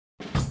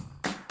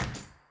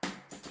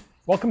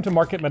Welcome to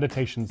Market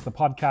Meditations, the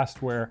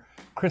podcast where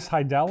Chris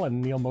Heidel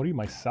and Neal Modi,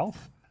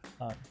 myself,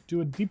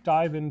 do a deep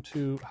dive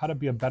into how to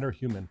be a better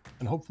human.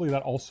 And hopefully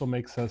that also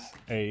makes us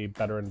a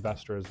better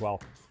investor as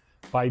well.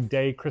 By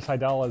day, Chris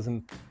Heidel is a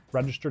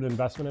registered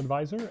investment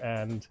advisor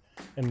and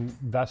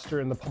investor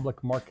in the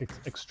public markets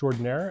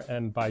extraordinaire.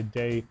 And by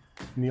day,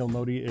 Neal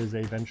Modi is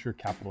a venture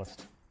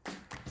capitalist.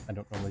 I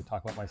don't normally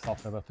talk about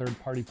myself from a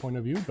third-party point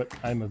of view, but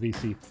I'm a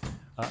VC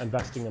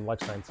investing in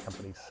life science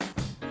companies.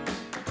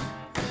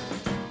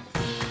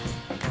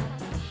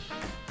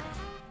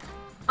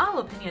 All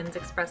opinions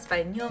expressed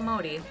by Neal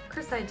Modi,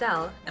 Chris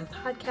Heidel, and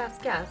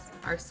podcast guests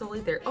are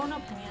solely their own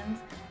opinions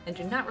and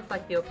do not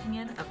reflect the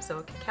opinion of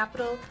Zoic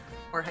Capital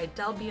or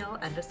Heidel Beal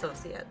and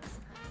Associates.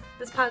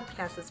 This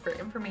podcast is for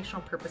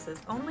informational purposes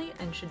only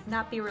and should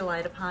not be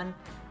relied upon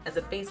as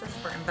a basis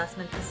for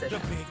investment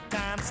decisions. The big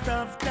time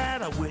stuff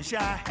that I wish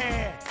I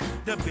had.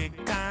 The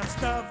big time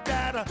stuff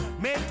that'll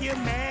make you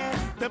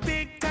mad. The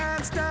big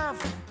time stuff.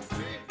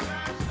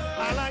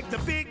 I like the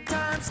big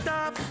time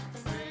stuff.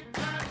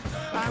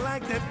 I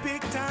like the big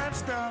time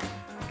stuff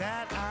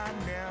that I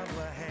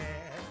never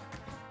had.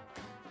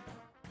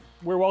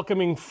 We're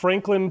welcoming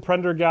Franklyn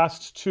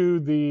Prendergast to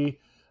the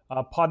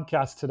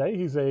podcast today.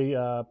 He's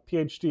a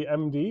PhD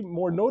MD.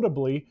 More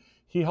notably,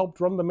 he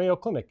helped run the Mayo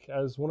Clinic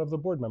as one of the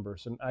board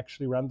members and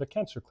actually ran the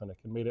cancer clinic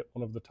and made it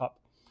one of the top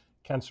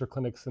cancer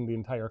clinics in the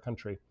entire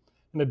country.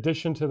 In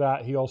addition to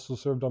that, he also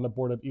served on the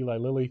board of Eli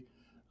Lilly.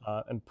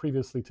 And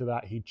previously to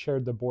that, he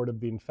chaired the board of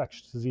the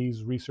Infectious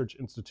Disease Research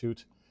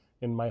Institute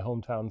in my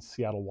hometown,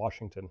 Seattle,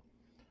 Washington.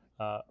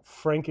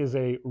 Frank is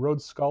a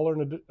Rhodes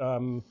Scholar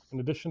in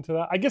addition to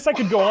that. I guess I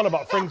could go on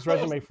about Frank's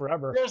resume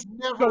forever. There's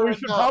never so we enough.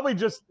 should probably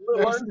just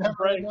There's learn never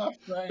Frank. enough,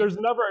 Frank. There's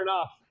never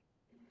enough.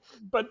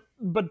 But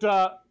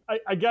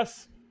I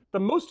guess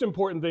the most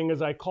important thing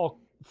is I call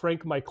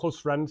Frank my close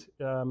friend,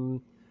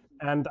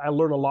 and I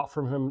learn a lot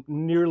from him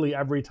nearly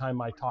every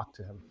time I talk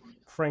to him.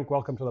 Frank,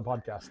 welcome to the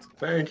podcast.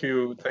 Thank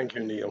you,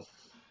 Neal.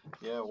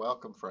 Yeah,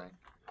 welcome, Frank.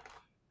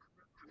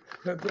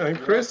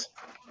 Chris,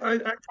 I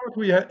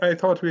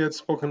thought we had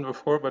spoken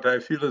before, but I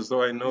feel as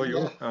though I know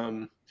you.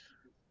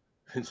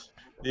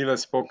 Neal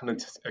has spoken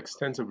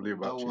extensively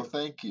about you. Well,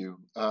 thank you.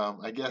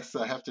 I guess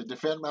I have to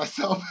defend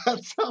myself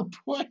at some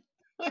point.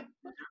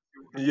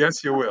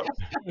 Yes, you will.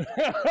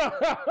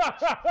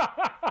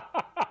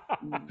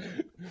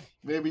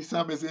 Maybe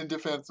some is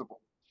indefensible,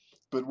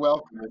 but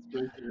welcome. It's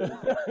great to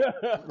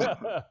hear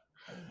you.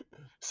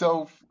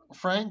 So,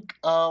 Frank,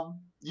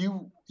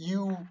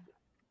 you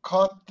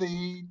caught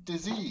the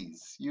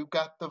disease. You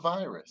got the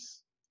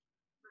virus.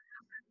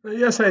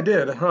 Yes, I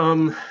did. It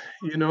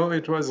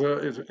was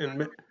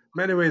in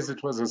many ways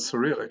it was a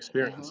surreal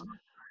experience.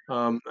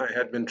 I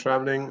had been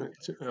traveling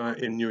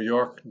in New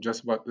York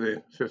just about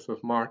the 5th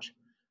of March.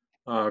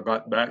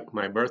 Got back.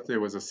 My birthday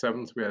was the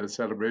 7th. We had a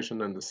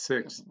celebration on the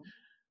 6th.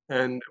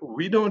 And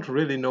we don't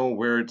really know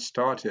where it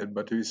started,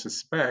 but we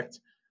suspect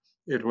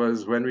it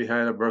was when we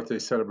had a birthday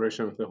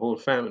celebration with the whole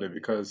family,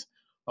 because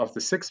of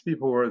the 6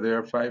 people who were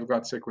there, 5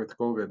 got sick with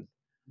COVID.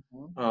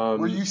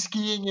 Were you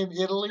skiing in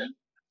Italy,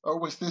 or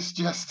was this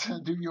just a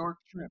New York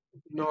trip?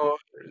 No,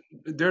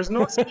 there's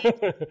no skiing.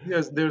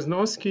 Yes, there's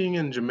no skiing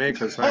in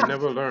Jamaica, so I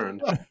never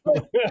learned.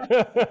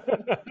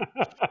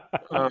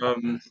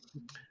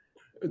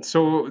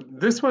 So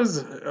this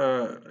was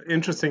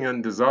interesting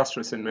and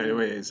disastrous in many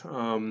ways.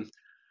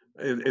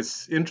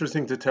 It's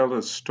interesting to tell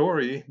a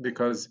story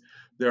because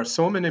there are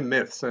so many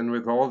myths, and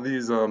with all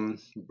these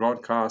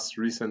broadcasts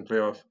recently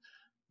of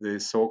the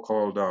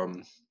so-called,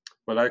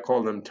 I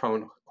call them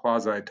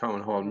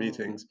quasi-town hall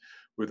meetings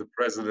with the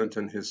president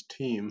and his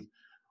team.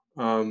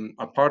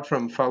 Apart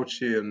from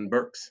Fauci and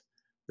Birx,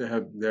 there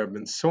have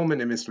been so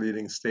many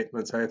misleading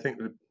statements. I think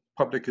the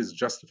public is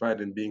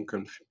justified in being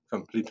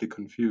completely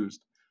confused.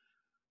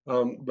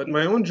 But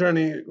my own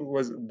journey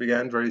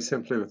began very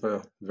simply with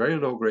a very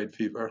low-grade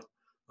fever,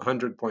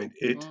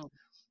 100.8.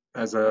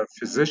 As a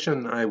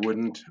physician, I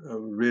wouldn't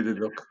really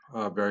look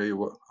very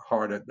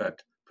hard at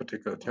that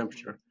particular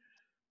temperature.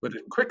 But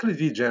it quickly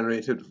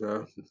degenerated with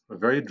a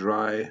very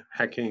dry,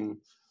 hacking,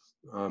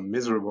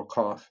 miserable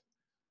cough,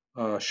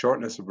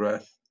 shortness of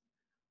breath,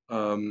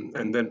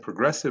 and then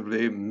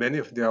progressively, many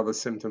of the other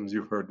symptoms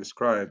you've heard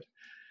described.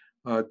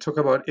 Took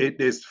about 8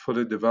 days to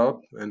fully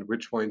develop, at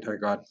which point I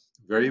got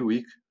very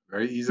weak,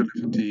 very easily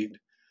fatigued,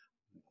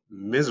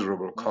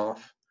 miserable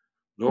cough,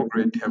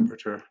 low-grade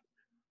temperature,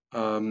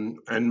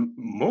 and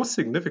most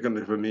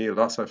significantly for me,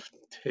 loss of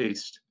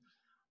taste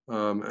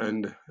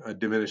and a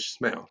diminished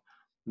smell.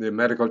 The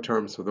medical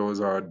terms for those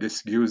are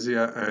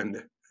dysgeusia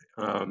and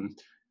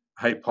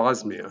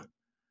hyposmia.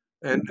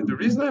 And the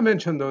reason I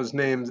mention those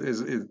names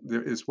is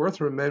it's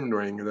worth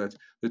remembering that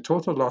the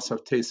total loss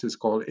of taste is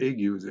called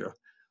ageusia.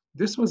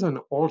 This was an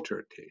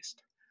altered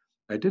taste.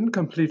 I didn't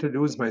completely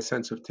lose my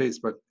sense of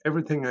taste, but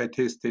everything I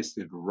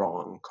tasted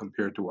wrong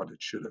compared to what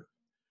it should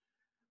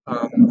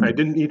have. I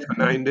didn't eat for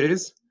 9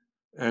 days,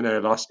 and I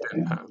lost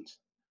 10 pounds.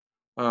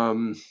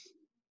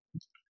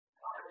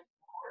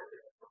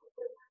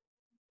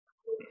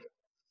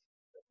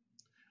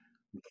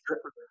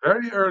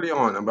 Very early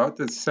on, about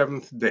the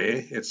seventh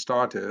day, it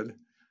started,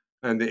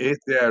 and the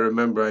eighth day, I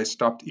remember I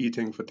stopped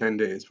eating for 10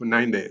 days, for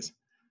 9 days.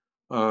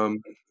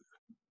 100.8.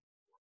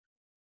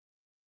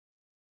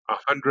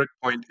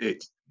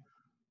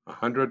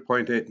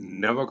 100.8,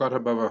 never got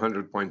above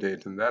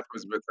 100.8, and that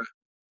was with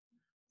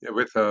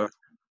a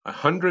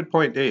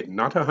 100.8,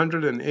 not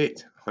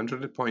 108,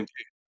 100.8.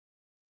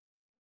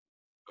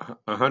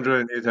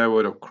 108, I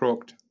would have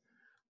croaked.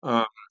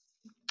 Uh,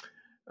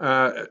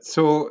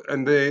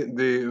 and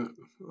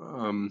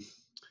um,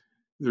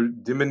 the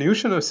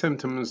diminution of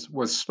symptoms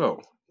was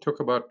slow. Took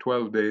about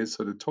 12 days,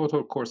 so the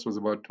total course was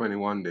about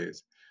 21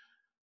 days.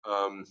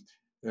 Um,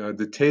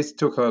 the taste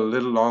took a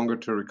little longer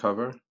to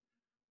recover.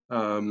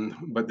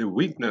 But the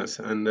weakness,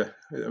 and it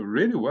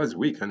really was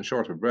weak and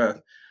short of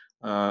breath.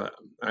 Uh,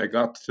 I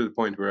got to the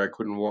point where I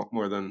couldn't walk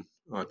more than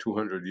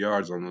 200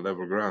 yards on the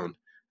level ground,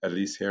 at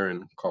least here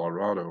in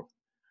Colorado.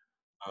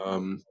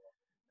 Um,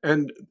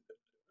 and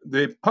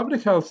the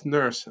public health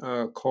nurse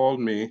called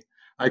me.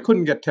 I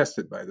couldn't get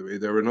tested, by the way.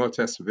 There were no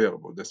tests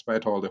available,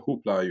 despite all the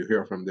hoopla you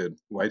hear from the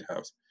White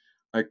House.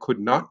 I could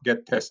not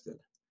get tested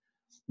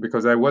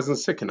because I wasn't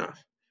sick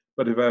enough.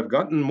 But if I've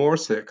gotten more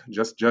sick,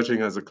 just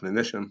judging as a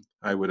clinician,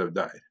 I would have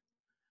died.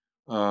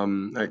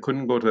 I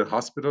couldn't go to the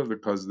hospital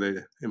because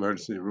the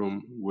emergency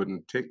room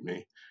wouldn't take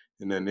me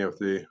in any of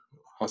the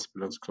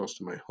hospitals close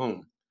to my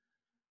home.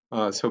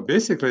 So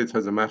basically, it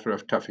was a matter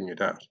of toughing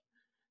it out.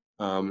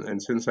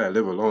 And since I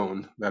live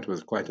alone, that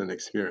was quite an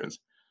experience.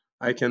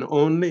 I can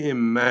only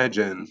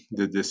imagine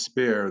the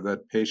despair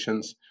that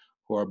patients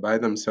who are by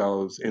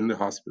themselves in the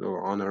hospital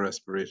on a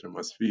respirator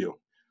must feel.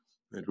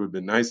 It would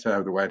be nice to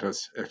have the White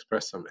House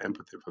express some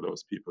empathy for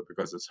those people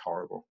because it's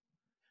horrible.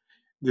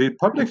 The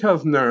public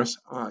health nurse,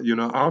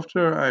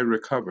 after I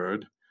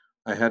recovered,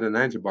 I had an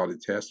antibody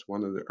test,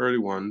 one of the early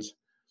ones.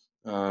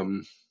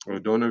 Um, I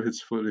don't know if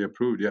it's fully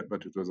approved yet,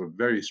 but it was a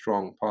very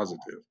strong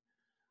positive,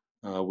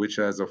 which,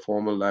 as a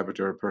former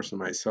laboratory person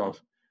myself,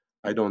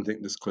 I don't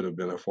think this could have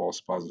been a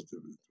false positive.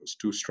 It was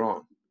too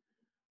strong.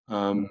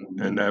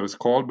 And I was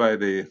called by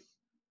the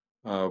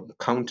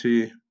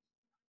county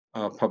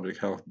public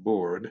health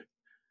board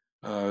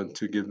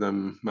to give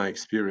them my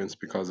experience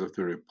because of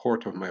the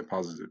report of my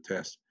positive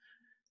test.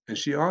 And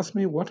she asked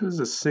me what was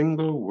the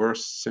single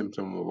worst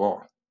symptom of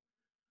all.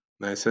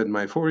 And I said,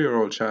 my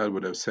 4-year-old child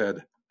would have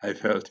said, I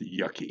felt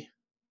yucky.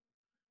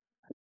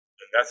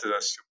 And that's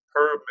a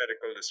superb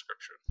medical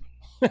description.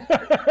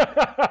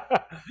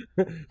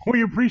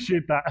 We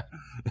appreciate that.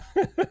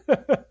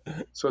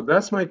 So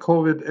that's my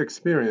COVID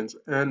experience.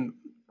 And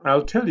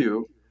I'll tell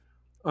you,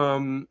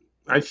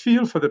 I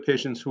feel for the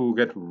patients who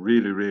get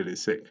really, really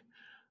sick.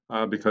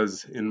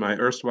 Because in my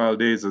erstwhile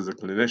days as a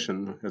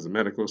clinician, as a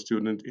medical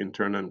student,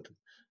 intern, and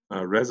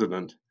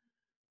resident,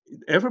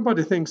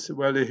 everybody thinks,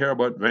 well, they hear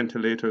about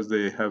ventilators,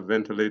 they have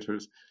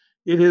ventilators.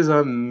 It is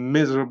a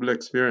miserable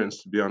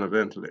experience to be on a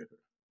ventilator.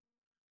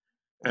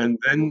 And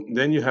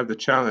then you have the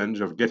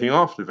challenge of getting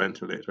off the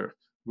ventilator,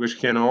 which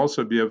can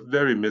also be a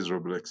very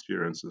miserable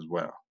experience as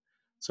well.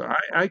 So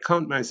I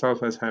count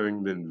myself as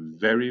having been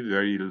very,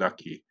 very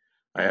lucky.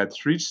 I had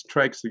 3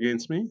 strikes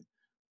against me: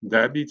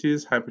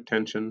 diabetes,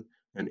 hypertension,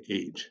 and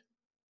age.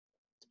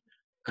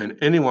 And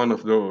any one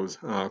of those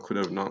could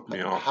have knocked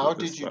me off How of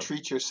this did you stuff.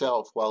 treat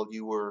yourself while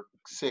you were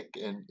sick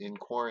and in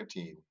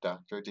quarantine,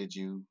 doctor? Did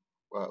you,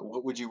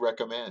 what would you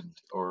recommend,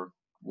 or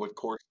what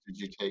course did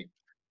you take?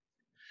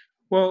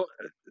 Well,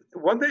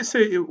 what they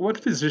say, what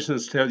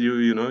physicians tell you,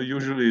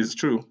 usually is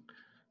true.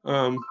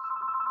 Um,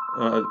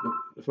 uh,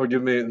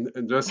 Forgive me,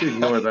 just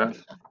ignore that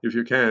if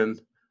you can.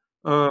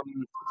 Um,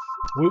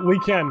 We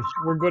can.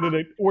 We're good at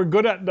it. We're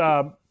good at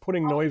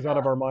putting noise out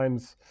of our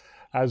minds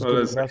as well, good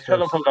there's investors.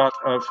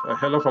 a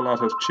hell of a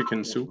lot of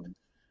chicken soup,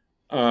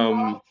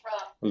 um,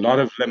 a lot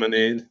of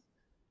lemonade.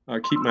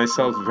 Keep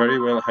myself very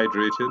well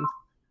hydrated.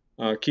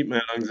 Keep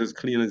my lungs as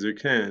clean as you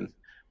can.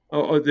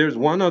 There's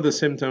one other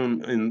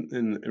symptom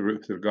in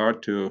with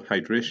regard to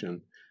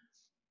hydration.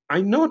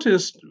 I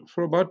noticed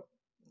for about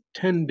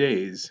 10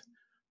 days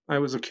I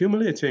was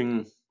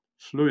accumulating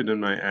fluid in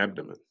my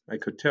abdomen. I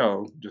could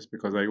tell just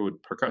because I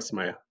would percuss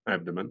my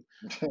abdomen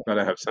that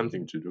I have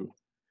something to do.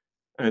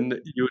 And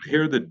you would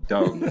hear the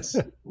dullness.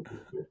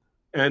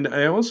 And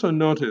I also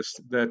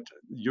noticed that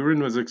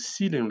urine was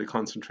exceedingly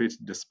concentrated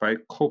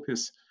despite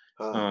copious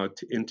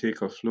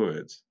intake of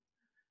fluids.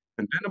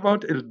 And then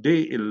about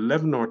day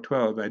 11 or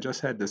 12, I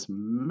just had this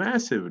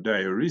massive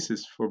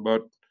diuresis for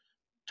about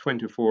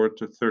 24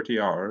 to 30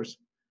 hours.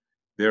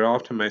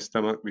 Thereafter, my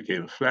stomach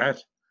became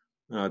flat,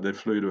 the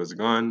fluid was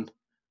gone,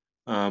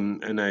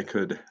 and I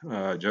could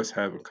just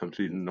have a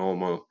complete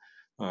normal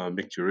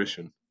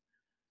micturition.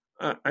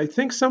 I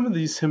think some of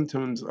these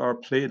symptoms are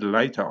played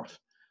light off.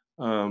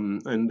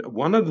 And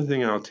one other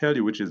thing I'll tell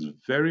you, which is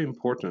very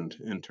important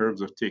in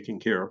terms of taking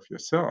care of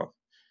yourself.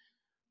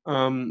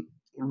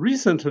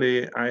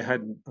 Recently, I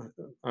had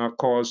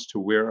cause to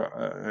wear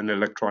an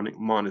electronic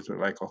monitor,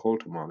 like a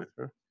Holter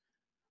monitor,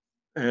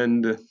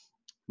 and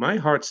my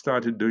heart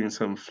started doing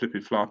some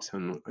flippy flops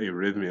and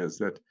arrhythmias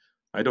that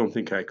I don't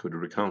think I could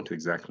recount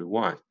exactly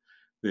what.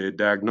 The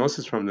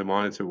diagnosis from the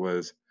monitor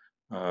was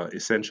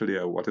essentially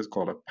what is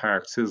called a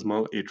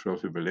paroxysmal atrial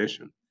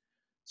fibrillation.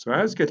 So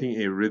I was getting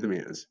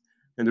arrhythmias.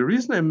 And the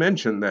reason I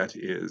mention that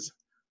is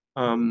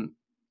um,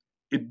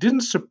 it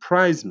didn't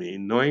surprise me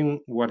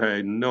knowing what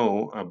I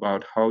know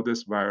about how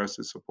this virus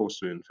is supposed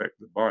to infect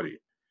the body.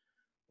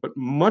 But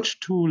much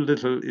too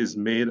little is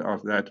made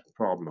of that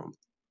problem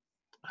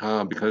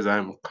because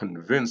I'm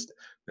convinced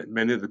that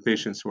many of the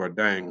patients who are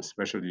dying,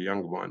 especially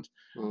young ones,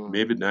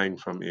 may be dying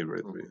from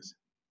arrhythmias.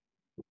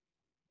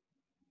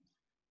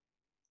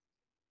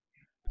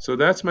 So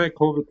that's my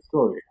COVID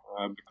story.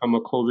 I've become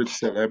a COVID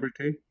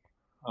celebrity.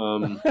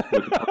 With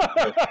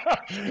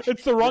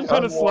It's the wrong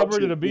kind of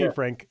celebrity to be, Yeah.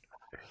 Frank.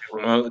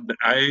 well,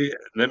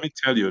 let me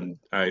tell you,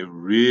 I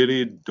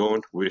really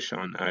don't wish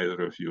on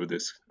either of you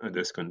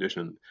this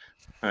condition.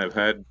 I've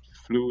had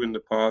flu in the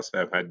past.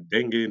 I've had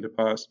dengue in the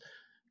past.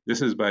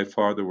 This is by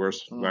far the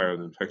worst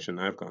viral infection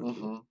I've gone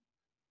through.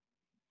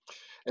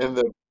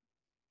 And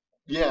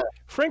yeah,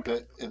 Frank,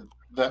 and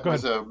that go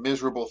was ahead. a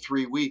miserable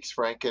 3 weeks,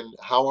 Frank. And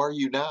how are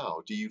you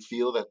now? Do you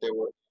feel that there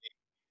were?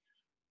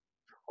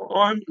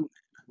 Oh,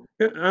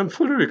 I'm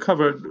fully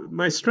recovered.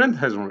 My strength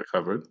hasn't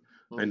recovered.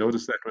 I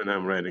notice that when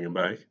I'm riding a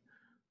bike.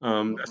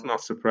 That's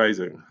not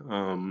surprising.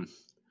 And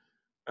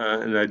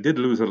I did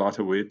lose a lot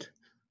of weight,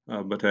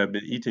 but I've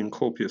been eating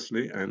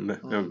copiously and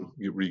have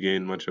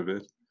regained much of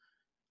it.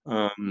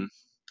 Um,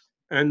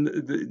 and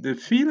the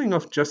feeling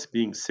of just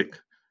being sick,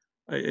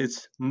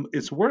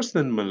 it's worse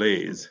than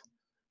malaise.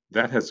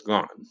 That has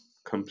gone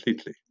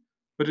completely.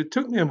 But it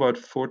took me about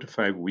 4 to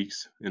 5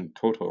 weeks in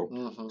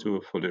total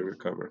to fully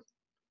recover.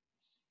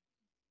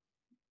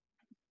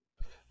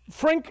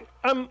 Frank,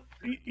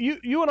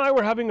 you and I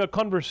were having a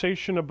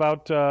conversation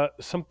about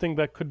something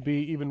that could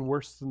be even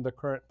worse than the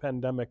current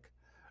pandemic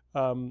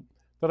um,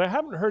 that I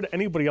haven't heard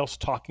anybody else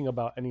talking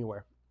about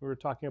anywhere. We were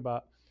talking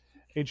about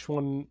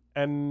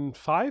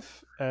H1N5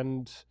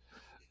 and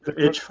the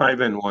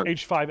H5N1.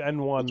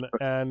 H5N1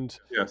 and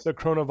Yes. the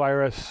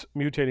coronavirus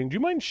mutating. Do you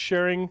mind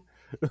sharing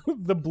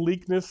the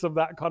bleakness of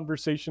that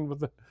conversation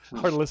with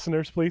our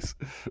listeners, please?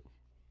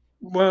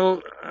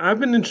 Well, I've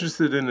been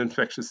interested in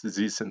infectious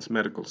disease since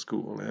medical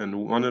school, and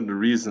one of the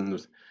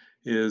reasons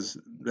is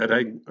that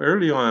I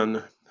early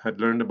on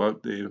had learned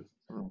about the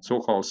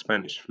so-called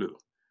Spanish flu,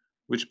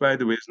 which, by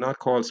the way, is not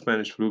called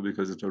Spanish flu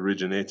because it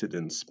originated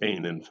in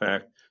Spain. In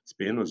fact,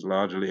 Spain was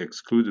largely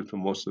excluded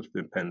from most of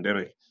the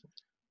pandemic.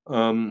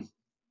 But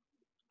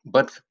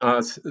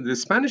the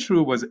Spanish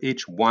flu was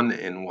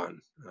H1N1.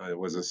 It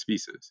was a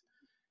species.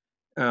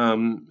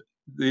 The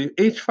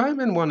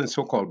H5N1 is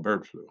so-called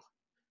bird flu.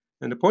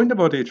 And the point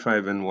about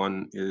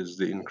H5N1 is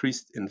the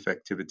increased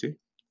infectivity,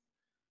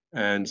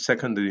 and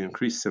second, the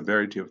increased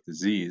severity of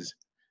disease.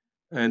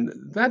 And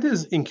that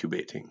is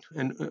incubating.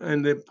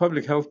 And the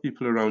public health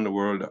people around the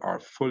world are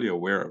fully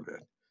aware of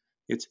it.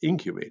 It's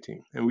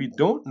incubating. And we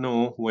don't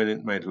know when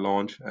it might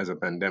launch as a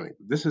pandemic.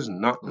 This is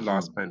not the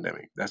last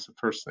pandemic. That's the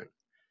first thing.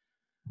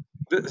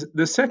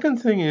 The second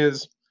thing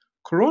is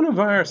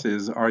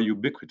coronaviruses are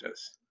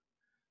ubiquitous.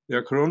 There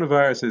are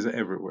coronaviruses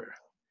everywhere.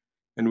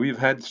 And we've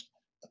had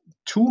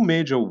two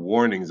major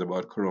warnings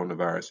about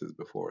coronaviruses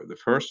before. The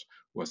first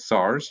was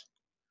SARS.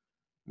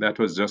 That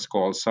was just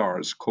called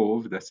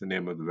SARS-CoV. That's the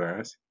name of the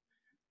virus.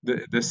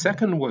 The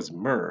second was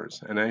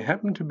MERS. And I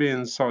happened to be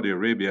in Saudi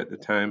Arabia at the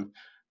time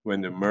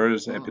when the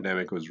MERS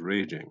epidemic was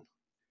raging.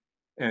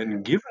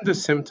 And given the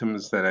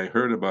symptoms that I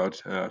heard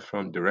about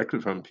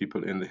directly from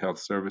people in the health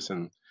service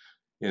in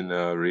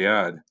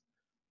Riyadh,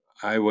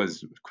 I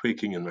was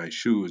quaking in my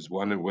shoes,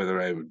 wondering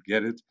whether I would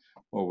get it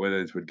or whether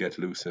it would get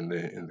loose in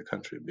the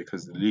country,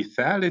 because the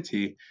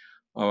lethality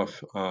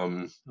of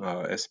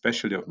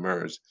especially of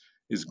MERS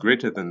is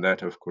greater than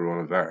that of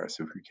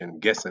coronavirus. If we can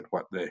guess at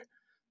what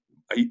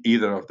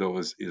either of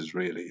those is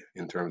really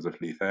in terms of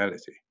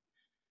lethality.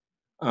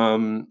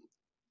 Um,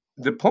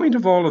 the point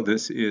of all of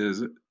this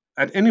is,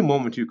 at any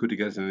moment you could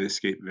get an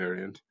escape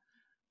variant,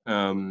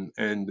 and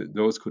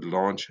those could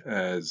launch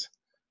as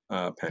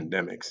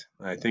pandemics.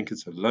 I think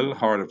it's a little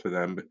harder for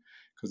them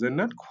because they're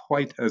not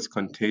quite as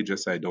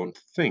contagious, I don't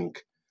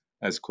think,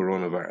 as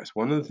coronavirus.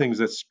 One of the things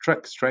that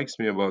strikes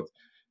me about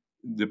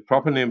the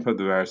proper name for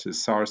the virus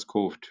is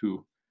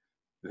SARS-CoV-2.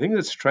 The thing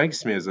that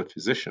strikes me as a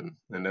physician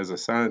and as a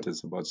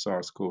scientist about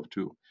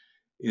SARS-CoV-2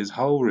 is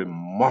how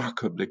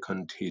remarkably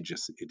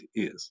contagious it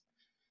is.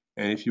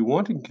 And if you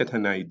want to get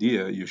an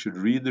idea, you should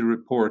read the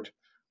report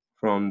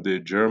from the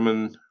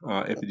German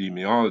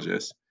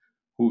epidemiologist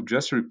who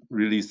just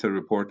released a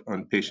report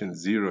on patient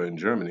zero in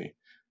Germany.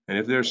 And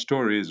if their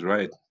story is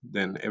right,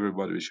 then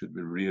everybody should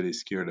be really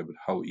scared about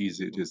how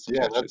easy it is to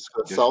Yeah, catch that's this the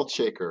condition. salt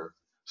shaker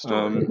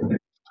story.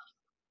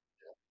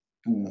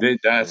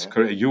 That's Yeah.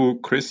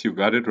 correct. Chris, you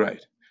got it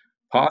right.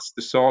 Pass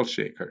the salt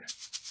shaker.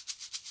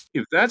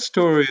 If that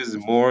story is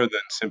more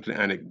than simply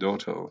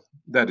anecdotal,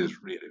 that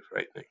is really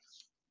frightening.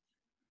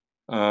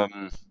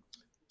 Um,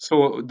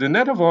 so the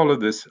net of all of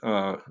this,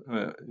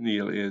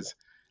 Neal, is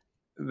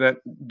that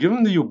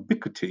given the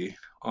ubiquity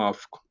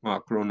of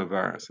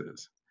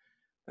coronaviruses,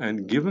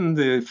 And given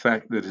the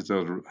fact that it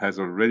has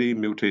already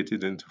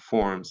mutated into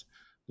forms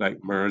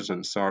like MERS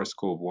and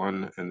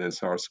SARS-CoV-1 and then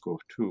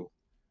SARS-CoV-2,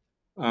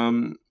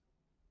 um,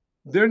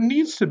 there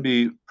needs to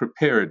be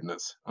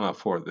preparedness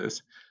for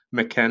this,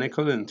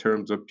 mechanical in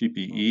terms of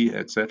PPE,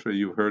 etc.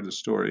 You've heard the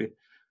story,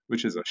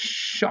 which is a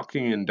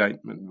shocking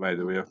indictment, by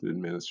the way, of the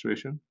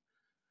administration.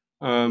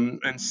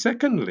 And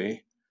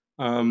secondly,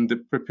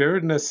 the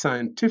preparedness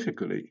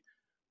scientifically.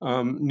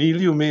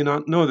 Neal, you may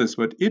not know this,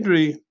 but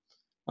IDRI,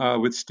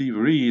 with Steve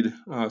Reed,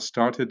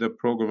 started a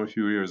program a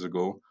few years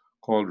ago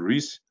called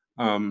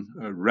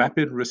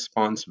Rapid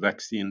Response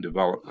Vaccine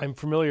Development. I'm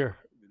familiar.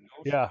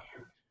 Yeah.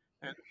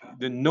 And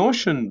the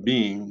notion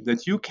being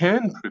that you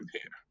can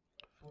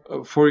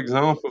prepare. For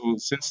example,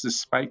 since the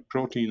spike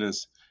protein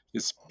is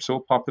so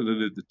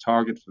popularly the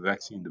target for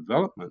vaccine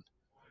development,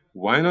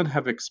 why not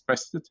have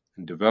expressed it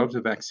and developed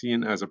a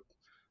vaccine as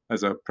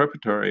a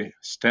preparatory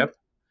step,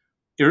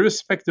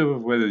 irrespective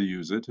of whether you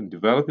use it, and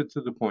develop it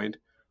to the point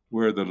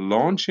where the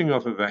launching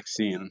of a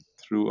vaccine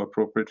through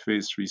appropriate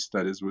phase 3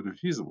 studies would be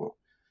feasible.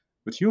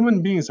 But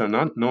human beings are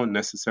not known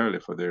necessarily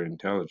for their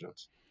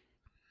intelligence.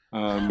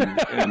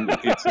 And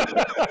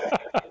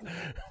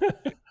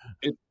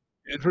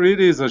it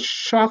really is a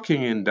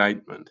shocking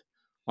indictment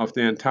of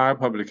the entire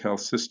public health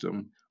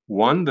system.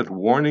 One, that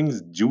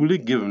warnings duly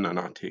given are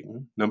not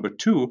taken. Number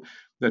two,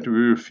 that we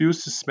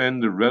refuse to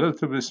spend the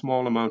relatively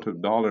small amount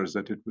of dollars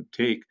that it would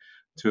take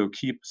to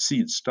keep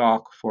seed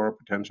stock for a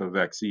potential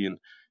vaccine,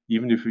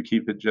 even if we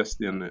keep it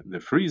just in the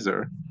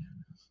freezer,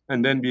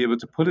 and then be able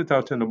to put it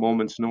out in a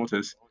moment's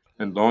notice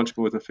and launch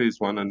both a phase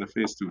 1 and a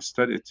phase 2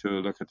 study to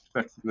look at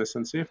effectiveness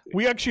and safety.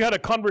 We actually had a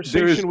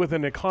conversation with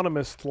an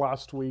economist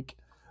last week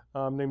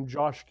named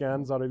Josh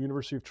Gans out of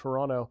University of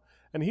Toronto,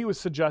 and he was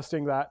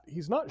suggesting that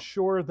he's not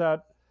sure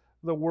that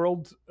the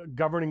world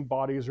governing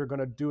bodies are going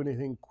to do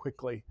anything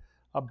quickly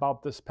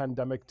about this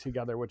pandemic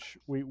together, which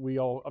we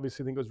all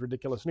obviously think was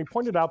ridiculous. And he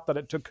pointed out that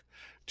it took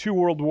 2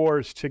 world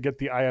wars to get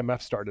the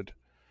IMF started.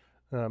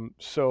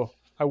 So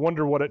I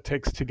wonder what it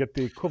takes to get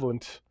the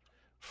equivalent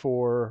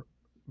for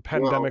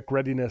pandemic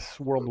readiness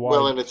worldwide.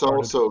 Well, and it's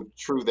also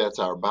true that's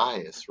our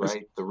bias,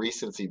 right? The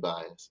recency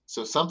bias.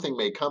 So something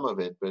may come of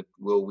it, but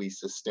will we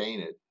sustain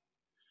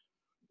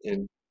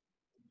it?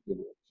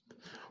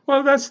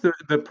 Well, that's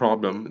the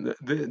problem.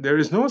 There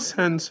is no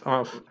sense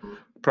of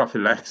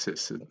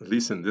prophylaxis, at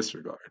least in this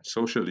regard.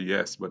 Socially,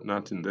 yes, but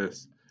not in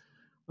this.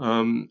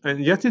 And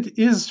yet it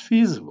is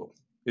feasible.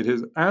 It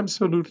is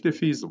absolutely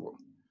feasible.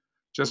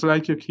 Just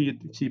like you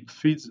keep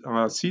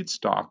seed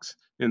stocks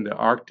in the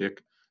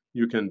Arctic,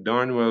 you can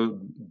darn well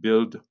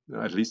build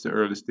at least the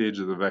early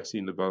stages of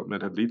vaccine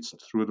development, at least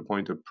through the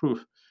point of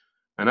proof.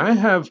 And I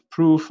have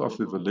proof of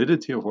the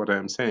validity of what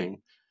I'm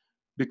saying,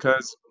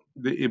 because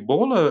the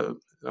Ebola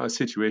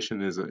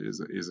situation is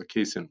a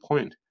case in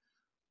point.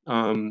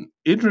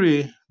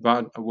 IDRI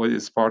got what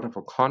is part of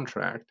a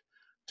contract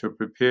to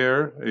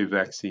prepare a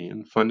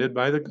vaccine funded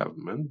by the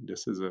government.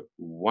 This is a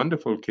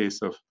wonderful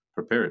case of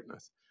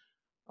preparedness.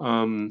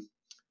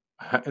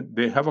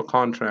 They have a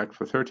contract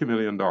for $30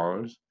 million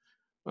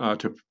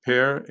to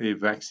prepare a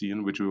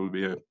vaccine, which will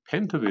be a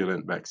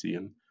pentavalent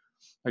vaccine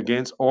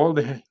against all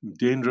the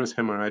dangerous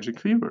hemorrhagic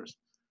fevers.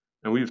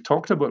 And we've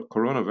talked about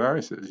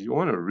coronaviruses. You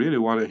really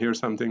want to hear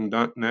something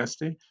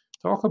nasty?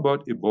 Talk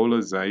about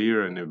Ebola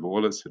Zaire and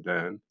Ebola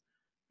Sudan,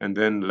 and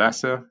then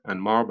Lassa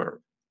and Marburg.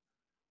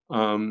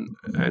 And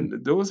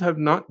those have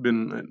not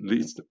been at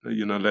least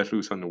let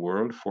loose on the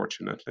world,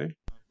 fortunately.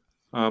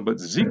 But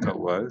Zika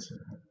was,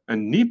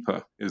 and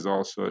Nipah is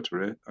also at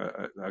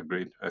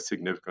a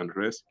significant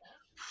risk.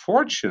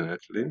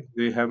 Fortunately,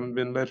 they haven't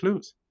been let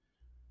loose.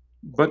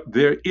 But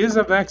there is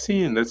a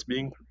vaccine that's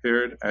being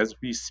prepared as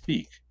we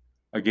speak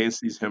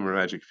against these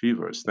hemorrhagic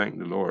fevers, thank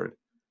the Lord.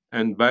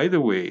 And by the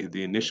way,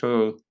 the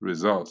initial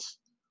results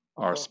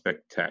are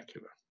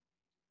spectacular.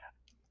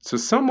 So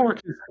some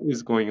work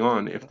is going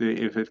on if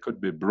it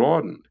could be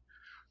broadened,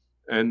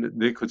 and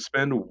they could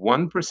spend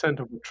 1%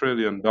 of $1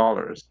 trillion.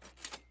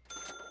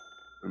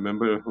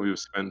 Remember, we're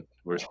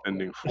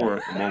spending 4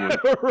 at the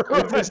moment.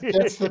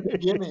 That's the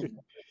beginning.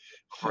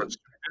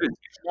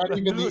 Not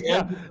even the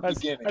end of the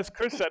beginning. As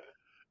Chris said,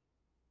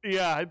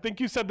 yeah, I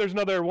think you said there's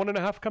another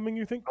 1.5 coming,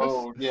 you think, Chris?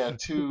 Oh, yeah,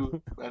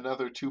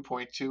 another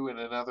 2.2 and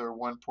another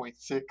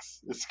 1.6.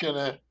 It's going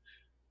to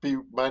be,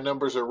 my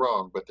numbers are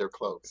wrong, but they're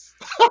close.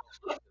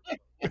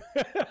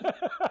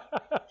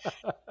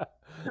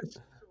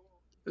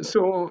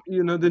 So,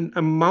 the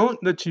amount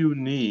that you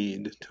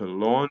need to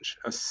launch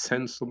a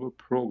sensible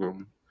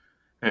program,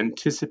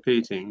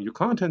 anticipating, you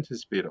can't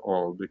anticipate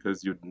all,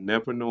 because you'd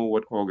never know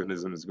what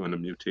organism is going to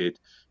mutate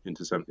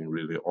into something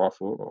really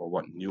awful or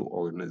what new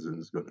organism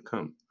is going to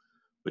come.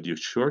 But you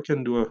sure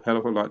can do a hell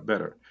of a lot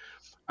better.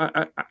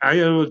 I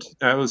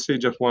will say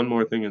just one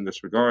more thing in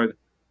this regard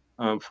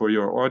for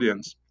your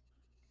audience.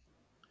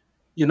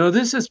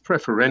 This is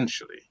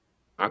preferentially,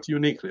 not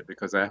uniquely,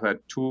 because I've had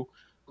 2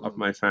 of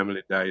my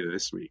family die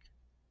this week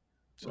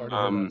of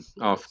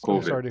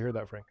COVID. Sorry to hear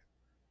that, Frank.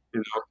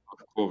 Of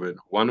COVID.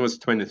 One was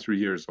 23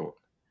 years old.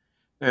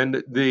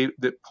 And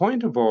the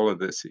point of all of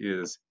this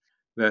is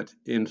that,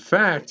 in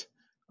fact,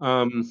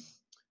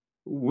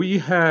 we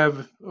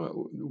have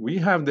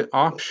the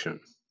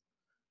option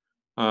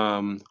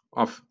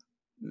of.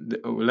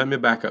 Let me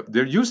back up.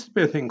 There used to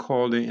be a thing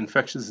called the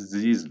infectious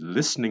disease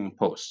listening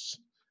posts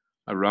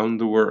around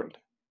the world.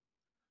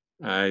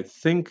 I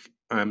think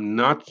I'm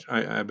not.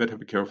 I better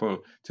be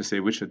careful to say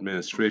which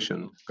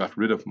administration got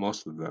rid of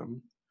most of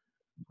them,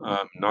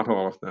 not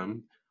all of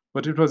them.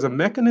 But it was a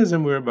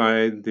mechanism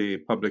whereby the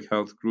public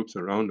health groups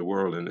around the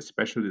world, and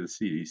especially the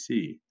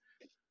CDC,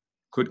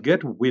 could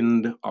get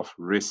wind of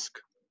risk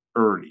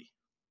early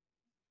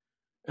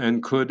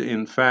and could,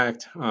 in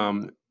fact,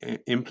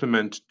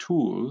 implement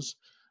tools,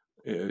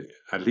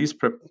 at least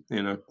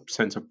in a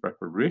sense of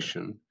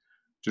preparation,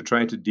 to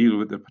try to deal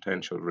with the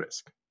potential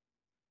risk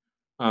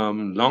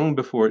long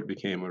before it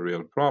became a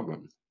real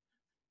problem.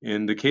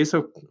 In the case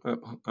of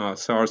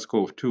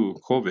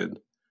SARS-CoV-2, COVID,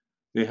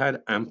 they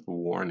had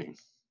ample warning.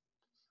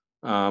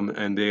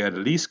 And they at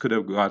least could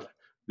have got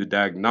the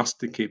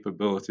diagnostic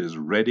capabilities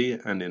ready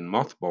and in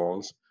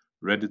mothballs,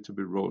 ready to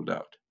be rolled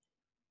out.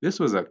 This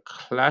was a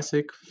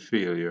classic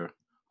failure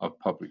of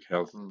public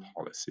health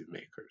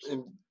policymakers.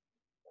 And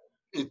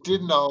it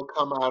didn't all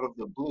come out of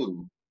the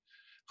blue,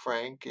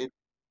 Frank.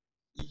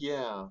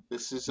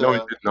 This is No,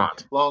 it a did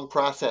not. long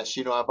process.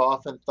 I've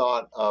often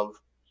thought of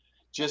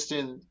just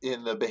in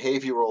the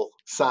behavioral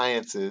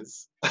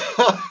sciences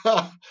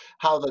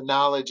how the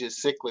knowledge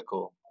is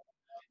cyclical.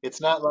 It's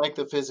not like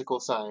the physical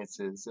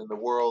sciences in the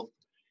world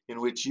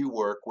in which you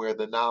work, where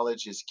the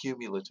knowledge is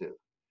cumulative.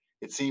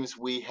 It seems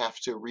we have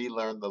to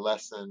relearn the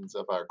lessons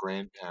of our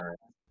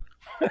grandparents,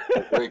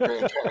 great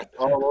grandparents,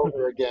 all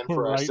over again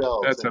for Right.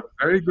 ourselves. That's a And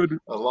very good.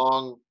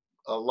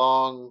 a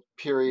long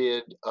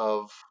period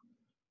of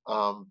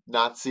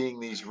not seeing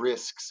these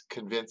risks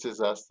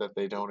convinces us that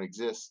they don't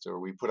exist, or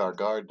we put our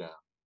guard down.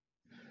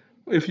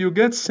 If you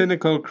get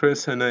cynical,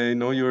 Chris, and I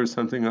know you're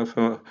something of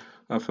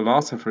a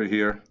philosopher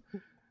here,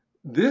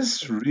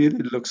 this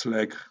really looks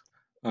like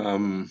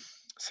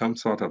some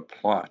sort of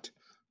plot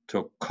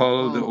to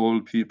cull the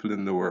old people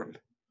in the world.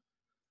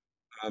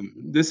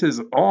 This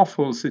is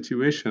awful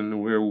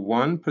situation where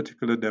one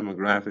particular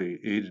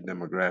age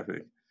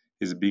demographic,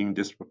 is being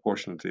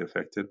disproportionately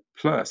affected,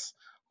 plus,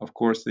 of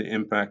course, the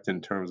impact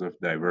in terms of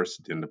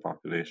diversity in the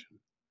population.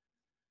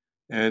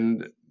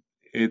 And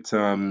it,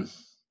 I've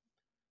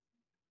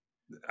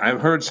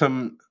heard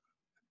some,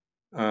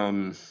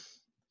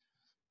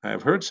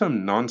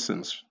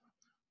 nonsense.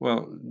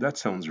 Well, that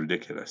sounds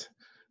ridiculous.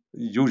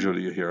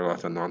 Usually, you hear a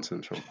lot of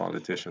nonsense from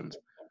politicians.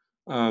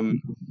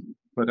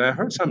 But I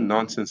heard some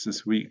nonsense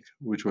this week,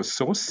 which was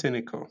so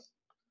cynical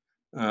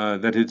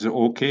that it's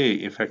okay,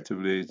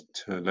 effectively,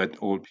 to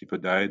let old people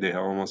die. They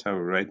almost have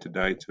a right to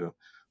die to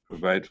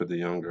provide for the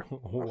younger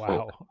folk.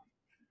 Wow.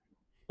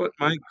 But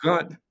my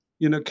God,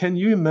 can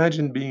you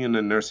imagine being in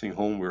a nursing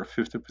home where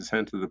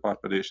 50% of the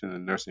population in the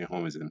nursing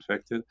home is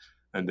infected,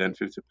 and then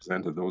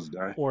 50% of those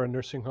die? Or a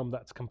nursing home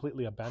that's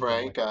completely abandoned,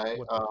 Frank, like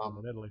what they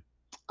found in Italy.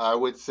 I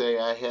would say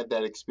I had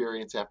that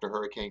experience after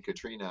Hurricane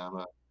Katrina. I'm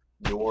a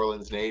New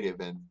Orleans native,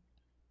 and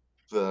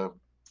the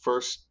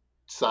first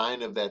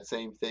sign of that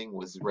same thing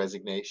was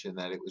resignation,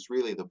 that it was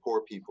really the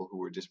poor people who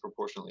were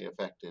disproportionately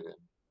affected. And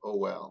oh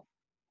well,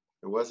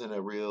 there wasn't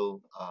a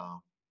real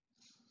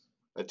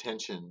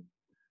attention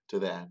to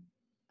that.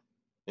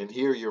 And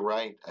here you're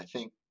right. I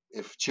think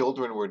if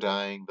children were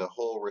dying, the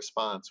whole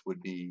response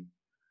would be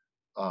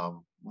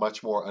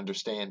much more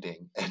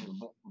understanding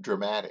and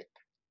dramatic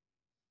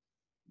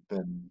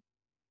than.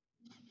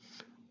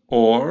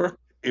 Or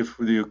if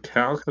you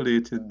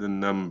calculated the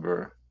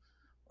number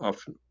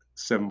of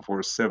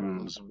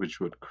 747s which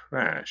would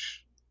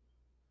crash,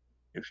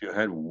 if you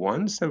had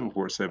one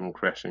 747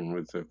 crashing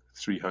with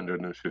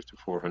 350,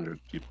 400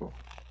 people,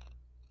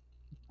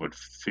 what,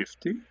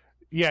 50?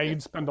 Yeah,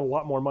 you'd spend a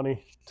lot more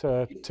money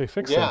to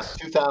fix things.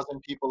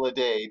 2,000 people a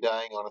day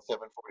dying on a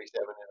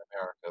 747 in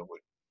America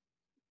would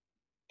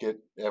get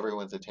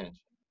everyone's attention.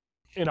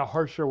 In a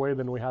harsher way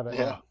than we have it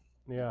Yeah.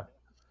 now.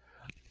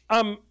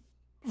 Yeah.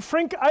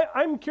 Frank,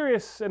 I'm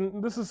curious,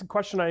 and this is a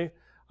question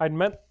I'd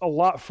meant a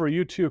lot for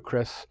you too,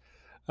 Chris.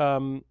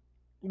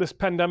 This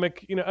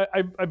pandemic,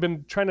 I've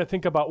been trying to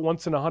think about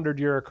once in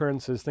 100-year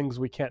occurrences, things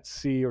we can't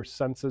see or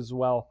sense as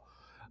well.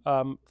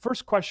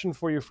 First question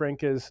for you,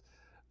 Frank, is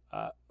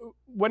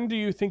when do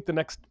you think the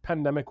next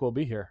pandemic will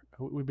be here?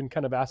 We've been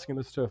kind of asking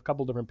this to a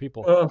couple different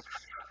people.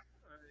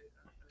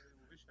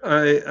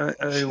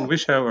 I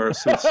wish I were a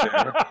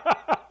soothsayer.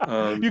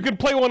 You can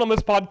play one on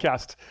this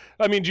podcast.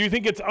 I mean, do you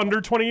think it's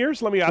under 20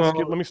 years? Let me ask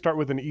you. Let me start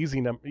with an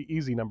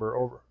easy number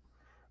over.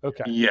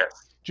 Okay. Yes.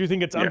 Do you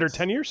think it's under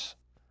 10 years?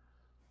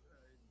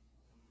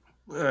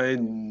 I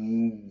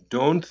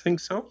don't think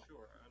so,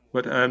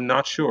 but I'm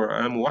not sure.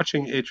 I'm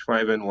watching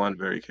H5N1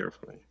 very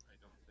carefully.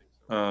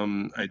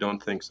 I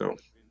don't think so.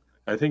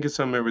 I think it's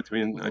somewhere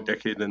between a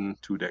decade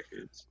and 2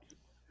 decades.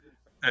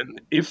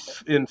 And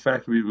if, in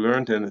fact, we've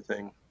learned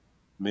anything,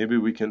 maybe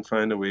we can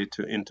find a way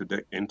to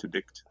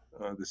interdict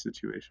the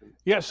situation.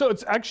 Yeah, so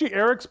it's actually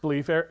Eric's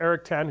belief,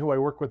 Eric Tan, who I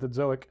work with at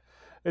Zoic,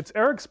 It's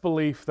Eric's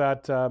belief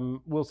that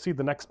we'll see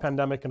the next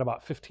pandemic in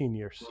about 15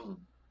 years.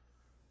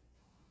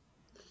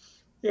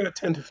 Yeah,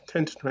 10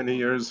 to 20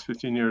 years,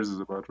 15 years is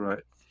about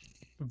right.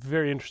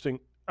 Very interesting.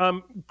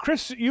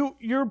 Chris,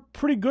 you're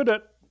pretty good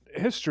at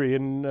history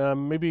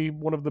and maybe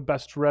one of the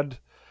best read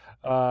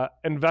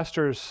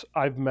investors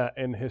I've met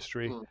in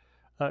history.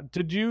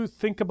 Did you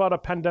think about a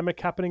pandemic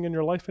happening in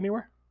your life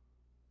anywhere?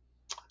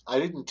 I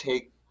didn't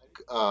take.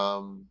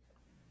 I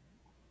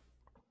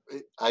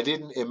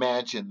didn't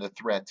imagine the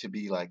threat to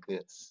be like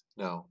this.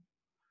 No.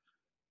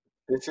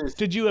 This is.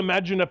 Did you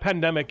imagine a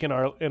pandemic in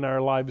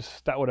our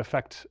lives that would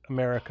affect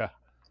America?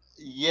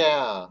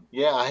 Yeah.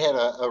 I had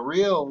a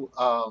real.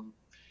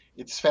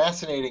 It's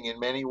fascinating in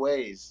many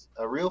ways.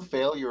 A real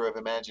failure of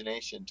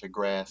imagination to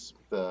grasp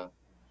the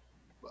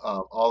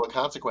all the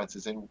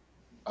consequences, and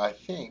I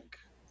think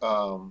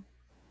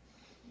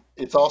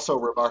it's also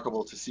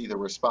remarkable to see the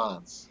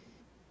response.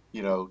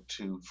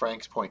 To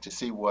Frank's point, to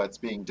see what's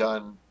being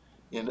done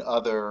in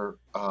other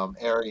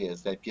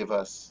areas that give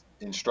us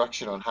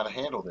instruction on how to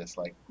handle this,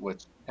 like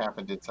what's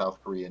happened in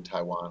South Korea and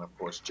Taiwan, of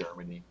course,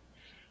 Germany.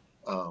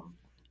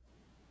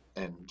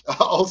 And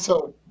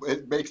also,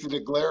 it makes it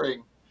a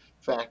glaring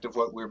fact of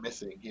what we're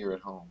missing here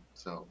at home,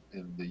 so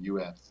in the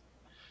US.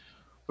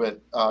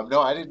 But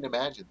no, I didn't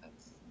imagine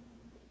this.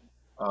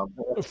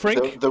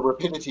 Frank? The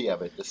rapidity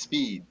of it, the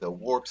speed, the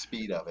warp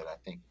speed of it, I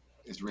think,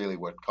 is really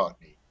what caught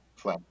me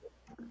flat.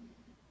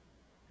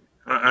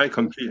 I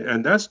completely,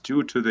 and that's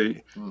due to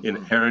the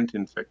inherent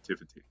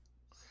infectivity.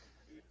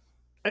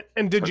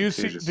 And did you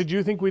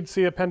think we'd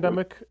see a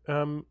pandemic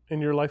in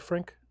your life,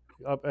 Frank,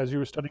 as you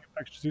were studying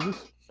infectious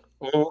diseases?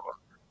 Oh,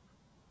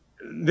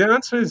 the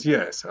answer is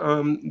yes.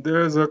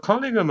 There's a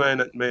colleague of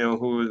mine at Mayo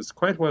who is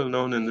quite well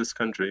known in this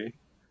country.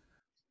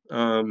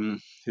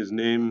 His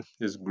name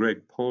is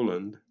Greg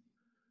Poland.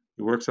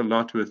 He works a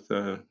lot with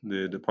the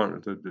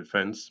Department of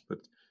Defense, but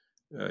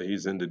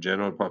he's in the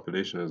general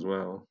population as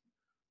well.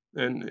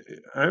 And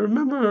I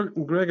remember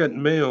Greg at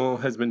Mayo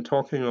has been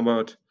talking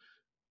about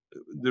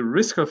the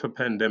risk of a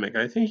pandemic.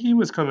 I think he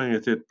was coming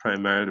at it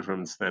primarily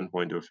from the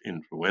standpoint of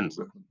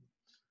influenza.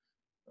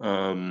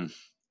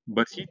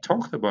 But he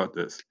talked about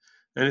this.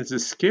 And it's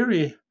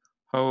scary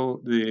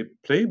how the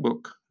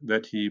playbook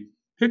that he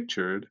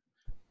pictured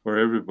for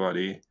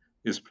everybody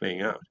is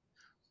playing out.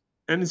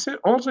 And it's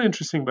also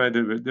interesting, by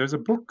the way, there's a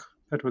book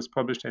that was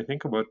published, I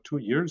think, about 2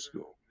 years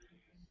ago,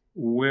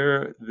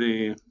 where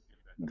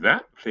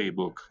that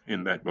playbook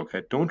in that book,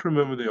 I don't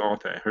remember the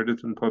author. I heard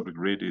it on public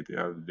radio the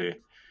other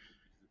day,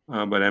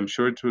 but I'm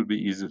sure it will be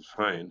easy to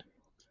find,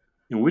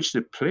 in which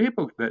the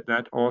playbook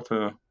that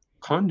author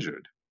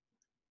conjured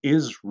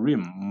is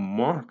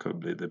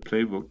remarkably the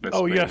playbook that's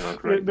playing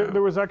out right now.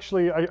 There was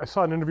actually, I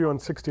saw an interview on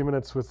 60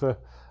 Minutes with a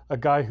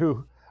guy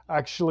who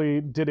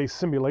actually did a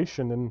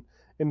simulation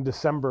in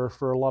December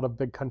for a lot of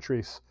big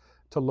countries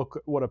to look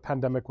at what a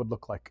pandemic would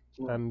look like.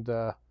 And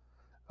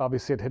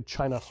obviously it hit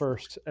China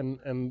first,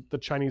 and the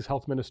Chinese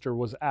health minister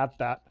was at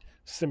that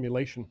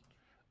simulation.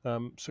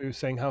 So he was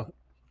saying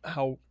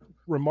how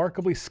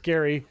remarkably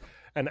scary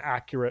and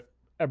accurate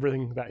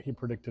everything that he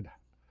predicted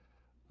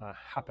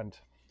happened.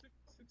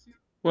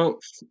 Well,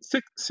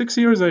 six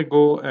years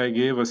ago, I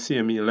gave a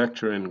CME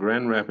lecture in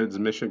Grand Rapids,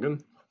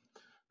 Michigan.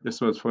 This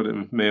was for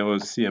the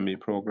Mayo's CME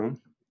program.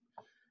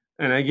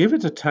 And I gave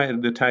it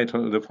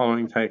the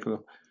following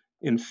title: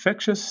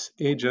 Infectious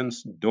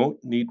Agents Don't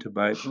Need to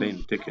Buy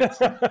Plane Tickets.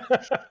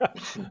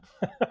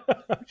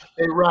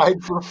 They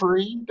ride for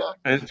free, Doctor?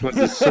 And it was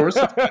the source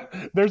of...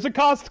 There's a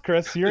cost,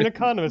 Chris. You're an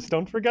economist.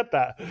 Don't forget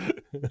that.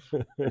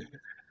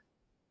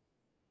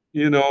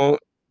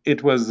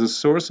 It was the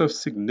source of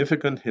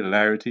significant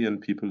hilarity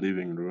and people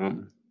leaving the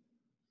room.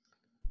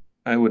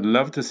 I would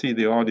love to see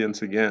the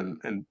audience again.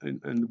 And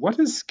what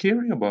is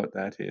scary about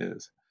that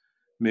is,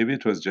 maybe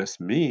it was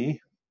just me,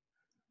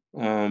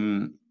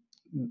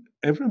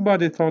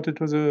 everybody thought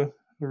it was a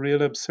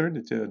real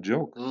absurdity, a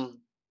joke.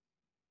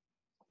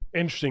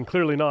 Interesting.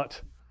 Clearly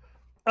not.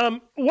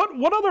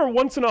 What other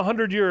once in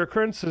 100-year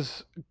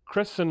occurrences,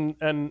 Chris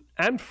and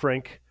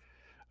Frank,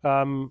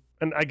 and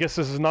I guess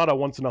this is not a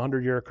once in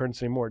 100-year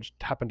occurrence anymore, it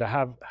just happened to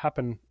have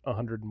happened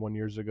 101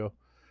 years ago.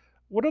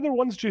 What other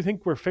ones do you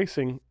think we're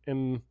facing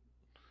in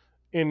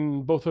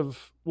both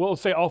of, well,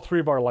 let's say all three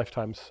of our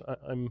lifetimes?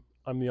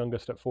 I'm the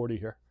youngest at 40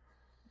 here.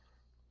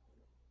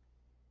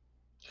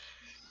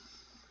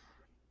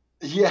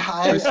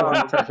 Yeah,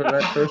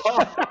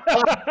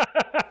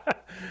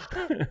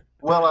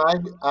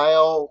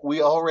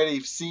 we already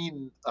have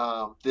seen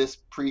this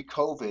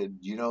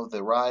pre-COVID.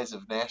 The rise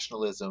of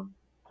nationalism.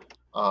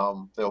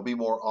 There'll be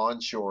more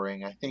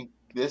onshoring. I think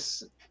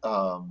this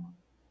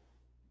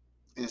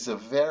is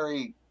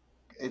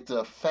it's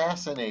a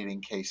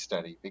fascinating case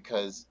study,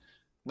 because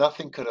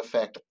nothing could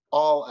affect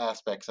all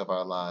aspects of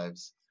our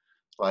lives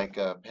like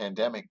a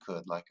pandemic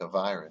could, like a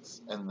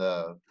virus, and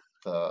the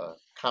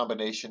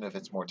combination of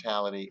its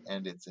mortality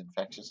and its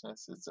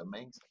infectiousness is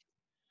amazing.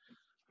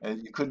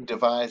 And you couldn't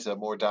devise a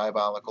more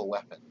diabolical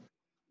weapon.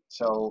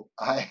 So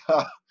I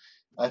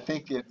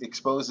think it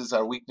exposes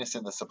our weakness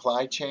in the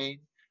supply chain,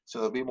 So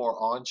there'll be more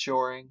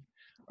onshoring.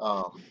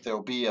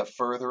 There'll be a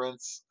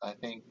furtherance, I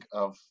think,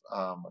 of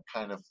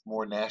kind of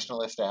more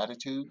nationalist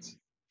attitudes.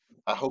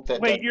 I hope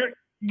that does. Wait,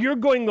 you're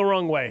going the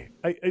wrong way.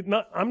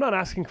 I'm not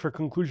asking for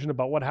conclusion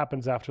about what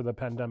happens after the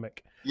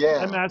pandemic. I'm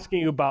Yeah,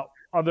 asking you about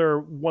other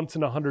once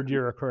in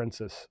 100-year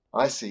occurrences.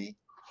 I see.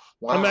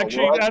 I'm Wow.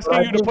 actually Well,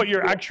 asking you to put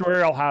your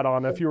actuarial hat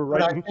on if you were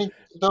but I writing. think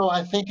no,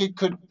 I think it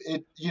could.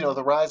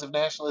 The rise of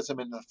nationalism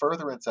and the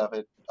furtherance of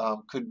it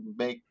could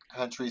make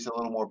countries a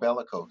little more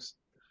bellicose.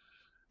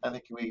 I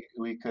think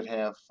we could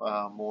have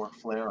more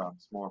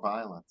flare-ups, more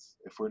violence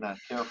if we're not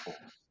careful.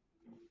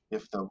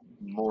 If the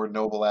more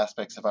noble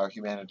aspects of our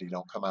humanity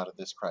don't come out of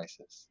this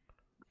crisis.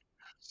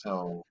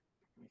 So,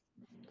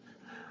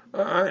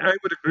 I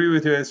would agree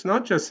with you. It's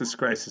not just this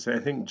crisis. I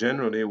think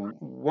generally,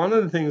 one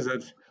of the things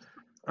that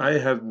I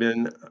have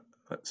been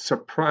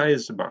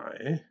surprised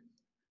by,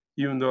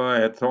 even though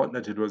I had thought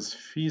that it was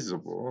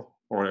feasible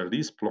or at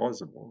least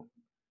plausible,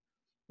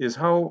 is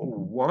how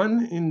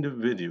one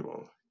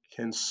individual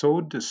can so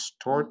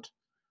distort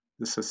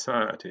the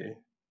society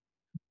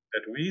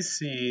that we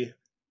see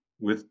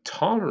with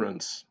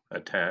tolerance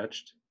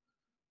attached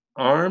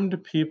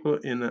armed people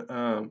in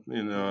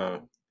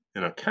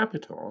a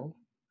capital,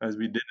 as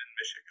we did in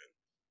Michigan,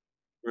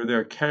 where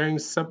they're carrying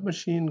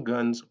submachine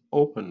guns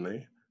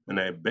openly, and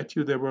I bet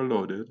you they were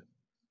loaded,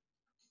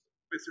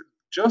 with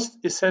just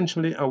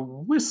essentially a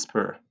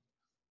whisper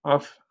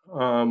of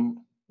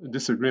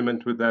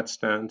disagreement with that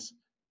stance,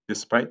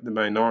 despite the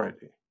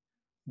minority.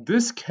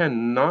 This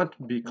cannot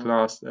be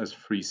classed as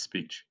free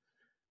speech.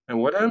 And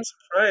what I'm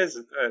surprised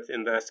at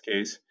in that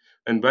case,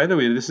 and by the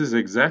way, this is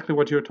exactly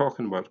what you're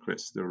talking about,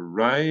 Chris, the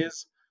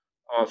rise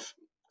of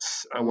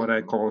what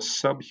I call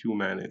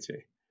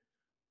subhumanity.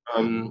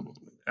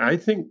 I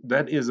think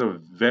that is a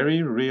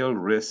very real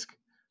risk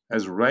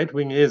as right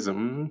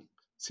wingism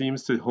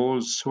seems to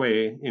hold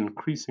sway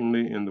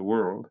increasingly in the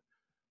world,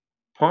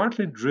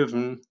 partly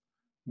driven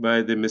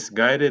by the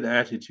misguided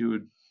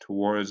attitude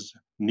towards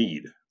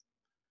need,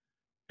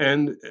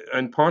 and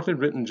partly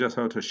written just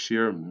out of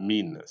sheer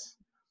meanness.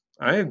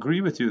 I agree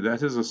with you.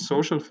 That is a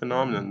social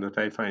phenomenon that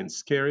I find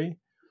scary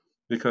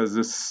because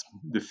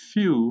the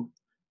few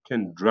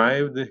can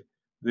drive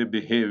the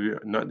behavior,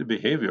 not the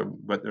behavior,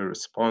 but the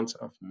response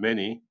of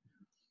many.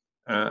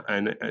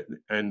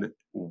 And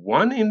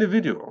one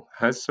individual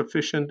has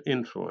sufficient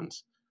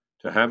influence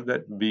to have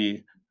that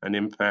be an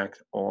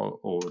impact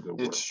all over the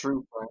world. it's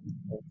true, Frank.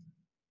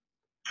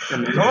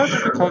 And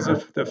largely because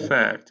of the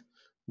fact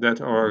that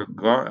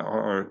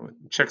our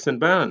checks and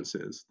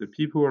balances, the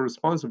people who are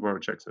responsible for our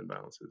checks and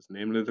balances,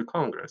 namely the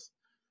Congress,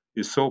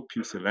 is so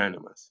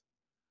pusillanimous.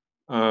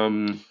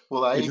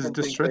 Well, I It is even think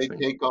they distressing.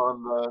 take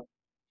on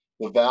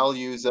the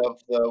values of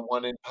the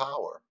one in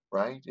power,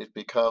 right? It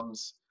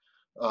becomes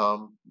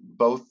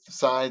both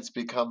sides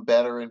become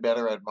better and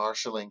better at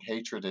marshaling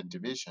hatred and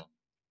division.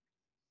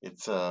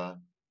 It's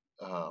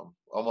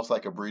almost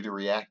like a breeder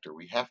reactor.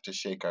 We have to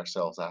shake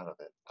ourselves out of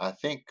it. I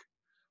think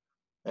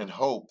and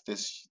hope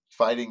this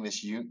fighting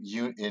this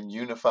in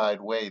unified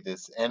way,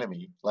 this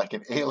enemy, like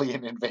an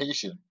alien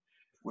invasion,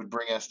 would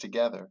bring us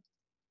together.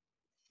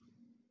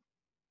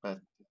 But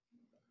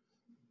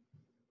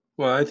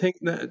Well, I think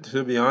that,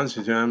 to be honest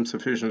with you, I'm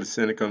sufficiently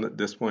cynical at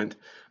this point.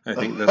 I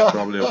think that's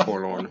probably a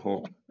forlorn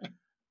hope.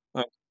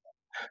 Uh,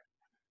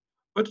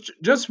 but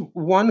just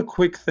one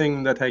quick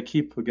thing that I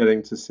keep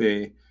forgetting to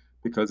say,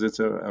 because it's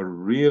a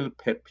real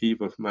pet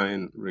peeve of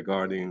mine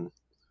regarding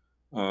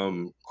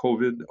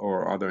COVID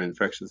or other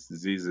infectious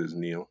diseases,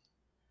 Neal,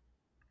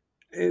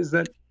 is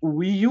that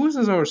we use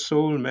as our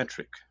sole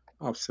metric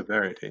of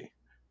severity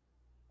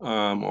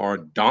or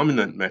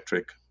dominant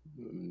metric,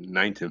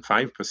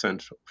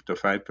 95% to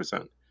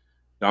 5%,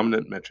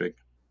 dominant metric,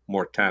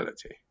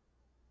 mortality.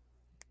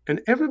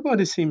 And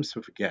everybody seems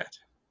to forget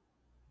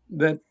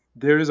that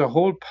there is a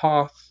whole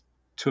path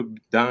to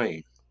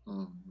dying.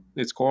 mm,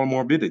 It's called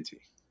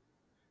morbidity.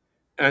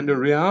 And the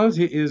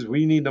reality is,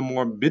 we need a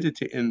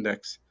morbidity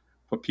index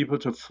for people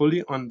to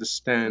fully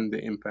understand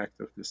the impact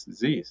of this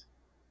disease.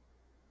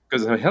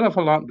 Because a hell of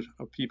a lot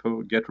of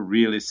people get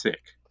really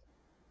sick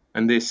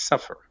and they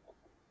suffer,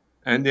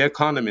 and the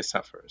economy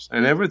suffers,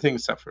 and everything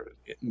suffers.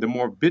 The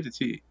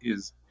morbidity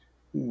is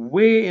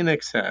way in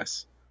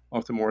excess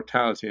of the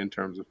mortality in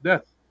terms of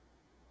death.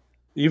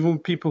 Even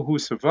people who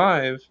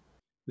survive,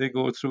 they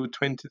go through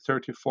 20,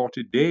 30,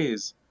 40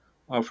 days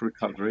of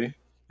recovery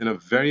in a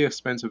very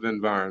expensive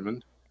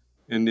environment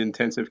in the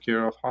intensive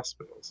care of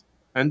hospitals.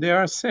 And they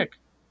are sick.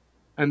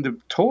 And the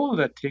toll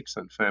that takes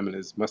on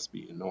families must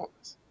be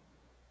enormous.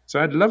 So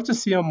I'd love to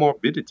see a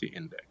morbidity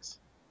index.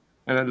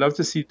 And I'd love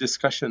to see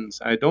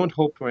discussions. I don't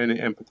hope for any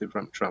empathy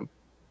from Trump,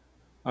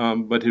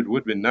 but it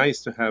would be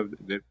nice to have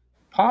the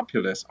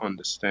populace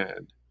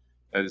understand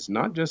that it's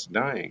not just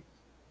dying,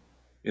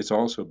 it's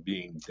also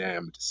being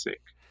damned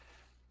sick.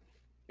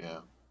 yeah,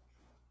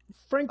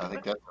 Frank, I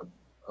think that's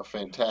a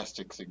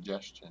fantastic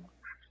suggestion.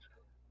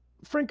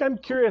 Frank, I'm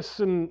curious,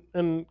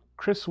 and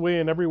Chris, weigh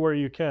in everywhere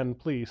you can,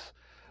 please.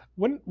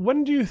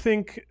 When do you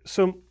think?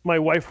 So my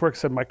wife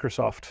works at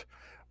Microsoft.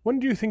 When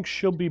do you think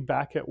she'll be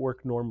back at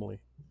work normally?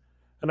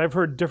 And I've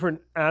heard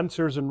different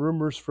answers and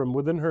rumors from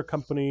within her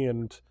company,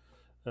 and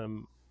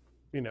um,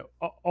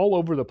 all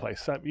over the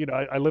place.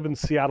 I live in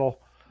Seattle,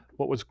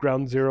 what was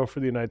ground zero for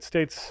the United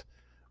States.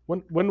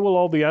 When will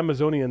all the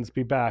Amazonians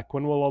be back?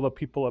 When will all the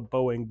people at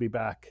Boeing be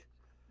back?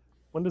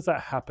 When does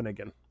that happen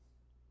again?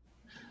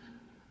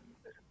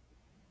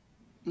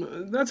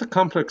 That's a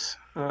complex.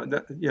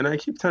 I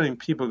keep telling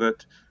people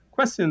that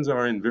questions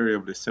are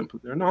invariably simple.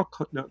 There are not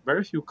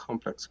very few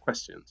complex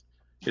questions.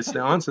 It's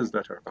the answers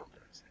that are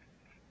complex.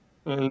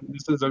 And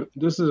this is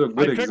a I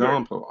good figured.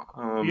 example.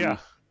 Yeah.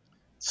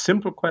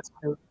 Simple question.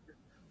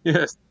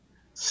 Yes,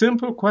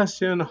 simple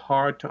question,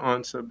 hard to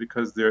answer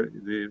because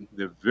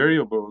the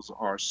variables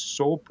are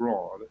so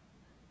broad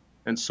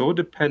and so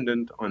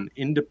dependent on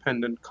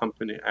independent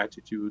company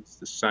attitudes,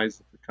 the size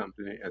of the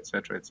company, et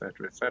cetera, et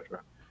cetera, et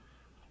cetera.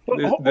 Well,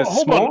 The hold on.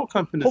 small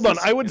companies Hold on.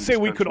 I would in say this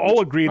we could country all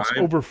which agree it's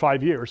survive. over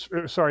 5 years.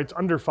 Sorry, it's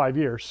under 5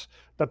 years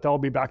that they'll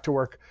be back to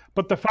work.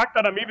 But the fact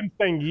that I'm even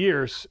saying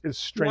years is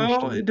strange to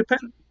Well, me. it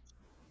depends.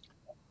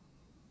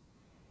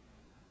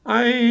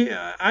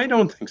 I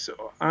don't think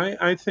so.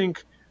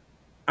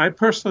 I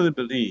personally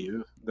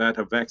believe that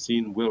a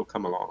vaccine will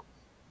come along.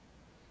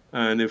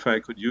 And if I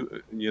could,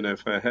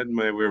 if I had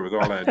my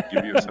wherewithal, I'd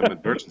give you some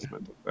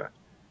advertisement of that.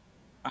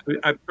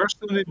 I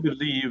personally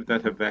believe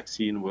that a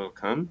vaccine will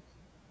come.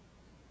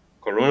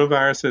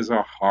 Coronaviruses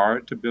are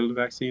hard to build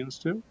vaccines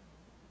to,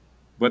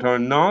 but our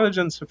knowledge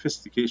and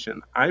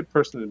sophistication, I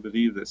personally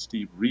believe that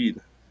Steve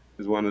Reed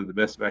is one of the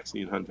best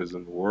vaccine hunters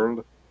in the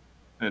world.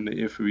 And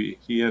if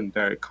he and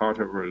Derek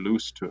Carter were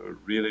loose to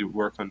really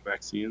work on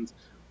vaccines,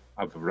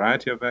 a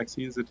variety of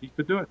vaccines, that he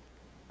could do it.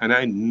 And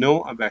I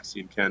know a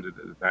vaccine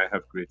candidate that I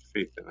have great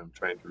faith in. I'm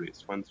trying to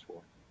raise funds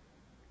for.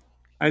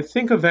 I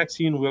think a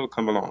vaccine will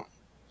come along.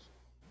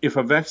 If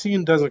a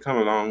vaccine doesn't come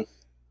along,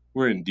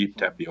 we're in deep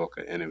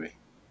tapioca anyway.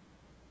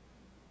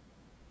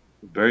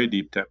 Very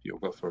deep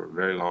tapioca for a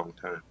very long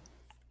time.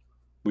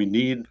 We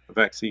need a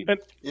vaccine. And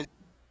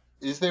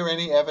Is there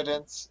any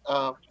evidence,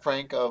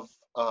 Frank, of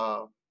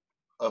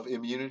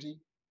immunity?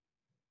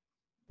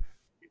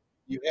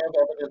 You have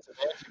evidence of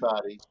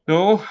antibodies.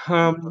 No,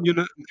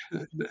 Mhm.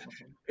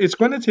 it's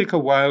going to take a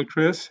while,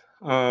 Chris.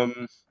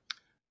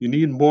 You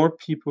need more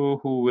people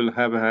who will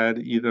have had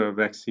either a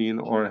vaccine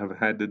or have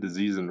had the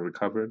disease and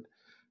recovered.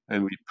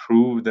 And we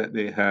prove that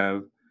they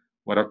have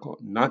what are called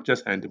not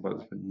just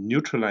antibodies, but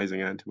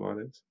neutralizing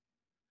antibodies.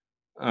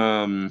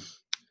 Um,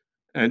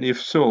 and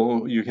if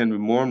so, you can be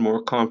more and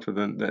more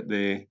confident that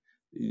they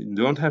you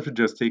don't have to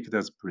just take it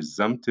as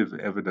presumptive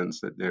evidence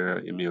that they're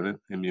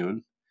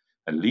immune.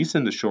 At least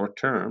in the short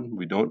term,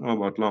 we don't know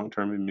about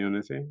long-term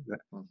immunity.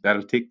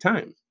 That'll take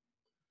time.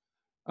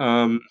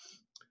 Um,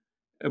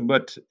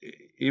 but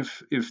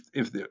if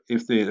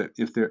they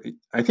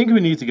I think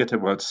we need to get to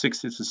about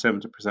 60 to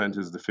 70%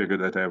 is the figure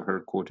that I've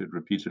heard quoted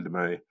repeatedly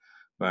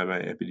by my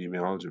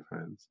epidemiology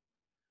friends.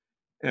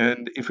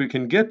 And if we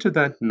can get to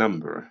that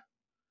number,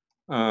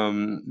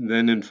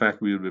 then in fact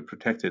we will be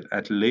protected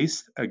at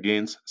least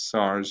against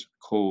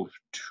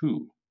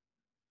SARS-CoV-2.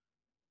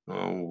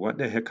 What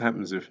the heck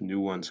happens if new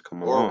ones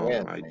come Or along?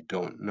 when? I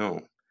don't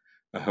know.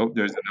 I hope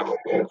there's enough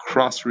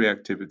cross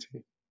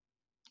reactivity.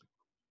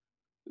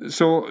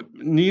 So,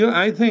 Neal,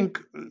 I think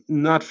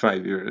not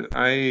 5 years.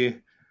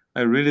 I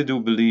really do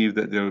believe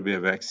that there will be a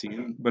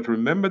vaccine. But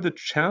remember the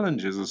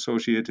challenges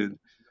associated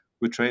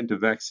with trying to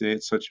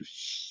vaccinate such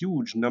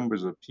huge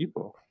numbers of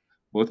people,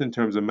 both in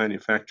terms of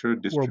manufacture,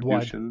 worldwide.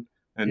 distribution,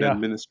 and Yeah.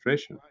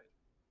 administration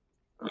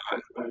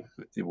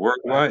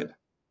worldwide.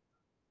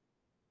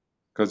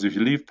 Because if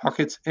you leave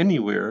pockets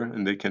anywhere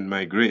and they can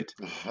migrate,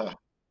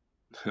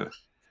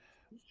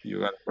 you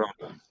got a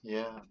problem.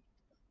 Yeah.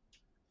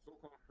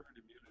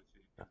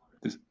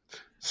 This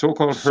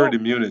so-called herd So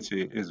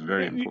immunity is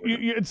very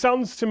important. it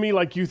sounds to me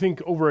like you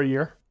think over a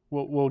year.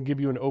 We'll give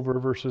you an over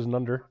versus an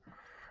under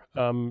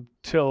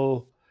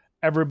till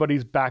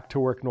everybody's back to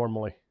work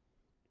normally.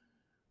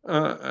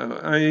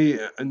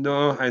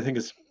 I think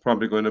it's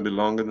probably going to be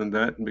longer than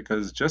that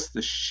because just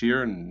the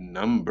sheer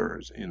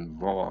numbers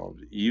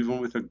involved, even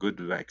with a good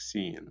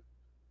vaccine.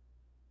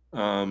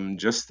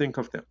 Just think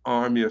of the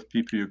army of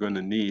people you're going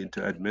to need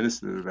to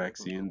administer the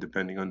vaccine,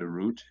 depending on the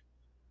route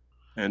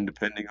and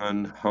depending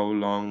on how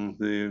long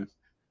the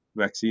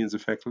vaccines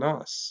effect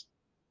lasts.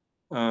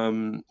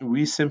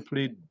 We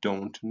simply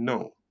don't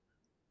know.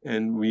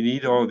 And we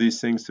need all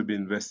these things to be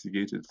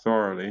investigated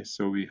thoroughly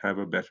so we have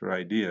a better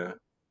idea.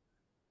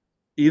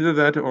 Either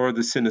that or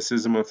the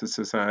cynicism of the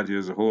society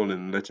as a whole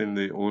in letting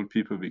the old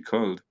people be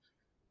culled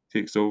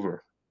takes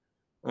over.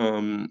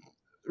 Um,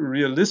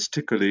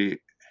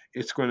 Realistically,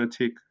 it's going to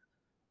take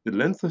the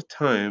length of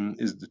time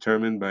is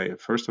determined by,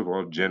 first of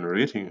all,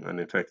 generating an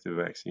effective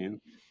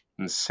vaccine,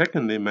 and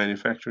secondly,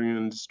 manufacturing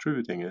and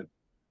distributing it,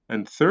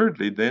 and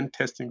thirdly, then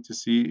testing to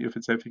see if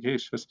it's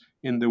efficacious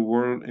in the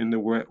world, in the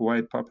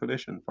wide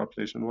population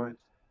wide.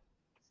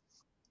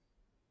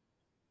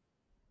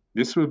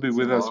 This will be It's a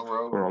with us long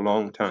road. for a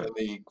long time. And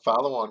the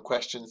follow-on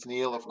questions,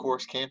 Neal, of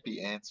course, can't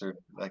be answered.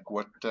 Like,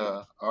 what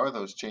are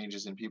those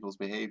changes in people's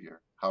behavior?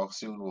 How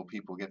soon will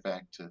people get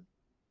back to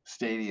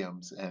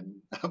stadiums and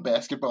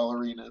basketball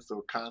arenas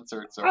or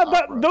concerts or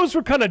opera? Those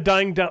were kind of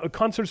dying down.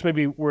 Concerts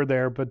maybe were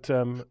there, but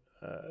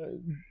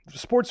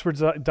sports were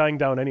dying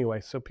down anyway.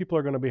 So people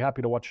are going to be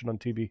happy to watch it on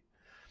TV.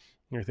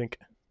 I think.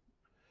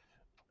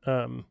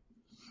 I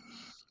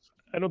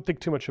don't think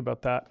too much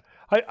about that.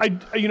 I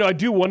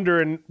do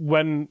wonder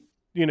when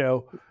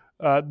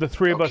the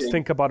three of us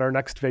think about our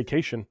next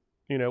vacation.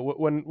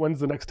 When's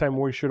the next time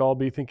we should all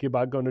be thinking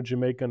about going to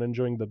Jamaica and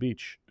enjoying the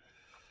beach?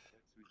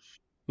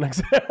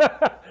 Next week.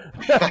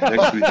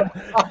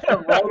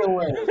 Right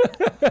away.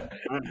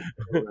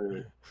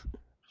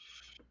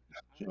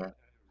 Yeah.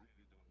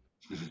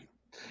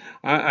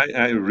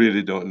 I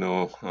really don't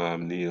know,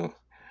 Neal.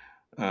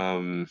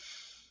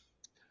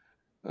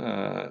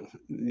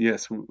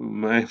 Yes,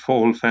 my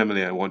whole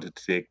family I wanted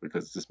to take,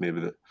 because this may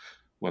be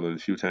one of the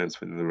few times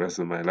in the rest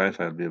of my life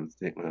I'll be able to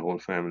take my whole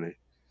family.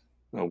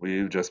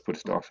 We've just put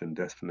it off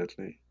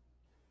indefinitely.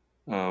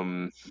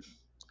 I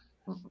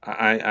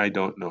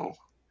don't know.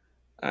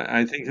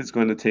 I think it's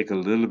going to take a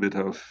little bit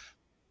of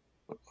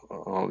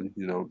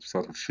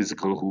sort of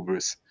physical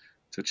hubris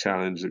to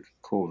challenge the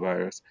COVID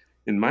virus.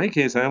 In my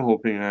case, I'm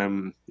hoping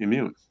I'm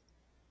immune,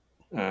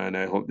 and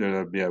I hope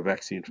there'll be a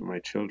vaccine for my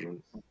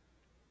children.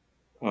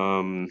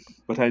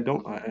 But I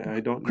don't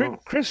know.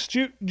 Chris,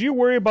 do you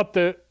worry about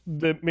the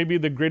maybe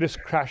the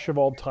greatest crash of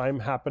all time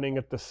happening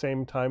at the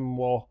same time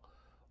while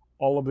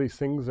all of these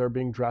things are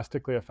being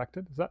drastically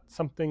affected? Is that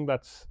something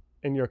that's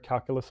in your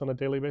calculus on a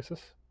daily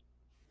basis?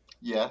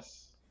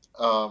 Yes.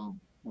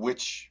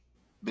 Which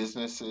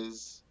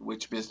businesses,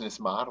 which business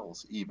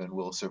models even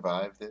will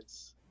survive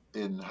this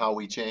in how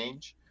we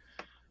change?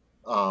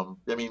 I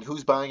mean,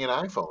 who's buying an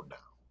iPhone now,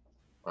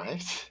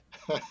 right?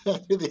 I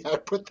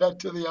put that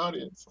to the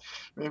audience.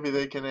 Maybe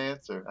they can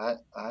answer. I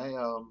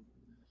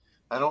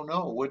don't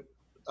know. What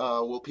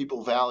will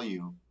people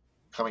value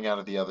coming out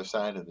of the other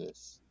side of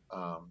this?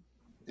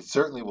 It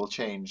certainly will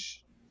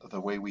change the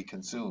way we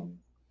consume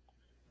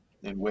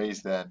in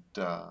ways that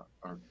are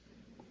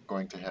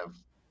going to have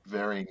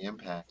varying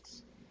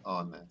impacts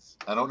on this.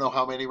 I don't know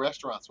how many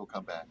restaurants will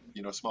come back.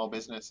 Small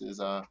business is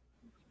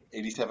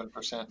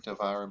 87%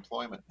 of our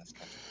employment in this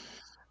country.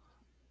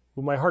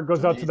 Well, my heart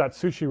goes out to that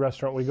sushi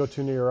restaurant we go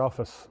to near your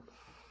office.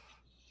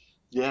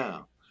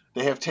 Yeah,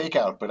 they have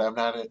takeout, but I'm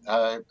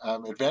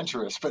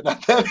adventurous, but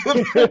not that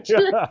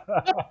adventurous.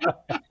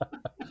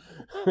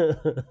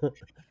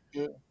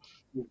 Yeah.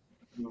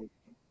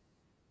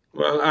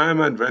 Well,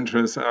 I'm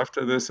adventurous.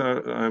 After this,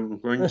 I'm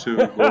going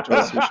to go to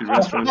a sushi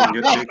restaurant and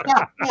get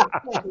takeout.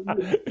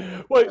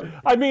 Well,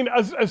 I mean,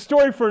 a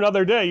story for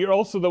another day. You're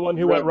also the one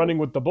who went running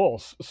with the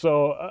bulls.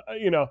 So,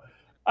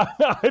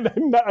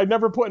 I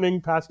never put anything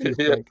past you,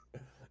 Frank.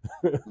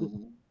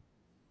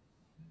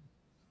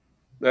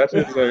 That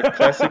is a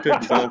classic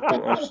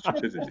example of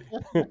stupidity.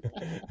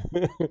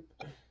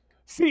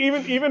 See,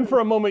 even for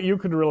a moment, you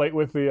could relate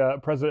with the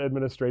present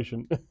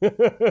administration.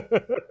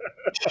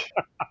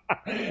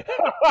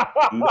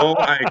 No,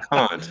 I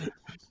can't.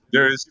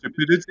 There is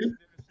stupidity.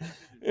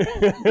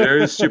 There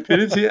is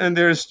stupidity, and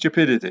there is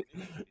stupidity.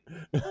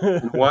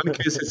 In one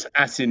case, it's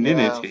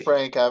asininity. Yeah,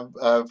 Frank, I've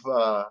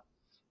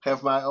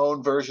have my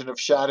own version of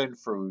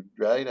Schadenfreude,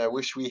 right? I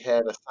wish we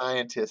had a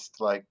scientist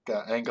like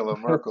Angela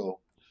Merkel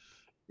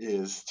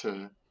is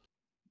to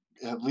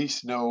at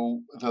least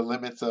know the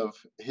limits of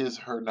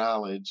her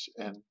knowledge,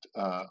 and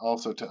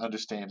also to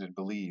understand and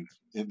believe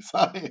in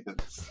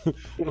science.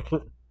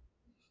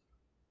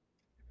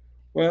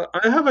 Well,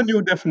 I have a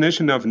new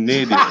definition of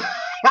nadir.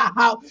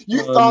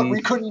 You thought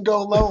we couldn't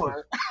go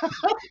lower.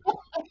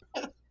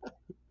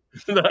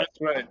 That's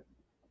right.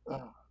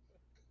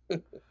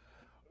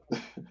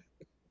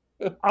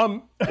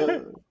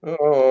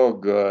 Oh,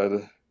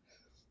 God.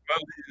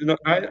 Well,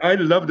 I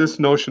love this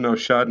notion of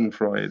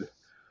Schadenfreude.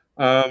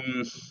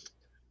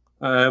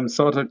 I'm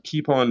sort of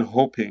keep on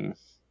hoping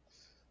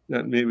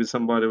that maybe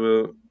somebody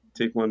will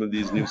take one of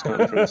these news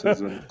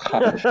conferences and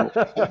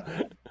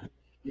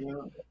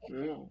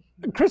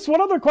Chris, what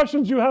other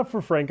questions do you have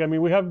for Frank? I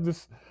mean, we have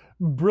this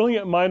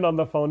brilliant mind on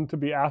the phone to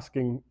be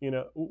asking,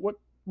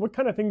 what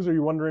kind of things are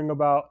you wondering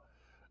about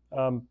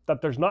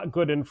that there's not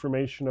good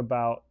information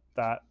about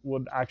that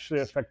would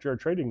actually affect your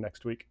trading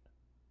next week?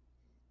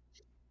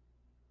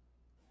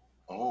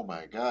 Oh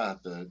my God,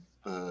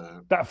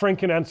 that Frank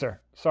can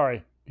answer.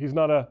 Sorry, he's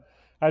not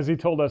as he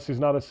told us, he's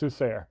not a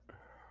soothsayer.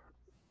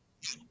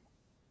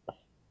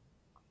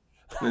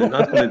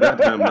 Not only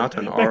that, I'm not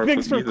an oracle.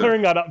 Thanks for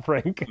clearing that up,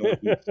 Frank.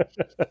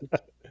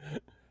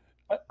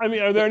 I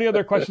mean, are there any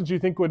other questions you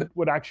think would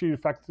actually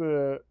affect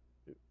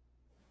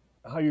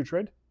how you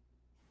trade?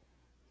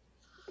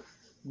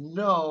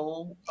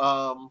 No,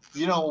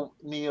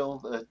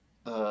 Neal,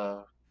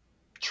 the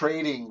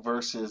trading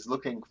versus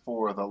looking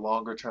for the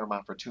longer term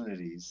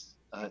opportunities.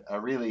 I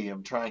really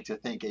am trying to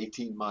think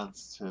 18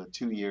 months to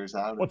 2 years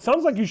out. Well, it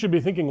sounds like you should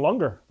be thinking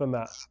longer than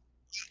that.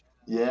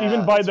 Yeah.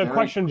 Even by the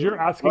questions you're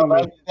asking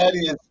me. That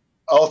is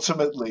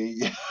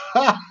ultimately,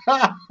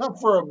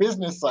 for a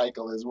business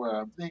cycle is where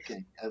I'm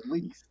thinking, at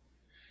least.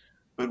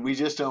 But we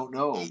just don't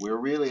know. We're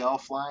really all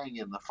flying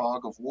in the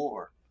fog of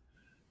war.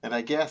 And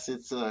I guess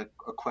it's a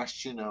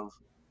question of,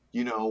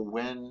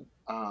 when,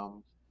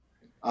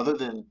 other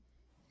than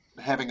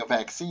having a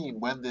vaccine,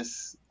 when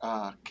this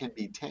can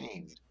be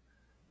tamed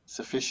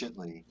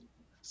sufficiently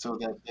so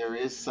that there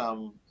is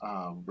some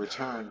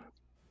return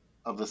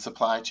of the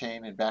supply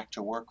chain and back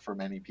to work for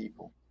many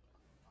people,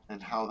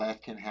 and how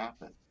that can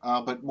happen.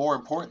 But more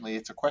importantly,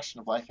 it's a question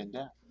of life and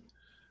death.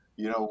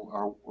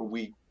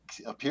 We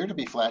appear to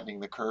be flattening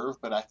the curve,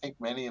 but I think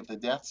many of the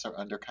deaths are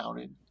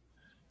undercounted.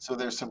 So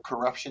there's some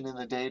corruption in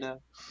the data.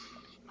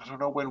 I don't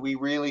know when we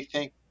really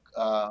think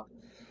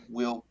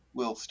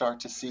we'll start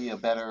to see a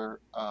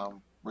better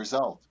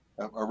result,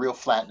 a real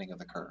flattening of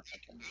the curve.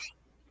 Okay.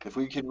 If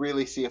we can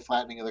really see a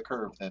flattening of the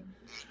curve, then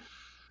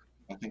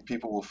I think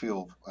people will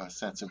feel a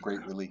sense of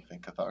great relief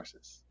and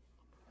catharsis.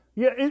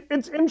 Yeah,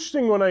 it's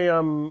interesting when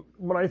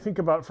I think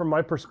about from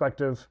my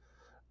perspective.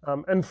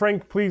 And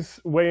Frank, please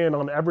weigh in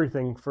on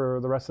everything for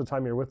the rest of the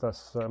time you're with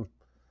us.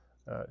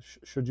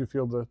 Should you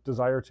feel the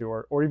desire to,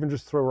 or even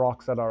just throw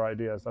rocks at our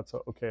ideas, that's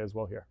okay as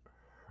well here.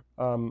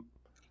 Um,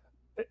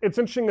 it's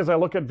interesting as I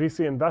look at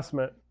VC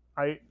investment,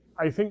 I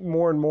think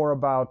more and more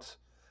about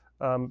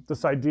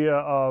this idea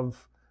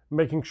of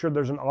making sure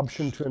there's an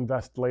option to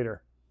invest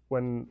later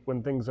when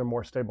things are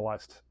more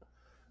stabilized.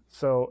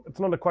 So it's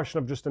not a question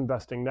of just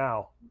investing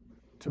now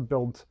to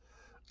build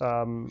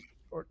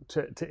or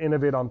to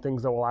innovate on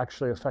things that will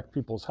actually affect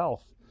people's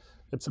health.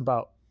 It's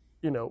about,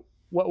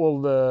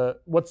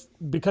 what's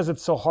because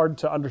it's so hard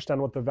to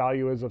understand what the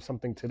value is of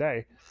something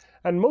today.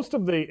 And most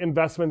of the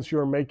investments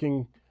you're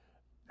making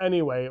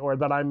anyway, or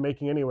that I'm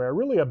making anyway, are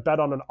really a bet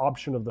on an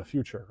option of the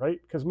future, right?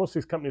 Because most of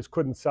these companies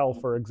couldn't sell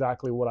for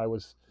exactly what I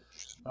was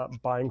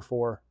buying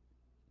for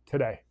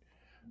today.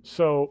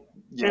 So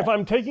if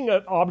I'm taking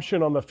an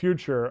option on the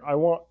future, I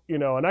want,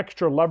 an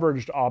extra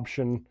leveraged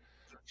option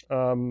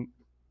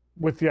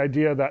with the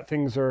idea that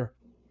things are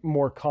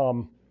more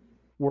calm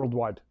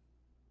worldwide.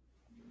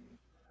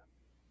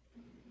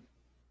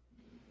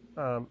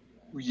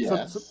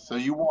 Yes. So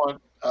you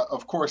want,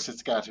 of course,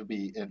 it's got to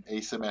be an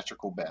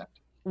asymmetrical bet.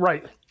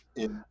 Right.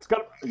 In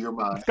your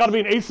mind. It's got to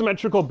be an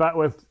asymmetrical bet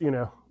with,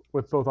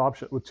 with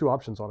with two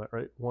options on it,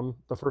 right?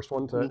 The first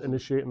one to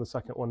initiate, and the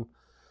second one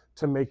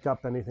to make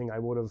up anything I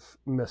would have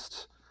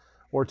missed,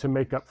 or to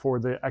make up for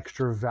the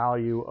extra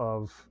value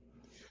of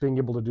being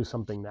able to do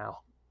something now.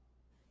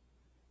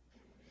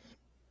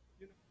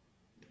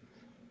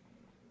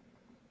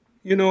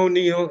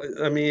 Neal,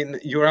 I mean,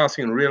 you're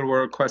asking real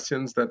world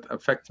questions that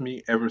affect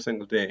me every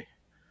single day,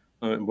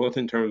 both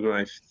in terms of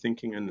my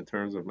thinking and in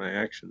terms of my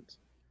actions.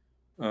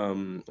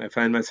 I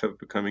find myself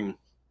becoming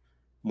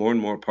more and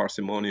more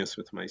parsimonious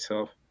with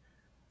myself,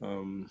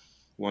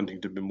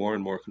 wanting to be more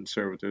and more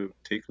conservative,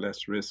 take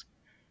less risk,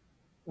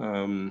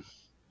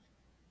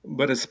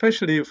 but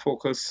especially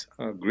focus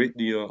a great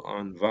deal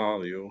on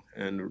value,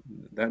 and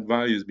that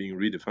value is being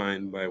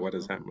redefined by what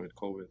has happened with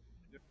COVID.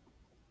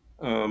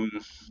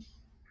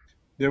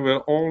 There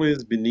will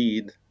always be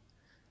need,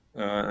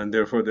 and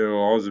therefore there will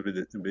always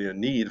be a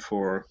need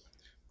for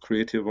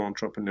creative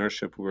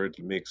entrepreneurship where it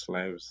makes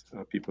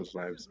people's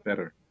lives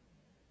better.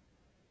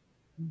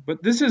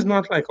 But this is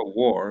not like a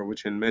war,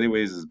 which in many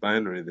ways is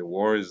binary. The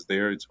war is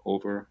there, it's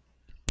over.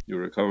 You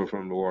recover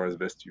from the war as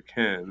best you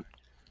can.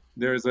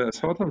 There's a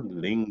sort of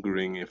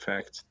lingering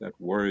effect that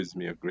worries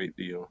me a great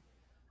deal.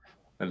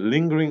 A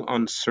lingering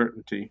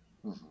uncertainty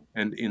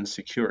and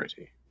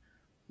insecurity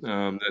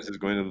that is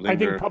going to linger. I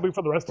think probably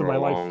for the rest of my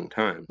life, long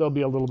time. There'll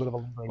be a little bit of a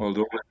lingering.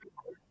 Although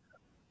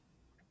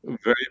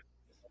very,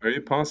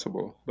 very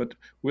possible, but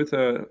with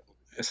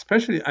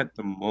especially at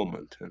the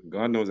moment, and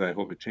God knows I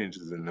hope it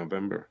changes in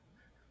November,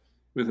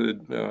 with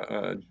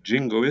a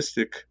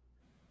jingoistic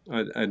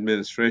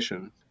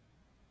administration,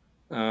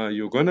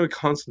 you're going to be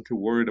constantly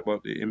worried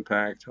about the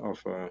impact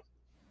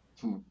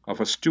of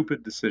a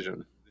stupid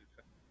decision.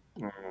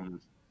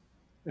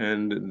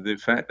 And the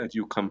fact that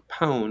you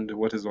compound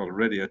what is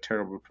already a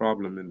terrible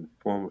problem in the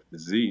form of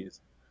disease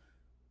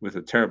with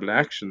a terrible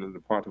action on the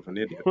part of an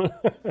idiot.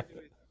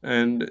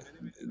 And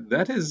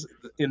that is,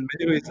 in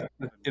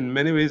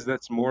many ways,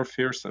 that's more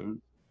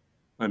fearsome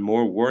and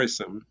more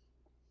worrisome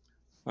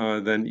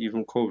than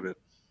even COVID.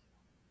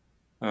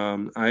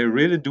 I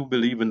really do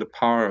believe in the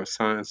power of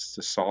science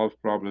to solve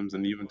problems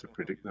and even to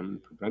predict them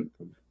and prevent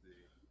them.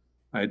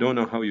 I don't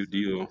know how you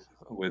deal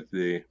with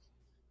the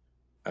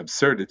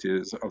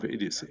absurdities of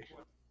idiocy.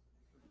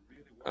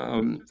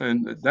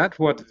 And that's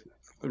what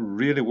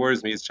really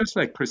worries me. It's just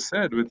like Chris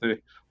said with the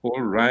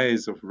whole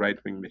rise of right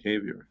wing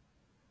behavior.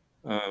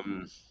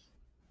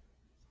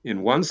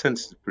 In one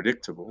sense, it's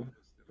predictable.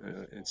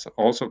 It's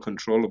also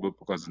controllable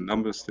because the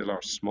numbers still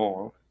are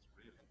small.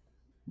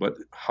 But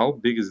how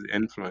big is the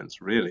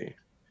influence really?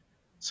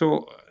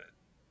 So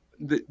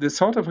the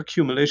sort of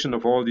accumulation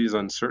of all these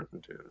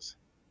uncertainties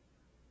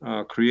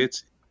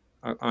creates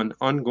an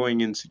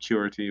ongoing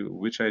insecurity,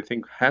 which I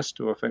think has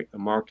to affect the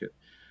market.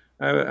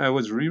 I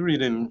was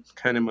rereading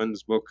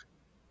Kahneman's book,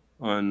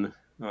 on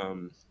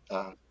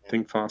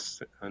think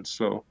fast and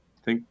slow,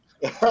 think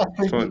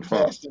slow and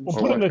fast, We'll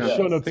or put it in what the kind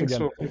show of notes think again.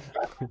 slow, think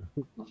fast.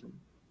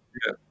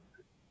 Yeah.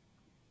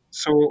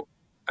 So,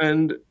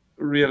 and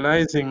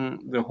realizing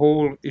the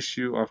whole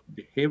issue of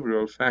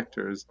behavioral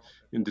factors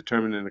in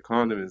determining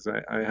economies,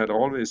 I had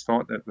always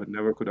thought that but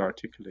never could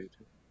articulate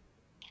it.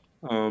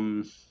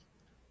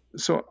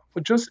 So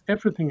just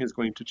everything is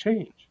going to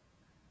change.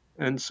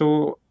 And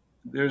so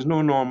there's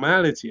no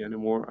normality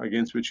anymore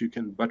against which you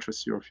can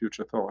buttress your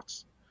future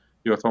thoughts,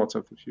 your thoughts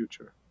of the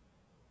future.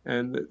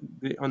 And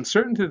the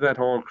uncertainty that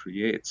all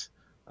creates,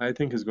 I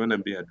think, is going to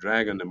be a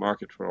drag on the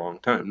market for a long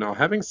time. Now,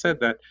 having said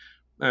that,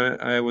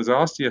 I was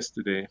asked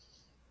yesterday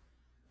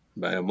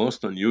by a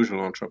most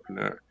unusual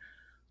entrepreneur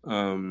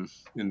in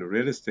the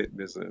real estate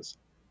business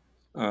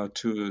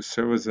to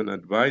serve as an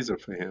advisor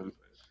for him.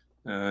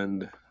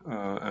 And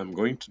I'm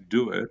going to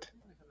do it.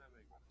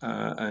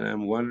 And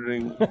I'm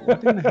wondering,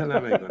 what in the hell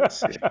am I going to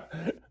say?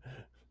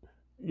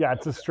 Yeah,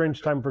 it's a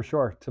strange time for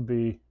sure to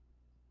be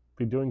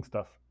doing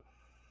stuff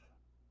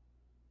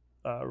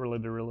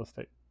related to real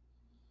estate.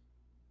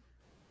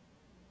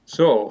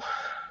 So,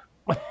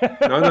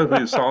 now that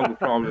we've solved the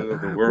problem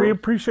of the We world,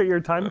 appreciate your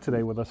time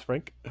today with us,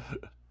 Frank.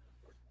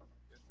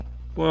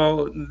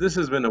 well, this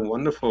has been a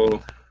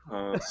wonderful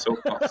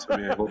soapbox for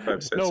me. I hope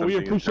I've said No, we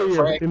something appreciate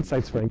intelligent. your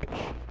insights, Frank.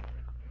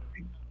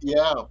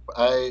 Yeah,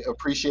 I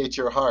appreciate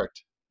your heart,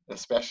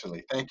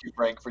 especially. Thank you,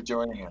 Frank, for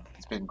joining us.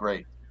 It's been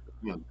great.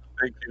 Yeah.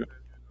 Thank you.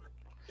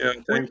 Yeah,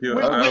 thank you.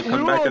 We I'll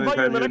come will back invite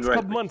you in anytime the you next invite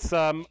couple me. months.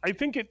 I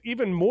think it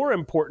even more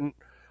important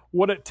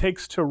what it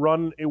takes to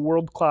run a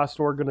world-class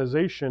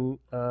organization,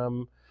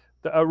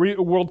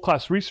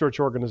 world-class research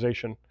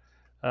organization.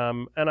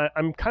 And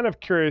I'm kind of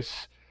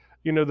curious,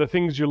 the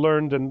things you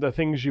learned and the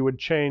things you would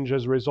change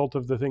as a result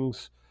of the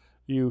things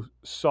you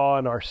saw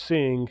and are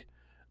seeing,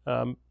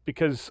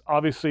 because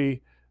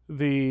obviously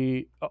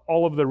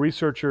all of the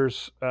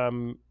researchers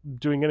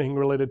doing anything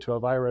related to a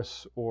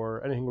virus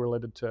or anything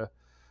related to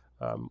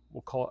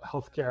we'll call it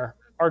healthcare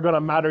are going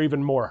to matter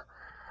even more.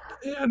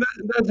 Yeah,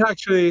 that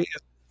actually,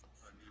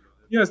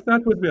 yes,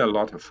 that would be a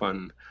lot of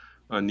fun,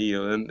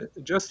 Neal. And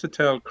just to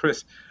tell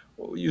Chris,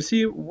 you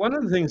see, one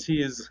of the things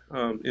he is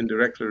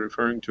indirectly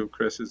referring to,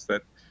 Chris, is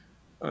that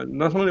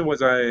not only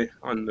was I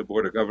on the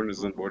board of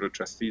governors and board of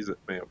trustees at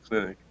Mayo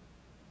Clinic,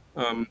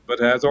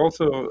 but as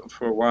also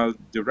for a while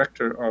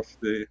director of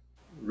the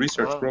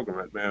research Ah, program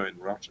at Mayo in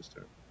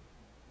Rochester.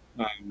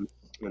 And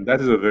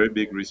that is a very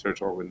big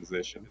research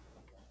organization,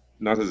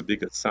 not as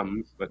big as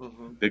some, but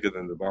mhm. bigger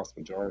than the vast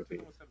majority.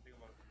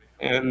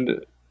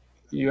 And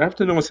you have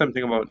to know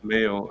something about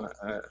Mayo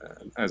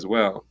as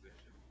well,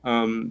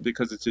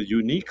 because it's a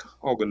unique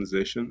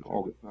organization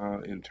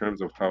in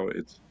terms of how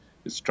it's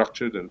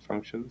structured and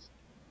functions.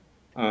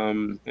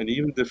 And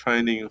even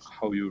defining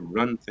how you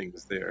run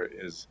things there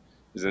is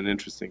an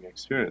interesting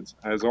experience.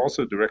 I was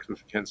also director of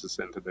the Cancer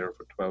Center there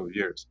for 12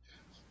 years.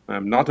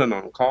 I'm not an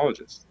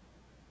oncologist,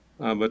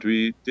 but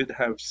we did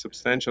have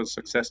substantial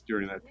success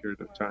during that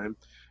period of time,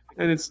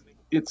 and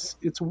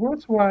it's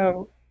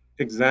worthwhile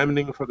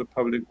examining for the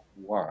public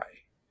why.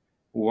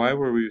 Why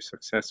were we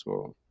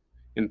successful?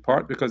 In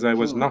part because I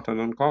was Hmm. not an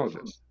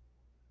oncologist.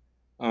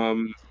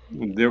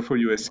 Therefore,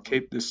 you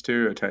escape the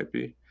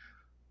stereotyping,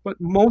 but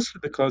mostly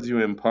because you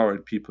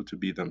empowered people to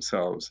be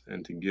themselves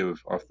and to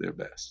give of their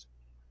best.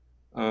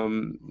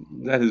 Um,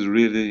 that is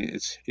really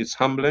it's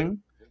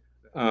humbling,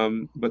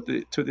 but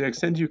to the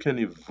extent you can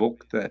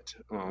evoke that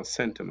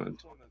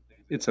sentiment,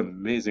 it's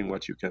amazing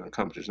what you can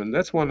accomplish, and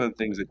that's one of the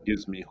things that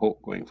gives me hope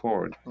going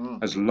forward.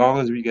 Mm. As long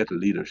as we get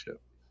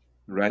leadership,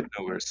 right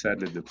now we're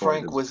sadly devoid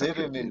Frank, as a was it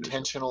country of an leadership.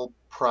 intentional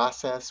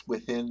process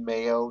within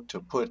Mayo to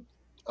put,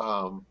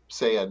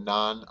 say, a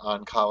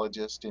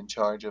non-oncologist in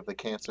charge of the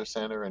cancer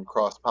center and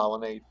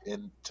cross-pollinate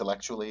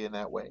intellectually in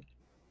that way?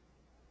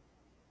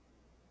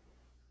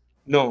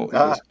 No, it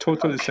Ah, was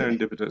totally okay.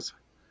 serendipitous.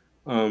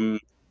 Um,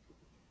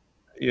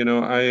 you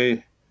know,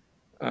 I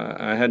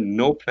had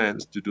no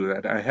plans to do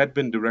that. I had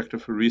been director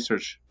for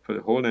research for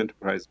the whole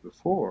enterprise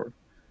before,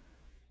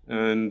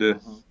 and Hmm.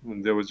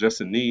 when there was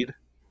just a need,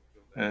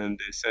 and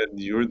they said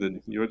you're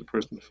the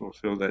person to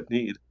fulfill that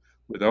need,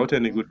 without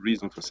any good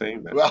reason for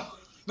saying that. Well,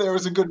 there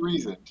was a good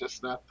reason,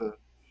 just not the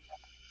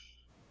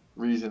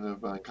reason of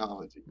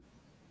oncology.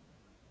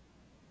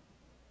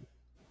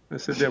 I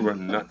said they were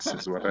nuts,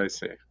 is what I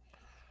say.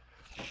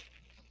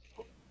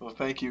 Well,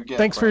 thank you again,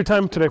 Thanks for your Frank. It's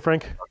time been today,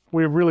 Frank.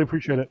 We really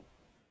appreciate it.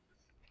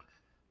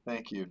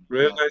 thank you.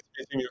 Real Yeah, nice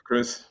meeting you,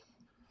 Chris.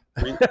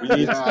 We need to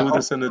yeah. I do hope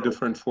this in a so.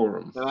 different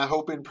forum. And I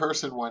hope in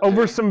person one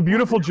Over day. some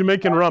beautiful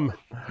Jamaican rum.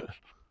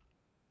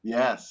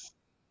 Yes.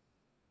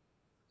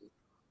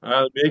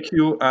 I'll make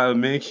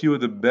you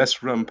the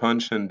best rum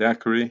punch and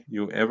daiquiri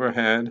you ever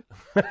had,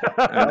 and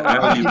All I'll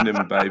right. even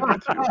imbibe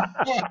with you.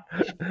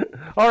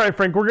 All right,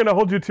 Frank, we're going to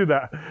hold you to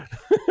that.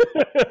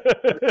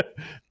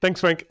 Thanks,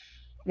 Frank.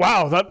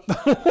 Wow,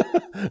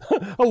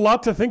 that a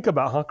lot to think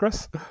about, huh,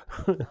 Chris?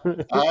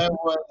 I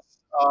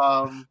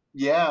was,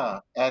 yeah,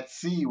 at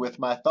sea with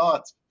my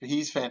thoughts.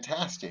 He's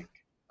fantastic.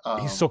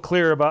 He's so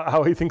clear about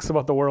how he thinks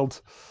about the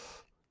world.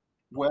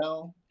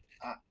 Well,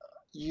 I,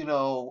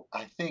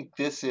 I think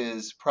this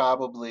is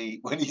probably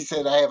when he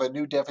said, I have a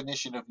new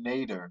definition of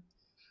nadir.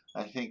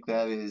 I think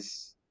that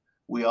is,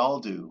 we all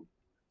do.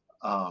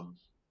 Um,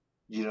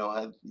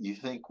 you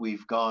think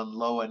we've gone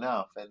low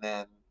enough, and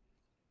then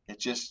it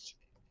just,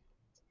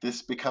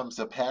 this becomes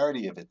a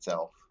parody of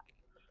itself.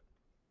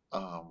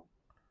 Um,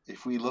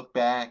 if we look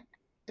back,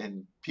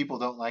 and people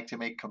don't like to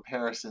make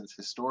comparisons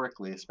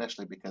historically,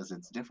 especially because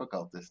it's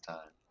difficult this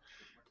time.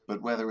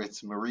 But whether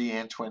it's Marie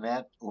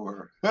Antoinette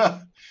or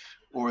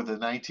or the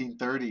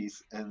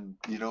 1930s, and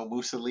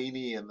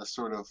Mussolini and the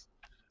sort of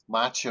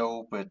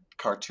macho but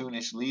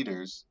cartoonish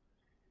leaders,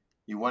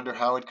 you wonder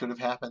how it could have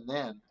happened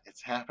then.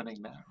 It's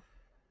happening now,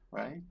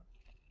 right?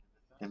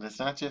 And it's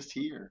not just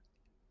here.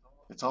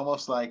 It's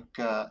almost like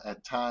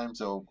at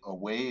times a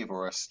wave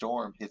or a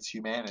storm hits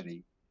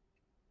humanity,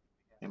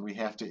 and we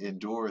have to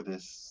endure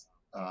this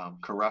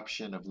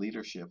corruption of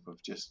leadership,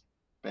 of just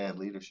bad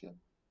leadership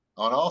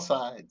on all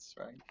sides,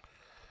 right?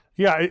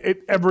 Yeah,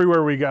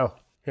 everywhere we go.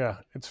 Yeah,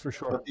 it's for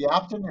sure. But the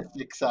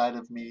optimistic side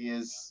of me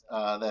is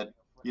that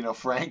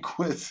Frank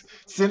was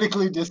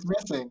cynically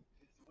dismissing,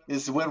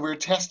 is when we're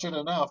tested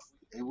enough,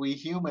 we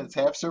humans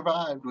have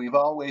survived. We've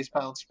always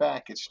bounced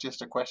back. It's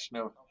just a question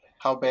of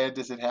how bad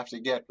does it have to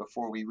get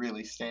before we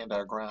really stand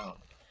our ground.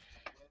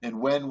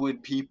 And when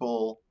would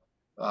people,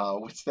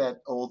 what's that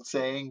old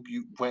saying?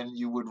 When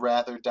you would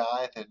rather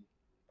die than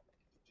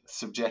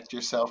subject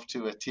yourself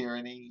to a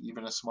tyranny,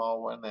 even a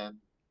small one, then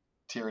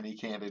tyranny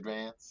can't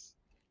advance.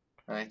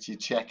 Right? You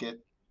check it.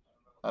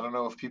 I don't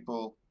know if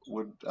people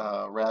would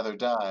rather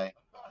die.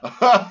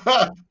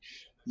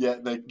 Yeah,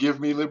 like give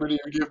me liberty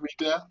or give me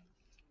death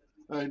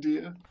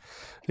idea.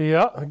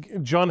 Yeah,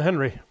 John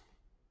Henry.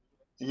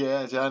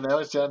 Yeah, John. That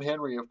was John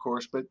Henry, of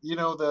course. But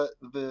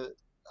the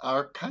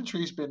our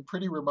country's been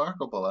pretty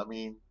remarkable. I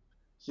mean,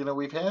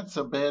 we've had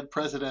some bad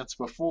presidents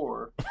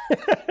before,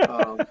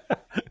 um,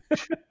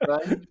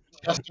 right?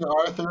 Chester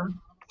Arthur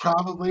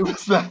probably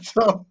was not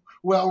so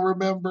well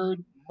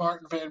remembered.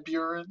 Martin Van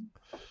Buren,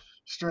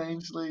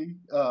 strangely,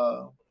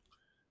 all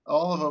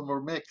of them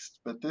were mixed.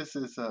 But this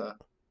is a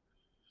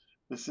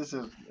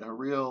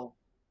real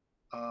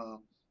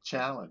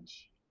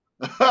challenge,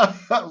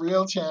 a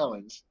real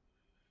challenge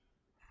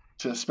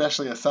to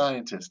especially a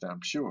scientist,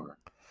 I'm sure.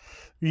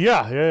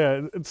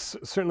 Yeah. It's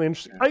certainly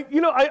interesting.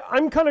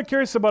 I'm kind of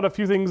curious about a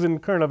few things in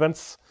current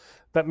events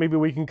that maybe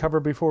we can cover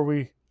before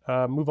we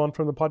move on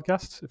from the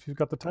podcast, if you've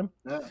got the time.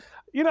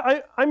 Yeah.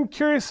 I'm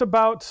curious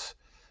about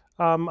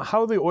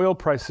how the oil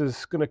price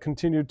is going to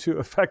continue to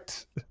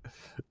affect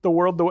the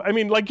world. I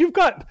mean, like, you've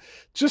got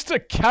just a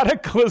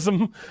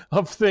cataclysm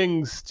of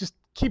things just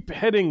keep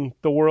hitting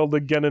the world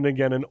again and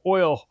again, and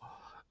oil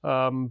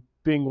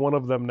being one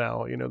of them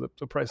now.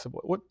 The price of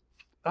oil. What?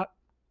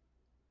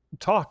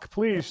 Talk,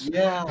 please.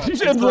 Yeah.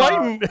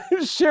 Enlighten.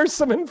 Share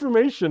some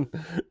information.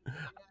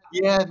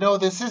 Yeah, no,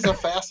 this is a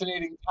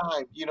fascinating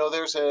time.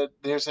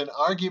 There's an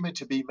argument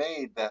to be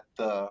made that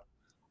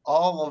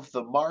all of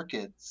the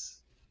markets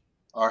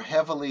are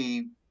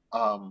heavily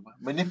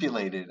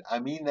manipulated. I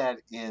mean that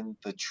in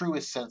the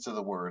truest sense of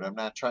the word. I'm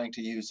not trying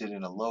to use it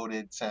in a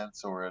loaded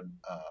sense or an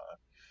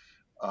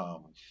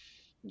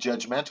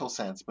judgmental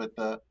sense, but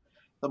the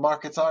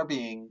markets are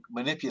being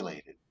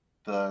manipulated.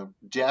 The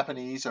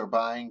Japanese are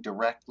buying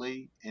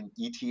directly in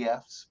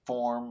ETFs,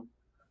 form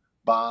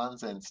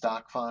bonds and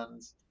stock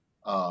funds.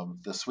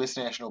 The Swiss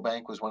National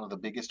Bank was one of the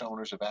biggest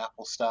owners of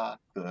Apple stock.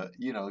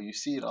 You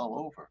see it all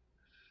over.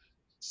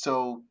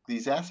 So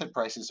these asset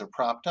prices are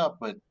propped up,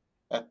 but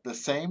at the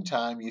same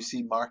time, you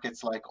see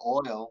markets like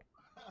oil,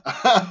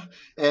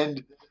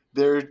 and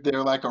they're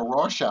like a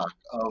Rorschach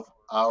of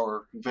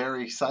our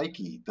very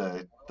psyche.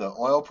 The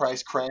oil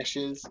price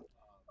crashes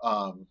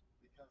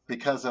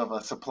because of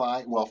a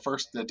supply. Well,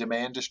 first the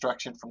demand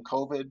destruction from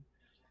COVID,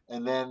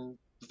 and then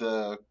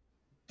the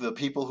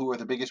people who are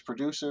the biggest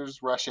producers,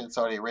 Russia and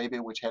Saudi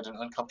Arabia, which had an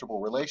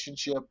uncomfortable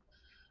relationship,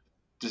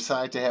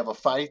 decide to have a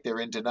fight. They're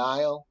in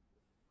denial.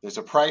 There's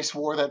a price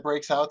war that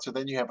breaks out. So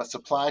then you have a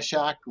supply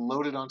shock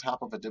loaded on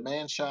top of a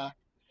demand shock.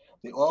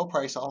 The oil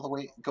price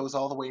goes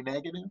all the way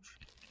negative.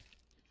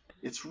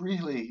 It's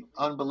really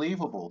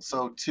unbelievable.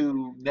 So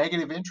to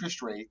negative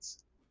interest rates,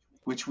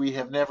 which we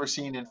have never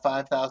seen in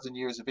 5,000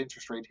 years of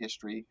interest rate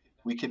history,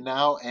 we can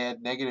now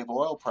add negative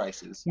oil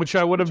prices. Which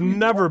I would have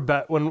never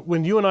bet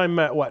when you and I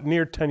met,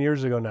 near 10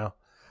 years ago now.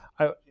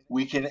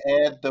 We can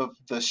add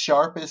the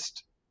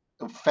sharpest,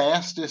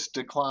 fastest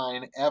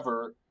decline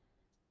ever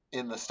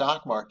in the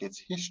stock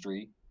market's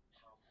history.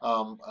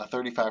 A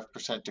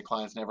 35%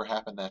 decline's never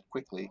happened that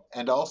quickly.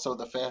 And also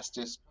the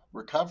fastest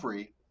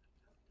recovery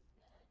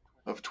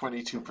of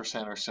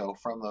 22% or so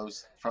from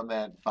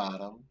that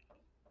bottom.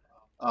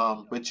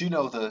 But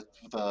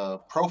the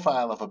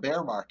profile of a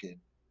bear market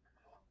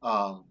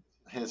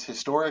has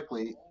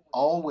historically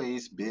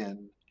always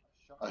been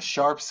a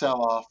sharp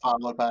sell-off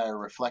followed by a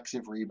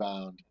reflexive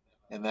rebound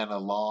and then a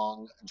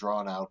long,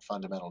 drawn-out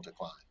fundamental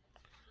decline.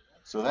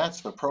 So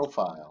that's the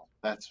profile.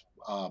 That's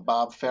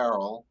Bob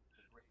Farrell,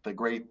 the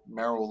great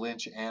Merrill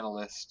Lynch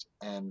analyst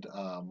and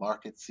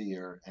market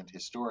seer and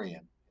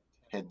historian.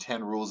 had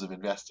 10 rules of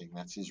investing.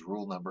 That's his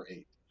rule number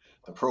 8,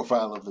 the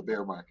profile of the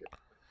bear market.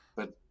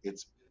 But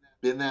it's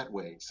been that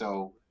way.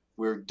 So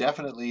we're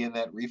definitely in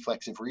that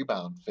reflexive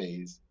rebound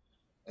phase.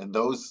 And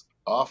those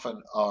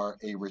often are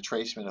a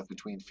retracement of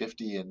between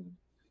 50 and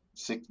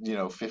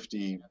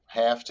 50,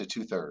 half to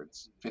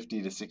 2/3,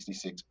 50 to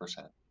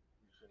 66%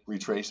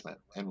 retracement.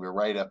 And we're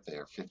right up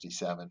there,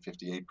 57,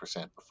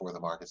 58% before the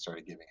market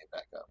started giving it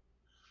back up.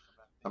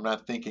 I'm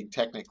not thinking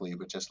technically,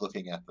 but just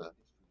looking at the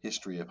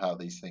history of how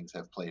these things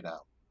have played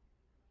out.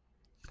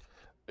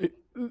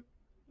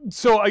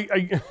 So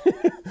I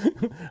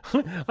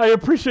I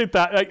appreciate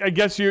that. I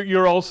guess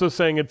you're also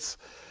saying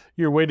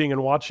you're waiting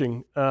and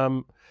watching.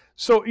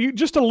 So you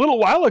just a little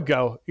while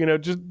ago,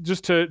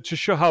 just to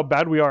show how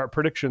bad we are at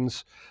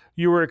predictions,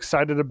 you were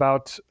excited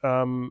about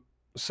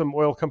some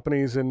oil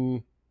companies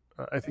in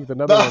I think the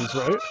Netherlands,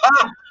 right?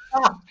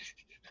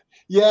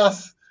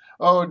 Yes.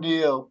 Oh,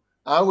 Neal,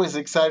 I was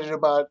excited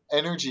about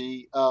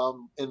energy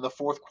in the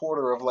fourth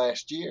quarter of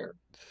last year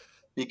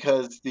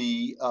because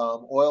the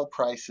oil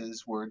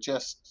prices were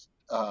just,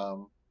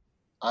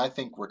 I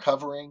think,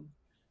 recovering.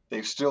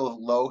 They're still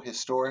low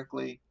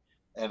historically,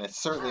 and it's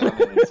certainly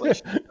on an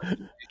inflation.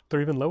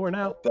 They're even lower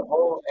now. The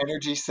whole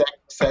energy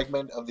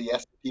segment of the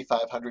S&P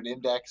 500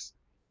 index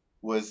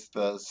was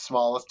the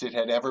smallest it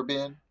had ever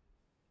been,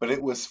 but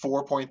it was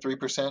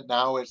 4.3%.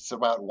 Now it's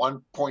about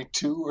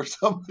 1.2 or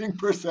something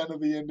percent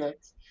of the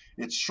index.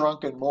 It's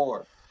shrunken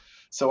more.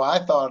 So I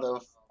thought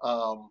of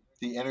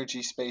the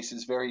energy space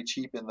as very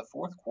cheap in the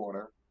fourth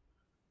quarter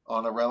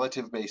on a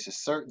relative basis,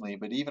 certainly,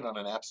 but even on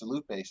an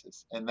absolute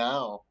basis. And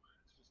now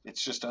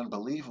it's just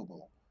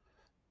unbelievable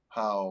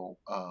how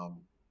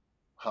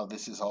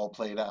this is all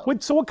played out.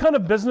 Wait, so what kind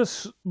of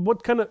business?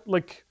 What kind of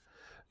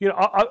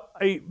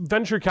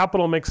venture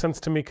capital makes sense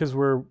to me because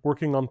we're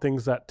working on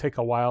things that take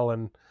a while,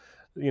 and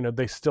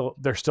they're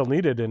still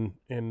needed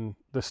in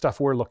the stuff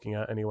we're looking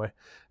at anyway.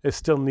 Is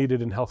still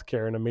needed in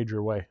healthcare in a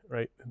major way,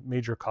 right?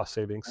 Major cost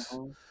savings,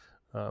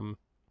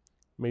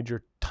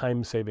 major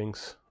time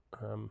savings,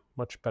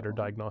 much better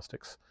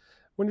diagnostics.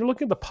 When you're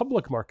looking at the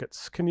public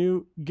markets, can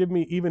you give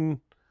me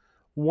even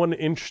one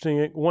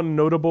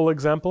notable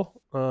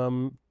example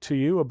to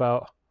you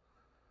about?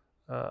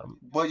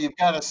 Well, you've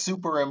got to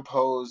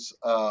superimpose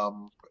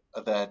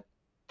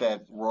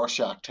that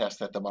Rorschach test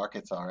that the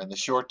markets are. In the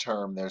short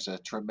term, there's a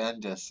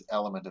tremendous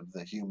element of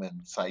the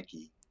human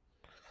psyche,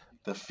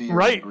 the fear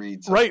and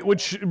greed. Right,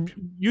 which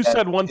you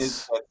said once.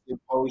 Is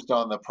imposed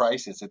on the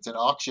prices. It's an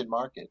auction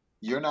market.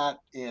 You're not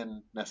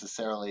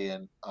necessarily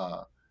in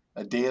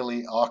a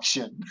daily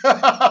auction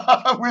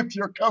with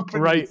your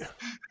company, right?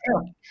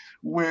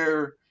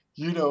 Where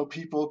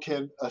people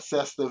can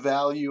assess the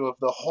value of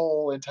the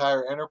whole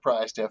entire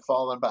enterprise to have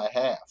fallen by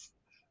half.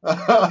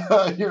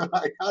 You're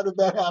like, how did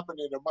that happen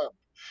in a month?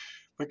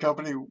 The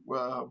company,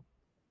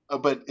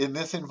 but in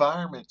this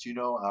environment,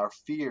 our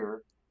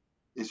fear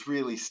is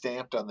really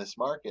stamped on this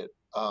market.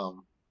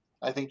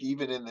 I think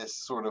even in this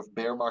sort of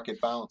bear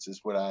market bounce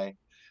is what I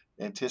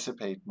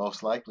anticipate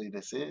most likely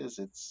this is.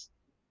 It's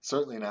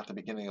certainly not the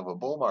beginning of a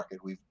bull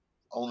market. We've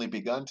only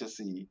begun to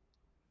see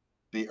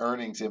the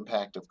earnings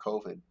impact of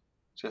COVID,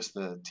 just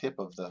the tip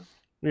of the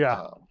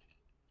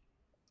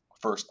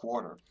first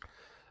quarter.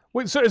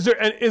 Wait, so is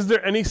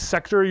there any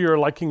sector you're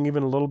liking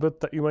even a little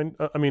bit that you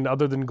might?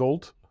 Other than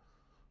gold?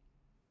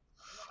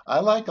 I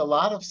like a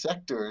lot of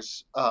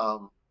sectors,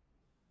 but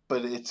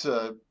it's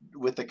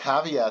with the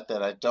caveat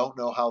that I don't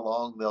know how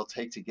long they'll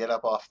take to get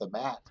up off the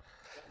mat.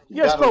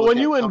 Yes, but when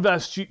you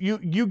invest,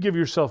 you give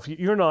yourself.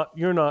 You're not.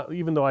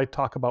 Even though I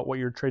talk about what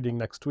you're trading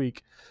next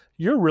week,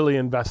 you're really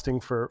investing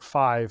for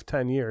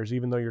 5-10 years.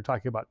 Even though you're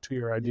talking about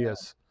 2-year ideas.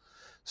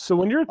 Yeah. So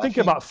when you're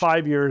thinking about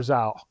 5 years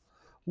out,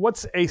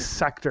 what's a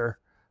sector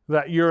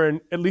that you're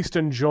at least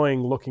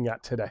enjoying looking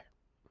at today?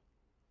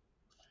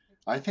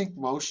 I think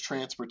most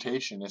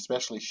transportation,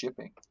 especially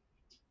shipping,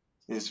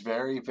 is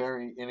very,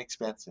 very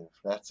inexpensive.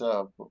 That's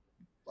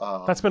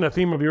been a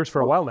theme of yours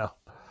for a while now.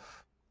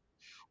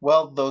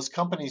 Well, those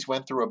companies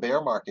went through a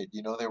bear market.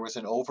 There was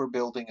an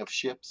overbuilding of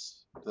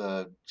ships.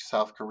 The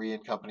South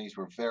Korean companies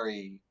were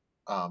very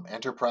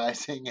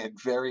enterprising and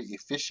very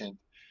efficient,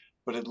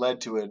 but it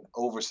led to an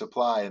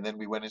oversupply, and then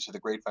we went into the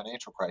great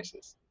financial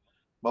crisis.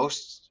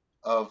 Most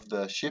of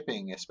the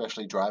shipping,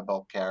 especially dry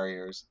bulk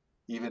carriers,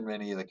 even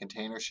many of the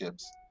container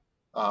ships,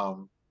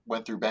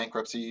 went through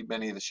bankruptcy.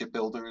 Many of the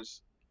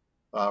shipbuilders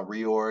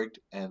reorged,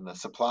 and the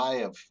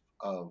supply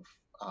of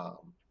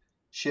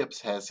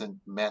ships hasn't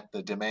met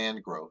the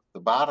demand growth. The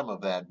bottom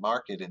of that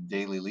market in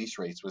daily lease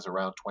rates was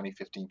around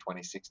 2015,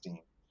 2016,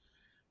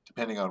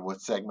 depending on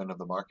what segment of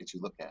the market you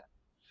look at.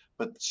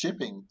 But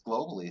shipping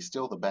globally is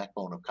still the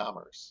backbone of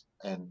commerce.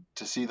 And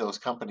to see those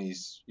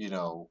companies,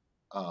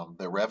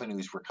 their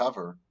revenues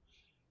recover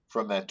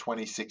from that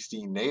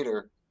 2016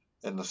 nadir,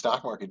 and the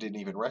stock market didn't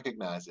even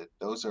recognize it,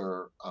 those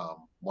are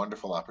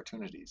wonderful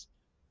opportunities.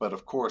 But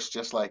of course,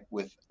 just like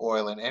with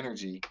oil and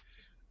energy,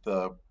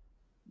 the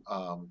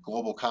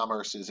global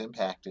commerce is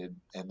impacted,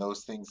 and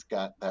those things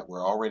that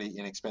were already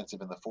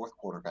inexpensive in the fourth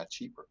quarter got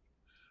cheaper.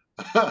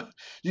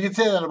 You can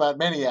say that about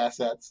many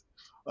assets,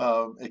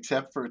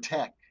 except for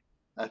tech.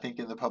 I think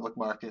in the public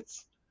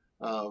markets,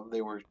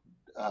 they were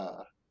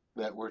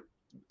that were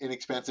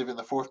inexpensive in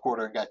the fourth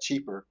quarter and got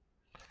cheaper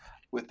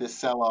with this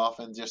sell-off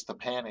and just the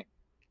panic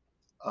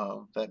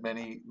that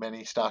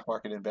many stock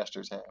market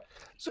investors have.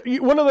 So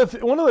one of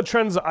the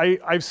trends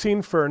I've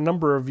seen for a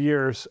number of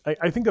years,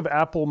 I think of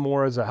Apple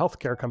more as a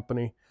healthcare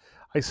company.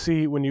 I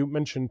see when you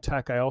mention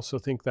tech, I also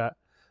think that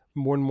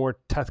more and more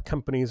tech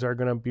companies are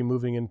going to be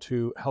moving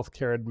into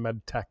healthcare and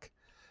med tech.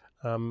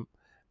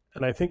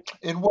 And I think,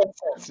 In what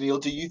sense, Neal?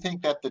 Do you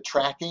think that the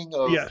tracking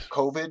of yes,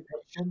 COVID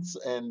patients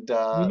and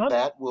not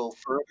that will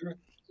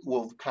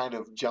kind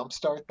of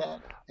jumpstart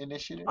that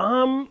initiative?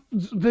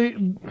 they.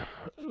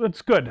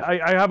 That's good.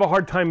 I have a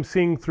hard time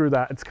seeing through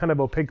that. It's kind of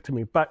opaque to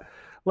me. But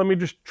let me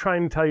just try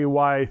and tell you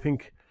why I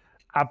think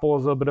Apple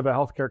is a bit of a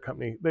healthcare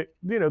company. They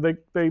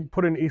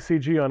put an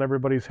ECG on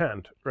everybody's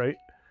hand, right?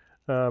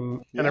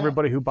 And Yeah.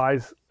 everybody who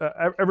buys,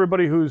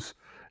 everybody who's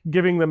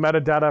giving the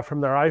metadata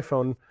from their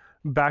iPhone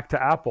back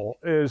to Apple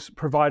is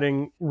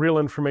providing real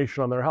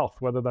information on their health,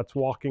 whether that's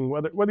walking,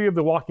 whether you have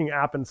the walking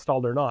app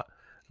installed or not.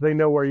 They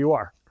know where you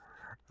are.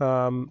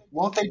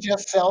 Won't they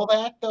just sell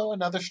that though?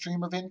 Another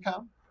stream of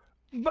income?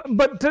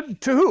 But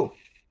to who?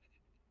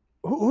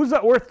 Who's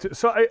that worth to?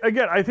 So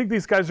I think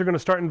these guys are going to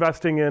start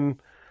investing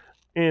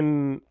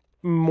in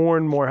more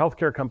and more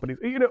healthcare companies.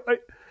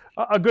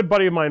 A good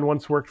buddy of mine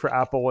once worked for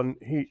Apple, and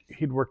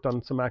he'd worked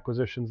on some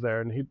acquisitions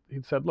there, and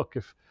he'd said, look,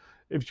 if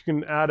you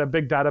can add a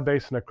big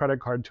database and a credit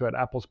card to it,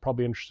 Apple's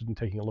probably interested in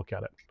taking a look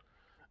at it.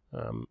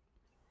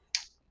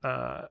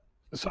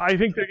 So I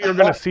think that you're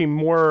going to see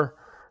more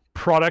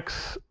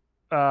products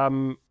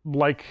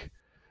like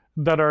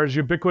that are as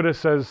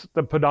ubiquitous as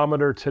the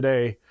pedometer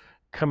today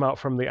come out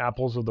from the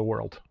Apples of the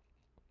world.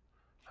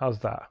 How's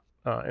that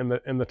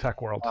in the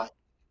tech world?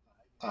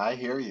 I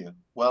hear you.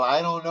 Well,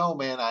 I don't know,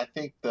 man. I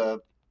think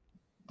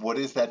what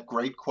is that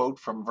great quote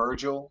from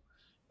Virgil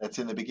that's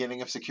in the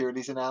beginning of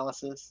securities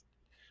analysis?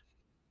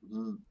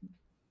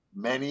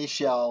 Many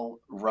shall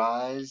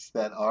rise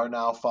that are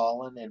now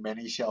fallen, and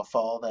many shall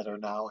fall that are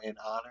now in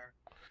honor.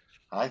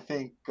 I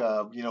think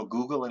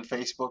Google and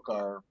Facebook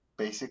are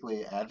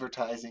basically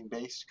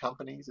advertising-based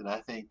companies, and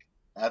I think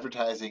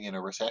advertising in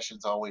a recession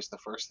is always the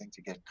first thing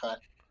to get cut.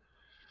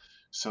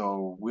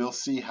 So we'll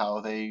see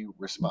how they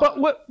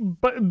respond.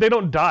 But they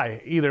don't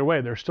die either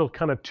way. They're still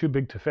kind of too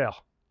big to fail.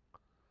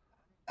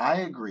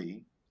 I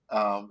agree.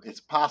 It's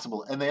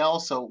possible, and they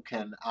also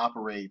can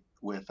operate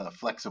with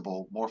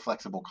more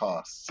flexible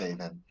costs, say,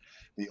 than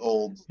the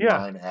old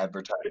line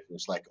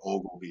advertisers like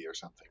Ogilvy or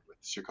something with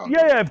Chicago.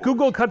 Yeah. If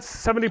Google cuts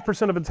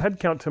 70% of its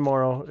headcount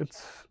tomorrow,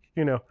 it's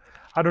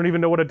I don't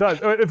even know what it does.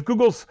 If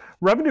Google's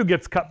revenue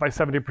gets cut by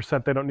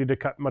 70%, they don't need to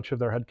cut much of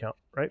their headcount,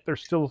 right? They're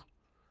still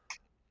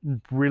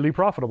really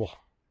profitable.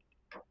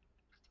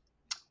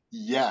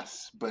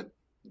 Yes, but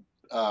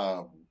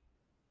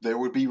there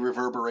would be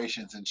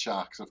reverberations and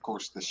shocks. Of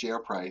course, the share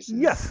price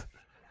has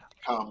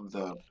become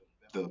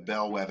the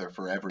bellwether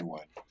for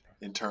everyone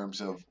in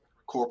terms of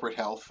corporate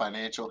health,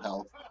 financial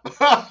health,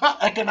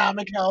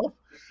 economic health.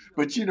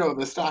 But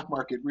the stock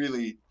market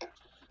really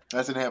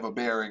doesn't have a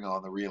bearing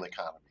on the real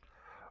economy.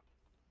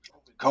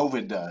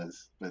 COVID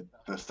does, but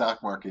the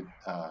stock market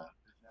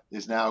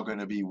is now going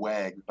to be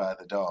wagged by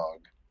the dog.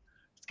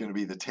 It's going to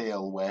be the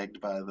tail wagged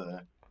by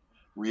the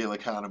real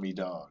economy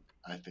dog,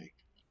 I think.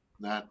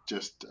 Not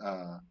just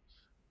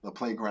the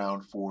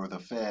playground for the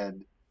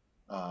Fed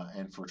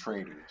and for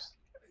traders.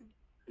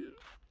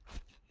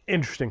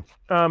 Interesting.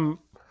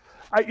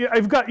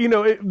 I've got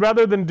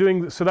rather than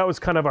doing so, that was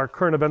kind of our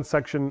current events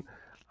section.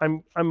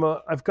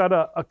 I've got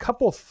a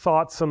couple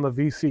thoughts on the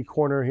VC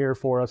corner here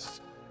for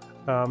us.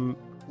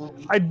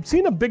 I'd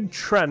seen a big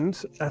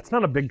trend. That's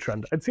not a big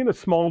trend. I'd seen a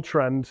small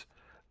trend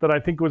that I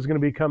think was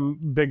going to become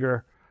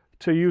bigger,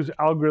 to use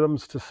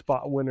algorithms to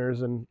spot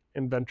winners in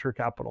venture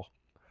capital.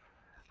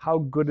 How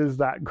good is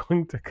that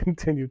going to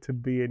continue to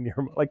be in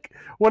your, like,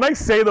 when I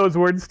say those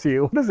words to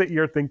you, what is it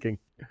you're thinking?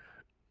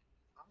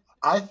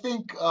 I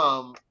think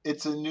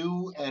it's a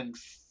new and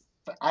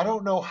I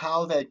don't know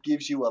how that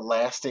gives you a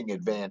lasting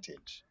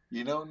advantage.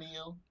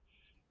 Neal?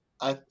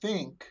 I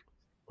think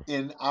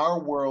in our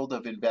world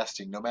of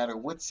investing, no matter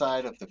what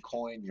side of the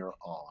coin you're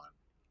on,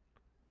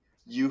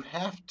 you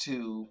have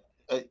to,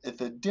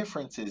 the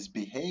difference is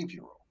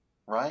behavioral,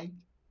 right?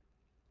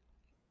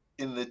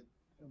 It's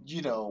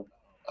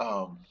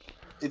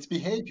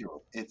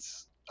behavioral.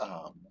 It's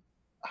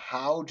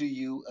how do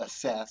you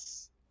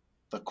assess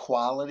the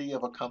quality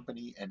of a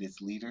company and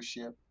its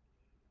leadership,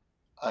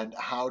 and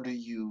how do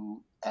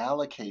you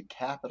allocate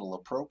capital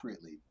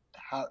appropriately?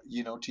 How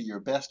to your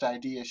best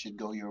idea should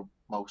go your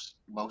most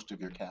of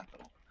your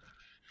capital.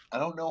 I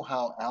don't know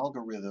how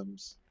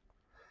algorithms.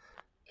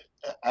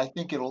 I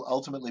think it'll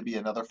ultimately be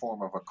another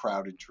form of a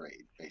crowded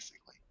trade.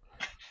 Basically,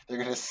 they're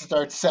going to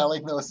start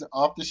selling those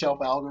off-the-shelf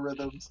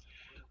algorithms,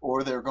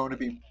 or they're going to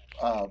be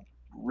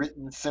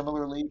written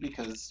similarly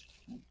because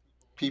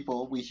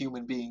we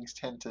human beings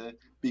tend to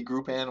be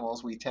group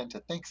animals. We tend to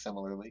think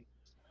similarly.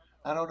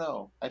 I don't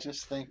know. I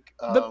just think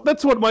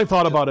That's what my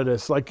thought about it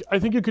is. Like, I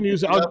think you can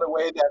use another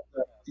way that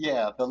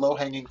the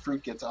low-hanging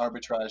fruit gets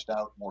arbitraged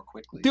out more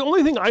quickly. The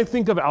only thing I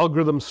think of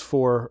algorithms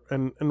for,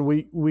 and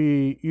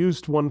we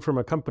used one from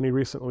a company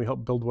recently. We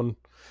helped build one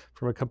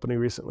from a company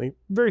recently.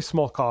 Very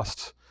small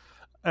costs,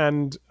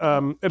 and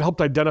it helped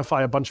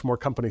identify a bunch more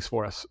companies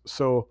for us.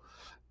 So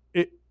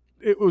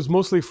it was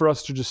mostly for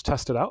us to just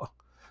test it out.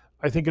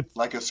 I think it's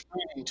like a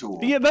screening tool.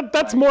 Yeah,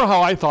 that's more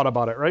how I thought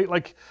about it, right?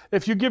 Like,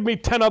 if you give me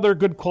 10 other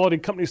good quality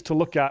companies to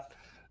look at,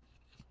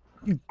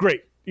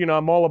 great.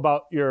 I'm all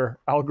about your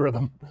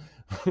algorithm.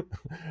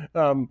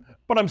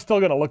 But I'm still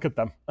going to look at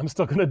them. I'm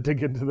still going to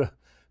dig into the.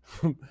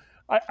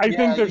 I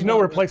think there's no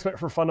replacement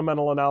for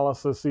fundamental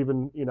analysis,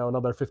 even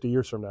another 50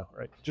 years from now,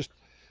 right? Just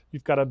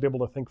you've got to be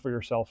able to think for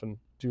yourself and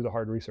do the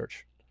hard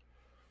research.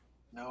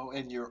 No,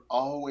 and you're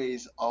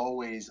always,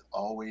 always,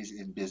 always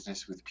in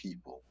business with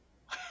people.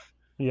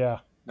 Yeah.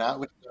 Not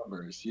with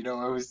numbers.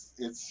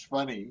 It's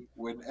funny.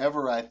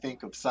 Whenever I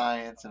think of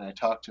science and I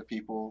talk to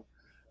people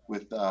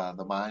with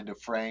the mind of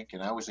Frank,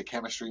 and I was a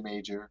chemistry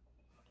major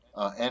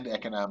and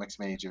economics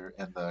major,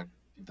 and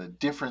the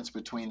difference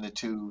between the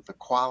two, the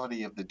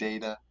quality of the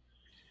data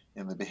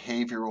in the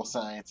behavioral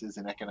sciences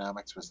and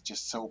economics was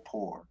just so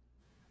poor.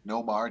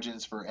 No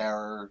margins for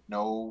error,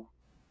 no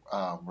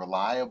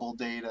reliable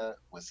data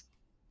was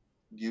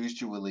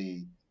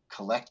usually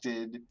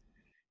collected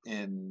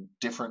in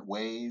different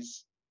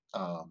ways.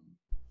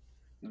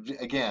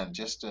 Again,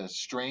 just a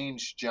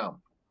strange jump.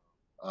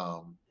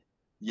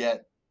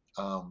 Yet,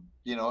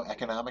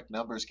 economic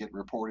numbers get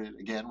reported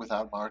again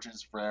without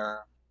margins for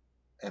error,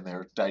 and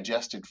they're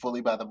digested fully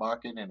by the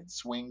market, and it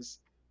swings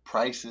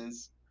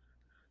prices.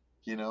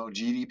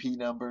 GDP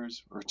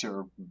numbers, which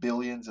are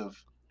billions of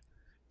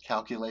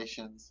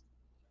calculations,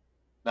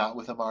 not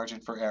with a margin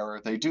for error.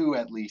 They do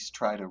at least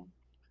try to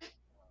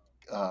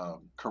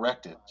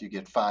correct it. You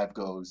get 5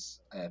 goes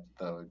at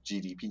the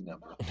GDP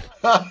number.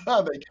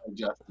 They can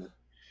adjust it,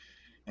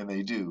 and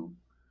they do.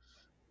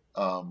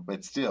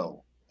 But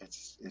still,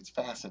 it's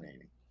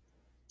fascinating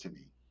to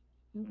me.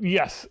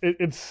 Yes,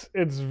 it's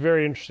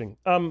very interesting.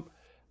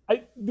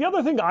 The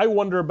other thing I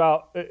wonder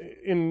about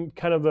in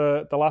kind of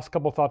the last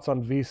couple of thoughts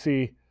on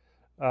VC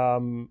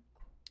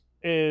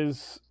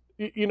is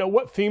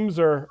what themes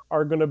are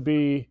going to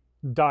be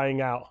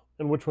dying out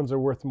and which ones are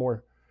worth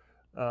more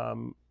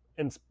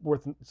and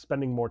worth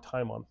spending more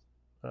time on.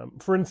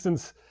 For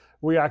instance,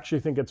 we actually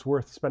think it's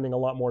worth spending a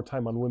lot more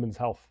time on women's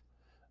health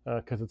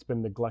because it's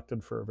been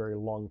neglected for a very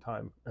long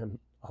time, and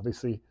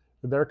obviously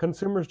they're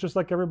consumers just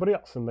like everybody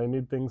else, and they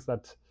need things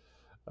that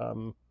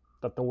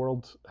the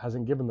world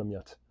hasn't given them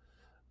yet.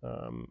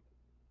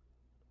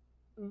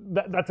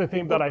 That's a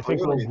theme that I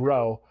think will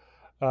grow,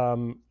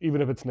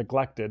 even if it's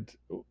neglected.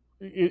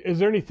 Is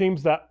there any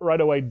themes that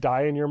right away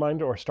die in your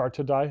mind or start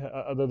to die,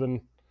 other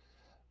than,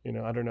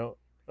 I don't know?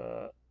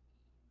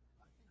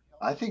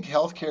 I think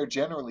healthcare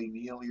generally,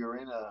 Neal, you're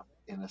in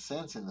a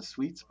sense in the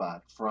sweet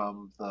spot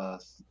from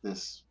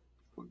this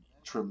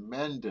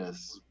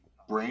tremendous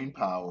brain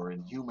power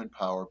and human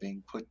power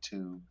being put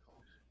to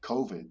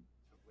COVID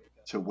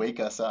to wake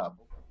us up.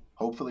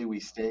 Hopefully we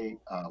stay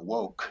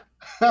woke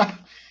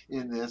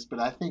in this, but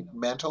I think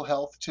mental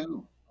health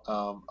too.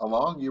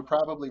 You're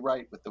probably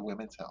right with the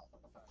women's health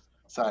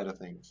side of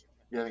things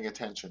getting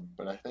attention,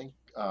 but I think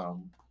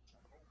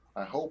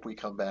I hope we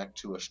come back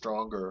to a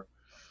stronger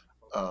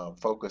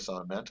focus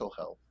on mental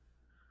health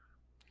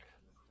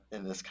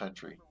in this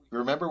country.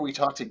 Remember, we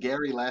talked to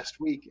Gary last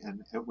week,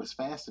 and it was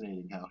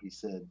fascinating how he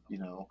said,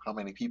 how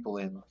many people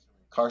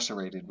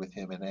incarcerated with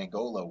him in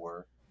Angola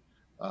were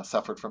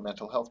suffered from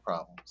mental health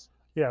problems.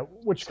 Yeah,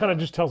 which kind of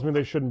just tells me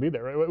they shouldn't be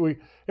there. Right?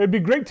 It'd be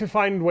great to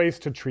find ways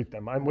to treat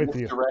them. I'm with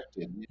you.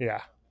 Misdirected.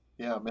 Yeah.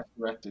 Yeah,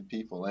 misdirected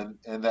people,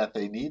 and that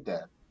they need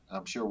that.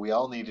 I'm sure we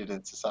all need it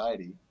in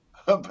society,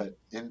 but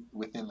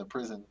within the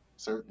prison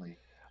certainly,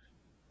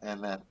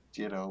 and that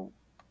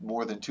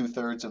more than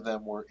 2/3 of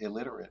them were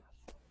illiterate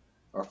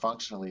or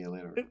functionally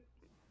illiterate.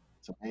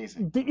 It's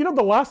amazing.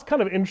 The last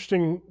kind of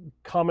interesting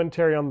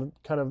commentary on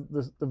kind of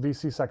the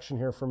VC section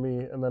here for me,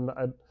 and then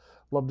I'd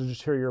love to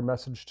just hear your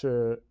message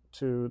to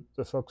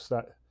the folks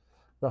the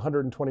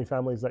 120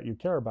 families that you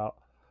care about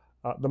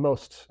the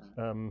most.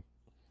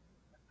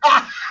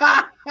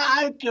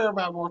 I care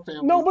about more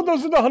families. No, but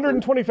those are the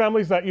 120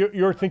 families that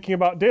you're thinking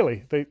about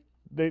daily.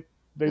 They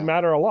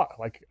matter a lot.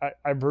 Like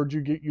I've heard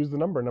you use the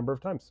number a number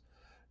of times.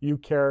 You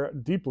care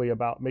deeply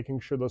about making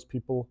sure those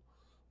people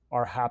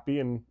are happy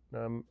and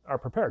are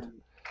prepared.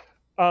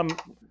 I'm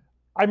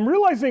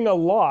realizing a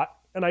lot,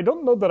 and I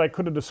don't know that I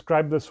could have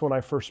described this when I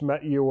first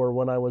met you or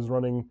when I was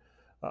running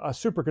a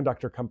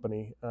superconductor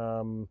company,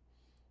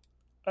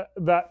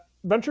 that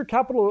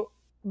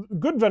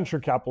good venture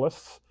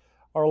capitalists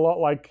are a lot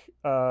like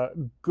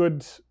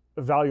good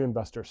value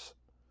investors.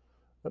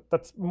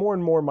 That's more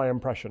and more my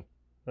impression,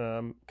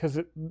 because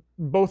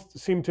both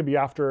seem to be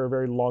after a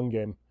very long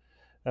game,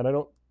 and I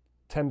don't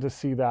tend to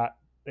see that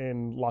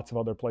in lots of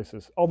other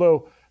places.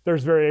 Although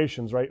there's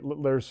variations, right?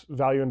 There's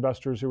value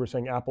investors who were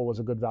saying Apple was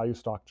a good value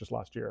stock just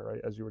last year,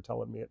 right? As you were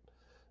telling me it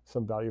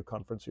some value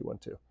conference you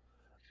went to.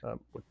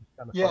 Which is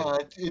kind of Yeah,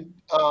 funny.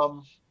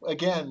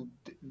 again,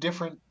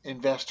 different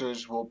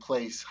investors will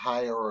place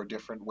higher or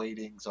different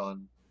weightings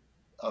on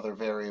other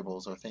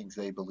variables or things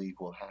they believe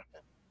will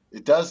happen.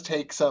 It does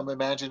take some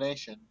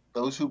imagination.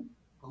 Those who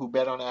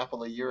bet on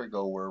Apple a year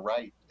ago were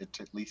right, at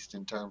least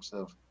in terms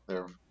of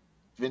they're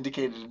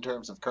vindicated in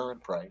terms of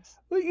current price.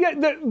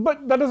 Yeah,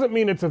 but that doesn't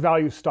mean it's a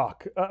value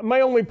stock.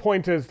 My only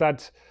point is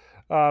that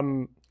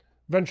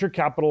venture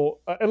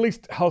capital, at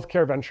least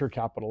healthcare venture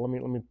capital, let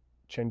me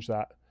change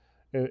that,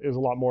 is a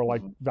lot more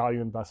like Mhm.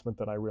 value investment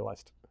than I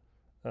realized.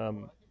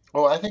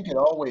 Oh, I think it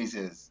always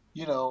is.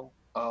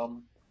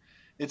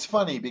 It's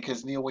funny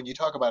because Neal, when you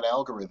talk about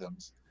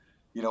algorithms,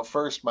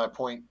 first my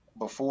point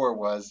before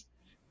was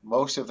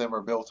most of them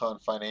are built on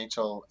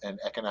financial and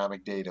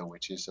economic data,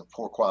 which is a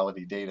poor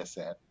quality data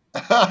set,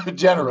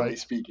 generally Right.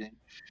 speaking.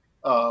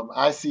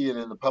 I see it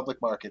in the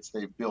public markets.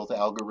 They've built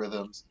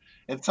algorithms,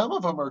 and some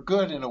of them are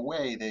good in a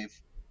way. They've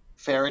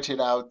ferreted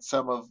out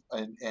some of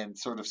and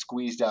sort of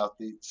squeezed out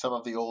some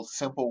of the old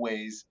simple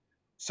ways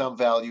some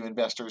value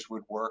investors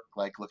would work,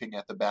 like looking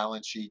at the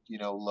balance sheet,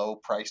 low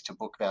price to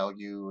book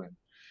value, and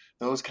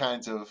those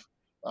kinds of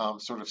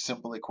sort of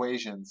simple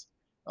equations.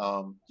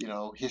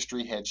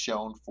 History had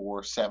shown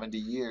for 70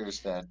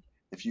 years that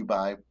if you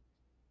buy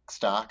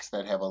stocks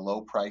that have a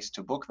low price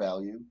to book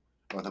value,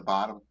 or the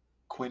bottom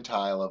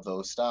quintile of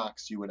those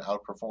stocks, you would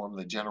outperform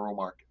the general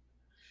market.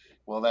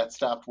 Well, that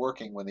stopped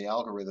working when the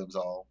algorithms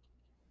all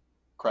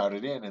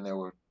crowded in and there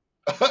were,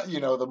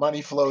 the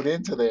money flowed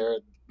into there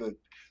that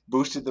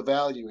boosted the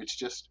value. It's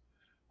just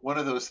one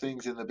of those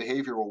things in the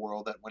behavioral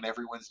world that when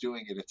everyone's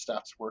doing it, it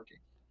stops working.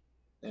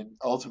 And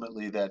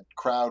ultimately, that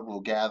crowd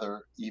will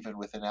gather even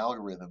with an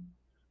algorithm.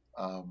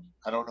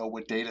 I don't know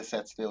what data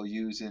sets they'll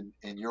use in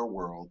your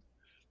world,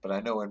 but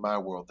I know in my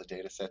world the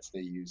data sets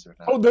they use are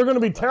Oh, not they're going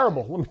to be of the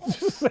terrible. Let me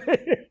just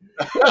say.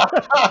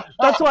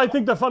 That's why I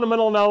think the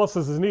fundamental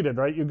analysis is needed,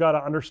 right? You've got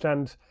to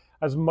understand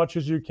as much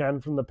as you can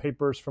from the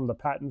papers, from the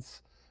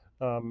patents.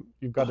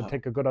 You've got to Uh-huh.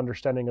 take a good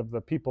understanding of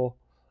the people.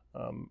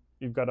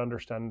 You've got to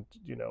understand,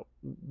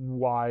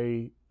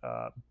 why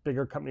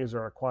bigger companies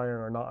are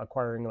acquiring or not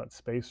acquiring that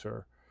space,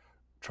 or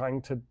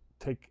trying to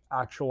take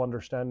actual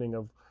understanding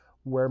of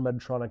where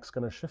Medtronic's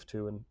going to shift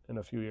to in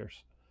a few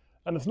years.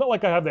 And it's not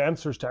like I have the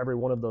answers to every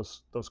one of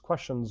those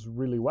questions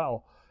really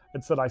well.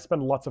 It's that I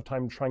spend lots of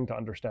time trying to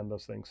understand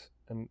those things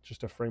and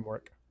just a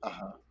framework.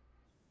 Uh-huh.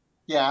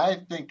 Yeah, I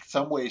think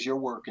some ways your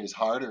work is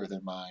harder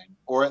than mine,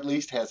 or at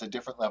least has a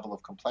different level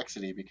of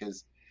complexity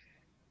because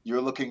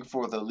you're looking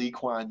for the Lee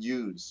Kuan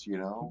Yews,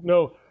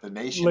 No, the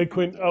nation Lake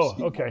Queen. builders. Oh,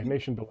 He, okay. he,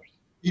 Nation builders.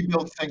 he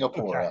built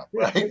Singapore Okay. up,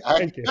 right? I,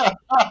 Thank you.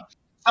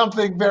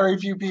 something very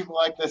few people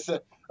like this,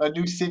 a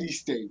new city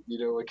state,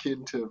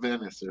 akin to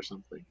Venice or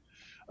something.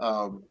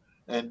 Um,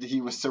 and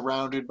he was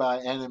surrounded by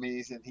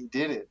enemies and he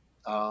did it.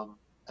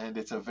 And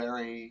it's a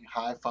very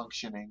high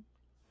functioning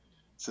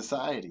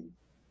society.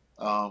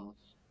 Um,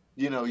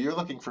 you're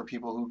looking for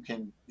people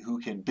who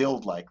can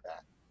build like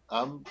that.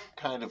 I'm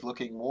kind of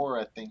looking more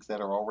at things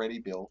that are already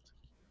built,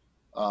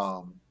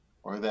 um,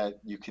 or that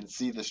you can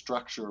see the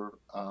structure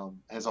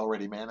has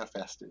already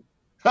manifested,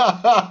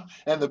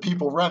 and the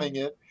people running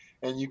it,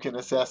 and you can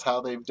assess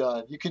how they've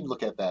done. You can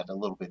look at that a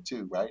little bit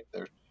too, right?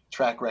 Their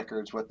track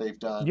records, what they've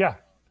done, Yeah.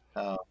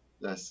 uh,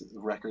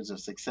 records of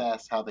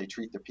success, how they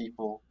treat the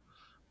people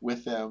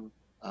with them.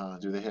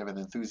 Do they have an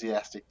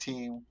enthusiastic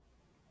team?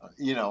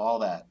 All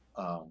that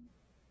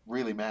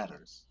really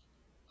matters.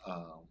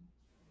 Um,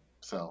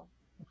 so,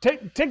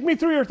 Take me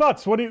through your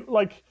thoughts. What do you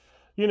like?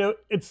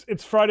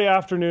 It's Friday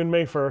afternoon,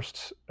 May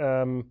 1st.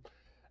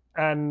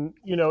 And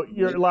your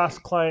midnight.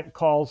 last client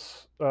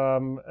calls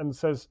and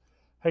says,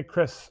 "Hey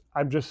Chris,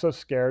 I'm just so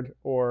scared,"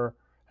 or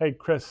 "Hey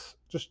Chris,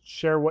 just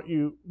share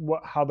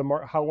how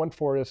it went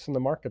for us in the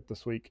market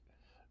this week.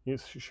 You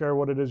share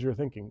what it is you're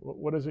thinking.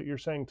 What is it you're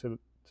saying to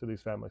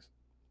these families?"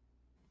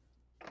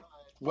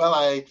 Well,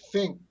 I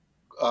think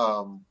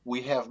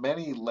we have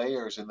many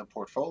layers in the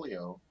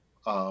portfolio.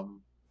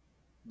 Um,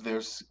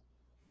 there's,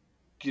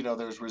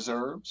 there's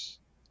reserves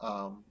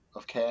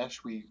of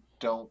cash. We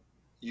don't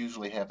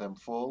usually have them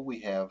full. We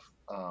have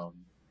um,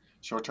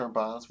 short-term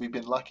bonds. We've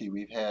been lucky.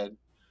 We've had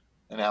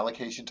an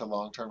allocation to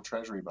long-term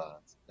treasury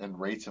bonds, and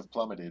rates have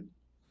plummeted.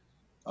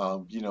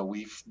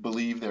 We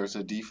believe there's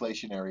a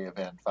deflationary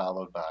event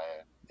followed by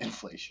an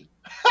inflation.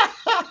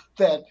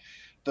 That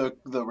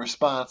the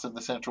response of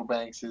the central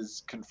banks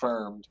is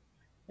confirmed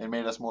and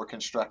made us more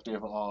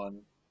constructive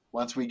on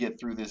once we get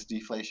through this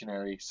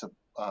deflationary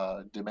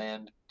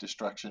demand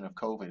destruction of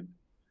COVID,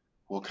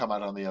 we'll come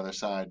out on the other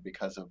side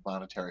because of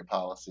monetary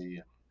policy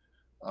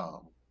and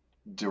um,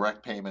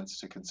 direct payments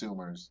to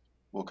consumers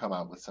will come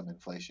out with some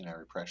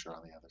inflationary pressure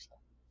on the other side.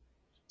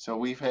 So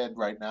we've had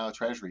right now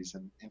treasuries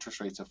and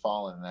interest rates have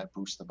fallen and that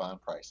boosts the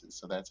bond prices.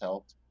 So that's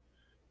helped.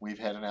 We've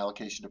had an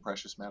allocation to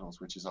precious metals,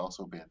 which has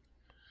also been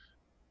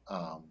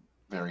um,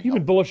 very You've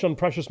been helpful. bullish on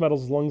precious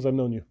metals as long as I've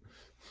known you.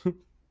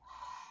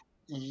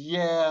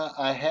 Yeah,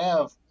 I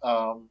have,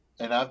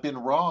 and I've been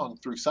wrong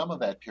through some of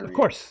that Of period.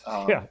 course,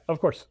 yeah, of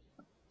course.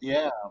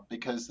 Yeah,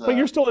 because But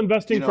you're still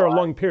investing for a I-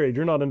 long period.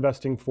 You're not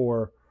investing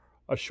for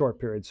a short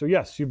period. So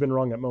yes, you've been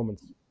wrong at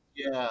moments.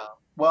 yeah.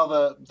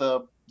 Well,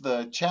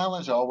 the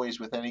challenge always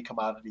with any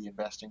commodity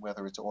investing,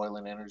 whether it's oil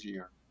and energy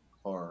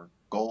or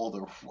gold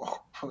or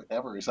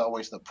whatever, is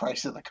always the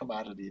price of the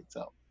commodity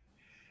itself.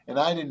 And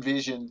I'd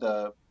envisioned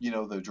the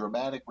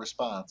dramatic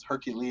response,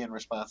 Herculean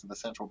response of the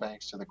central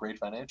banks to the great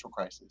financial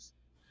crisis,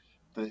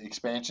 the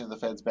expansion of the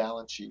Fed's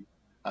balance sheet.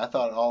 I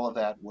thought all of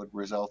that would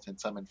result in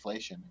some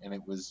inflation, and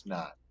it was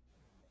not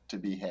to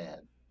be had.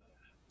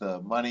 The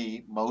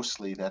money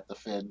mostly that the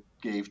Fed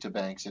gave to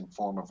banks in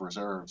form of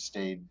reserves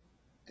stayed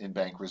in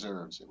bank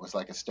reserves. It was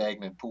like a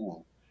stagnant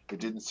pool. It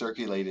didn't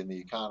circulate in the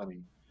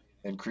economy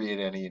and create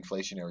any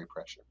inflationary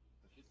pressure.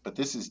 But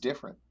this is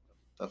different.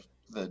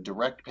 The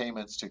direct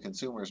payments to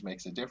consumers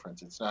makes a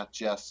difference. It's not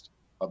just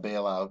a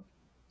bailout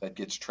that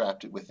gets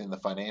trapped within the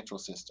financial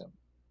system.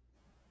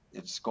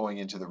 It's going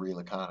into the real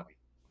economy.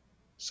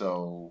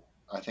 So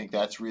I think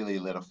that's really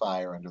lit a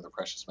fire under the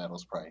precious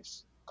metals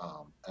price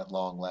at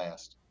long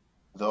last.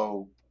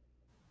 Though,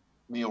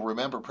 Neal,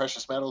 remember,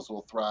 precious metals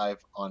will thrive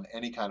on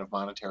any kind of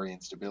monetary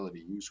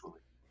instability,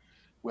 usually.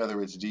 Whether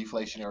it's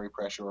deflationary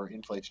pressure or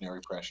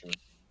inflationary pressure,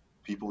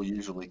 people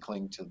usually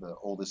cling to the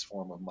oldest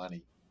form of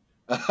money.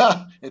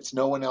 It's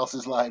no one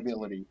else's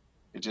liability.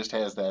 It just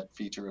has that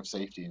feature of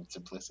safety and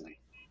simplicity.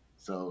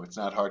 So it's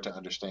not hard to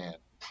understand.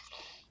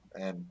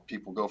 And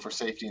people go for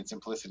safety and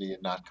simplicity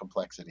and not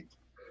complexity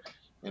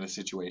in a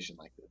situation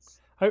like this.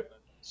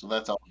 So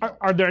that's all.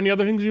 Are there any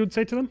other things you would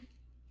say to them?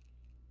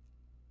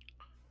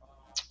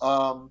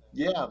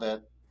 Yeah,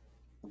 that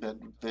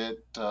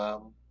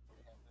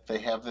they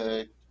have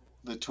the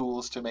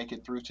tools to make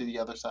it through to the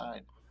other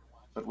side,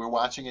 but we're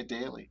watching it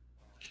daily.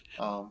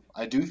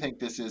 I do think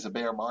this is a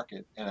bear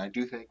market, and I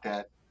do think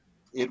that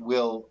it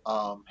will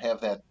have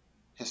that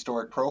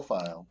historic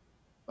profile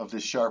of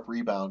this sharp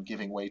rebound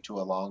giving way to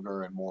a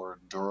longer and more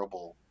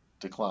durable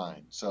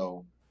decline.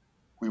 So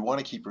we want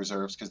to keep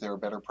reserves because there are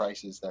better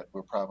prices that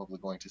we're probably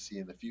going to see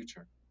in the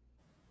future.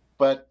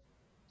 But,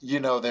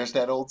 there's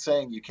that old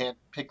saying, you can't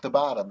pick the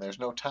bottom. There's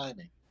no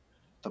timing.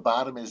 The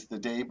bottom is the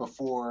day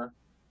before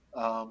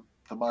the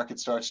market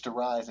starts to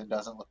rise and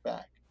doesn't look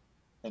back.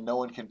 And no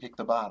one can pick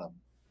the bottom.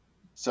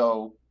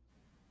 So,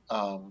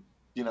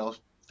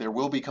 there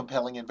will be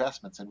compelling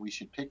investments, and we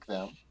should pick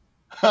them.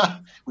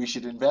 We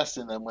should invest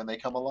in them when they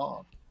come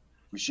along.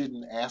 We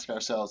shouldn't ask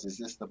ourselves, is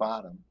this the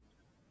bottom?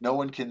 No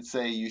one can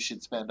say you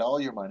should spend all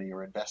your money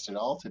or invest it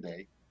all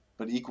today,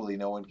 but equally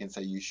no one can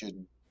say you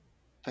shouldn't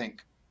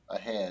think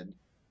ahead,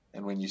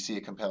 and when you see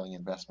a compelling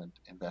investment,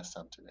 invest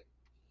some today.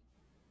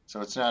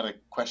 So it's not a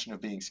question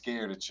of being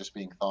scared, it's just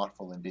being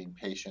thoughtful and being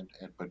patient,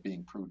 but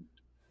being prudent.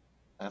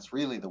 That's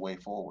really the way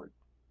forward.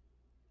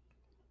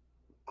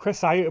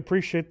 Chris, I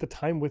appreciate the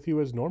time with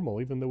you as normal,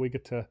 even though we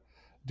get to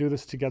do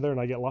this together and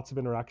I get lots of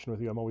interaction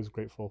with you. I'm always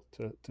grateful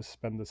to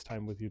spend this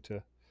time with you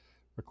to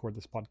record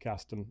this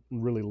podcast and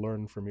really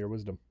learn from your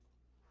wisdom.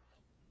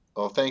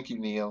 Well, thank you,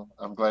 Neal.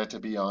 I'm glad to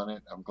be on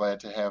it. I'm glad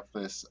to have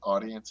this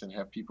audience and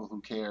have people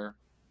who care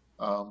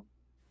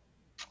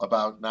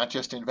about not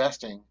just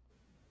investing,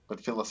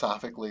 but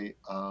philosophically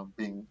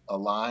being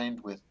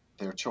aligned with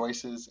their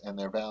choices and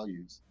their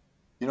values.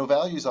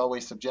 Value is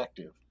always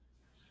subjective.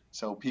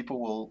 So people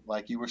will,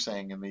 like you were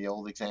saying in the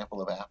old example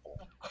of Apple,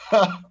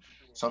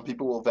 some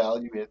people will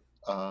value it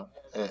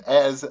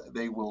as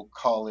they will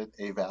call it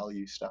a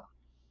value stock.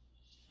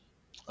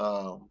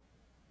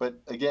 But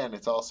again,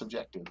 it's all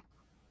subjective.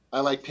 I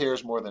like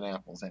pears more than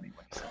apples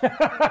anyway. So.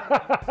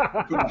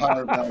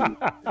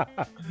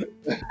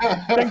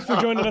 Thanks for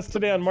joining us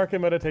today on Market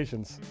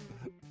Meditations.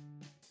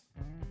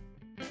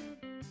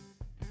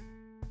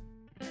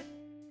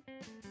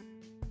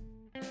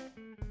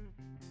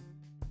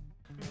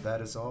 That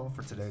is all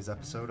for today's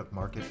episode of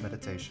Market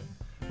Meditation.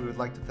 We would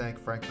like to thank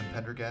Franklyn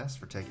Prendergast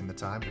for taking the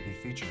time to be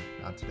featured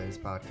on today's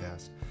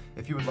podcast.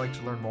 If you would like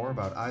to learn more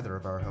about either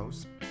of our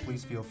hosts,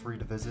 please feel free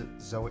to visit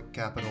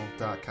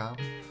zoiccapital.com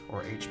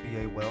or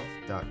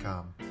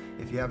hbawealth.com.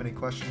 If you have any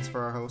questions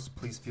for our hosts,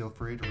 please feel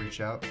free to reach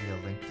out via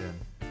LinkedIn.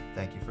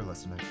 Thank you for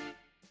listening.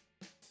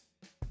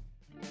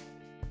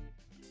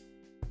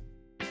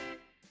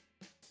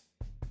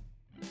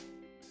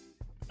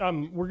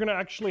 We're going to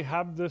actually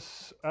have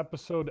this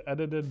episode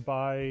edited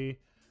by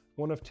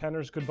one of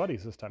Tanner's good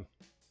buddies this time.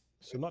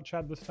 So not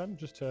Chad this time,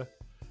 just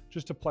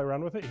to play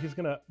around with it. He's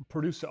going to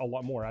produce it a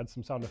lot more, add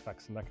some sound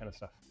effects and that kind of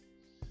stuff.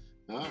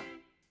 Ah.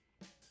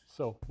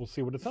 So we'll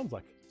see what it sounds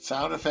like.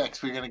 Sound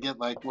effects, we're going to get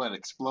like what,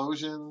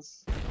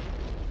 explosions?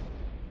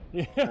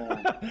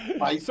 Yeah.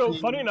 So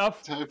funny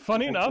enough,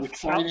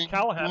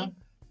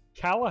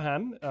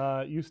 Callahan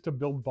used to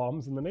build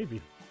bombs in the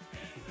Navy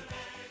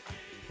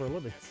for a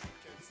living.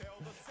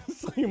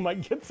 So you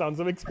might get sounds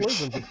of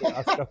explosions if you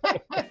ask him.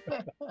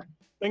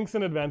 Thanks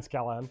in advance,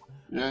 Callahan.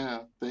 Yeah,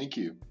 thank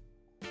you.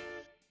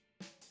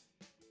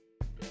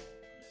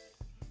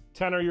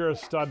 Tanner, you're a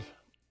stud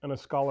and a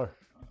scholar.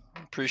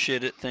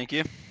 Appreciate it. Thank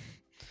you.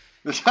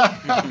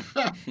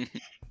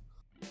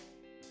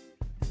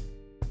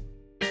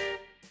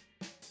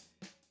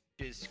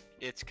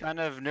 it's kind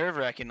of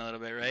nerve-wracking a little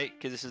bit, right?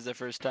 Because this is the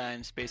first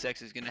time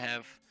SpaceX is going to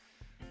have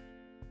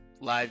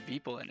live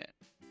people in it.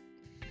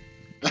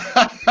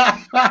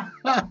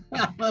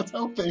 Let's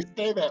hope they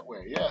stay that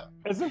way. Yeah.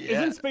 Isn't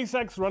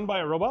SpaceX run by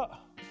a robot?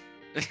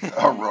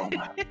 A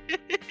robot.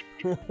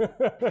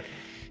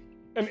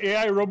 An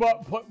AI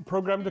robot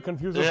programmed to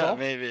confuse us all? Yeah,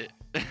 maybe.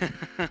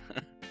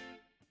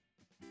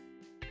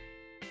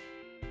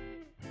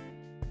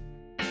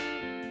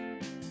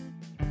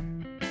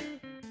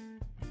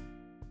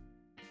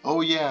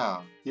 Oh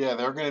yeah, there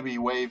are going to be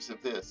waves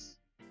of this.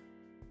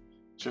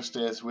 Just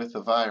as with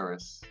the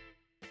virus,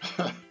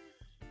 there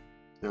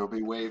will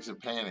be waves of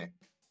panic,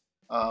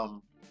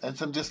 and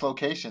some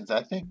dislocations.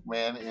 I think,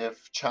 man,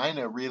 if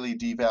China really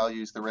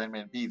devalues the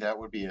renminbi, that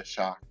would be a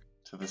shock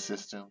to the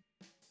system.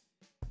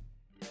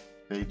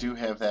 They do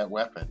have that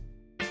weapon.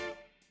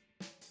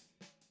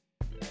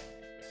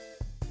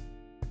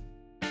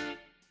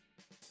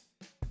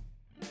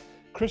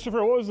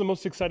 Christopher, what was the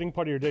most exciting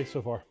part of your day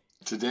so far?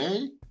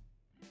 Today?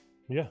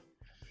 Yeah.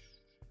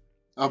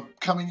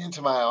 Coming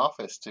into my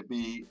office to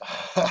be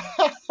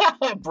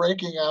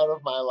breaking out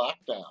of my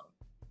lockdown.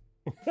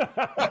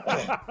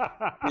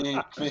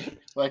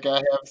 Like I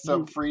have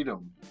some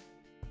freedom.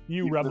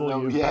 You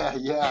rebel. Yeah.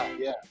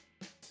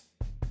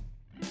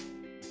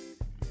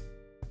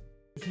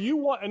 If you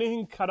want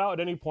anything cut out at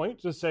any point,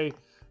 just say,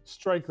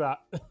 strike that.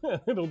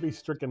 It'll be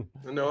stricken.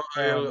 No,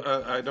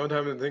 I don't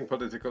have anything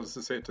political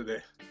to say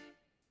today.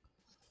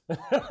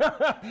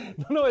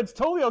 No, it's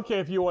totally okay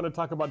if you want to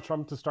talk about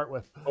Trump to start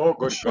with. Oh,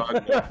 good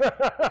God.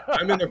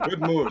 I'm in a good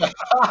mood.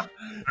 I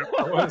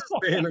want to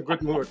stay in a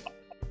good mood.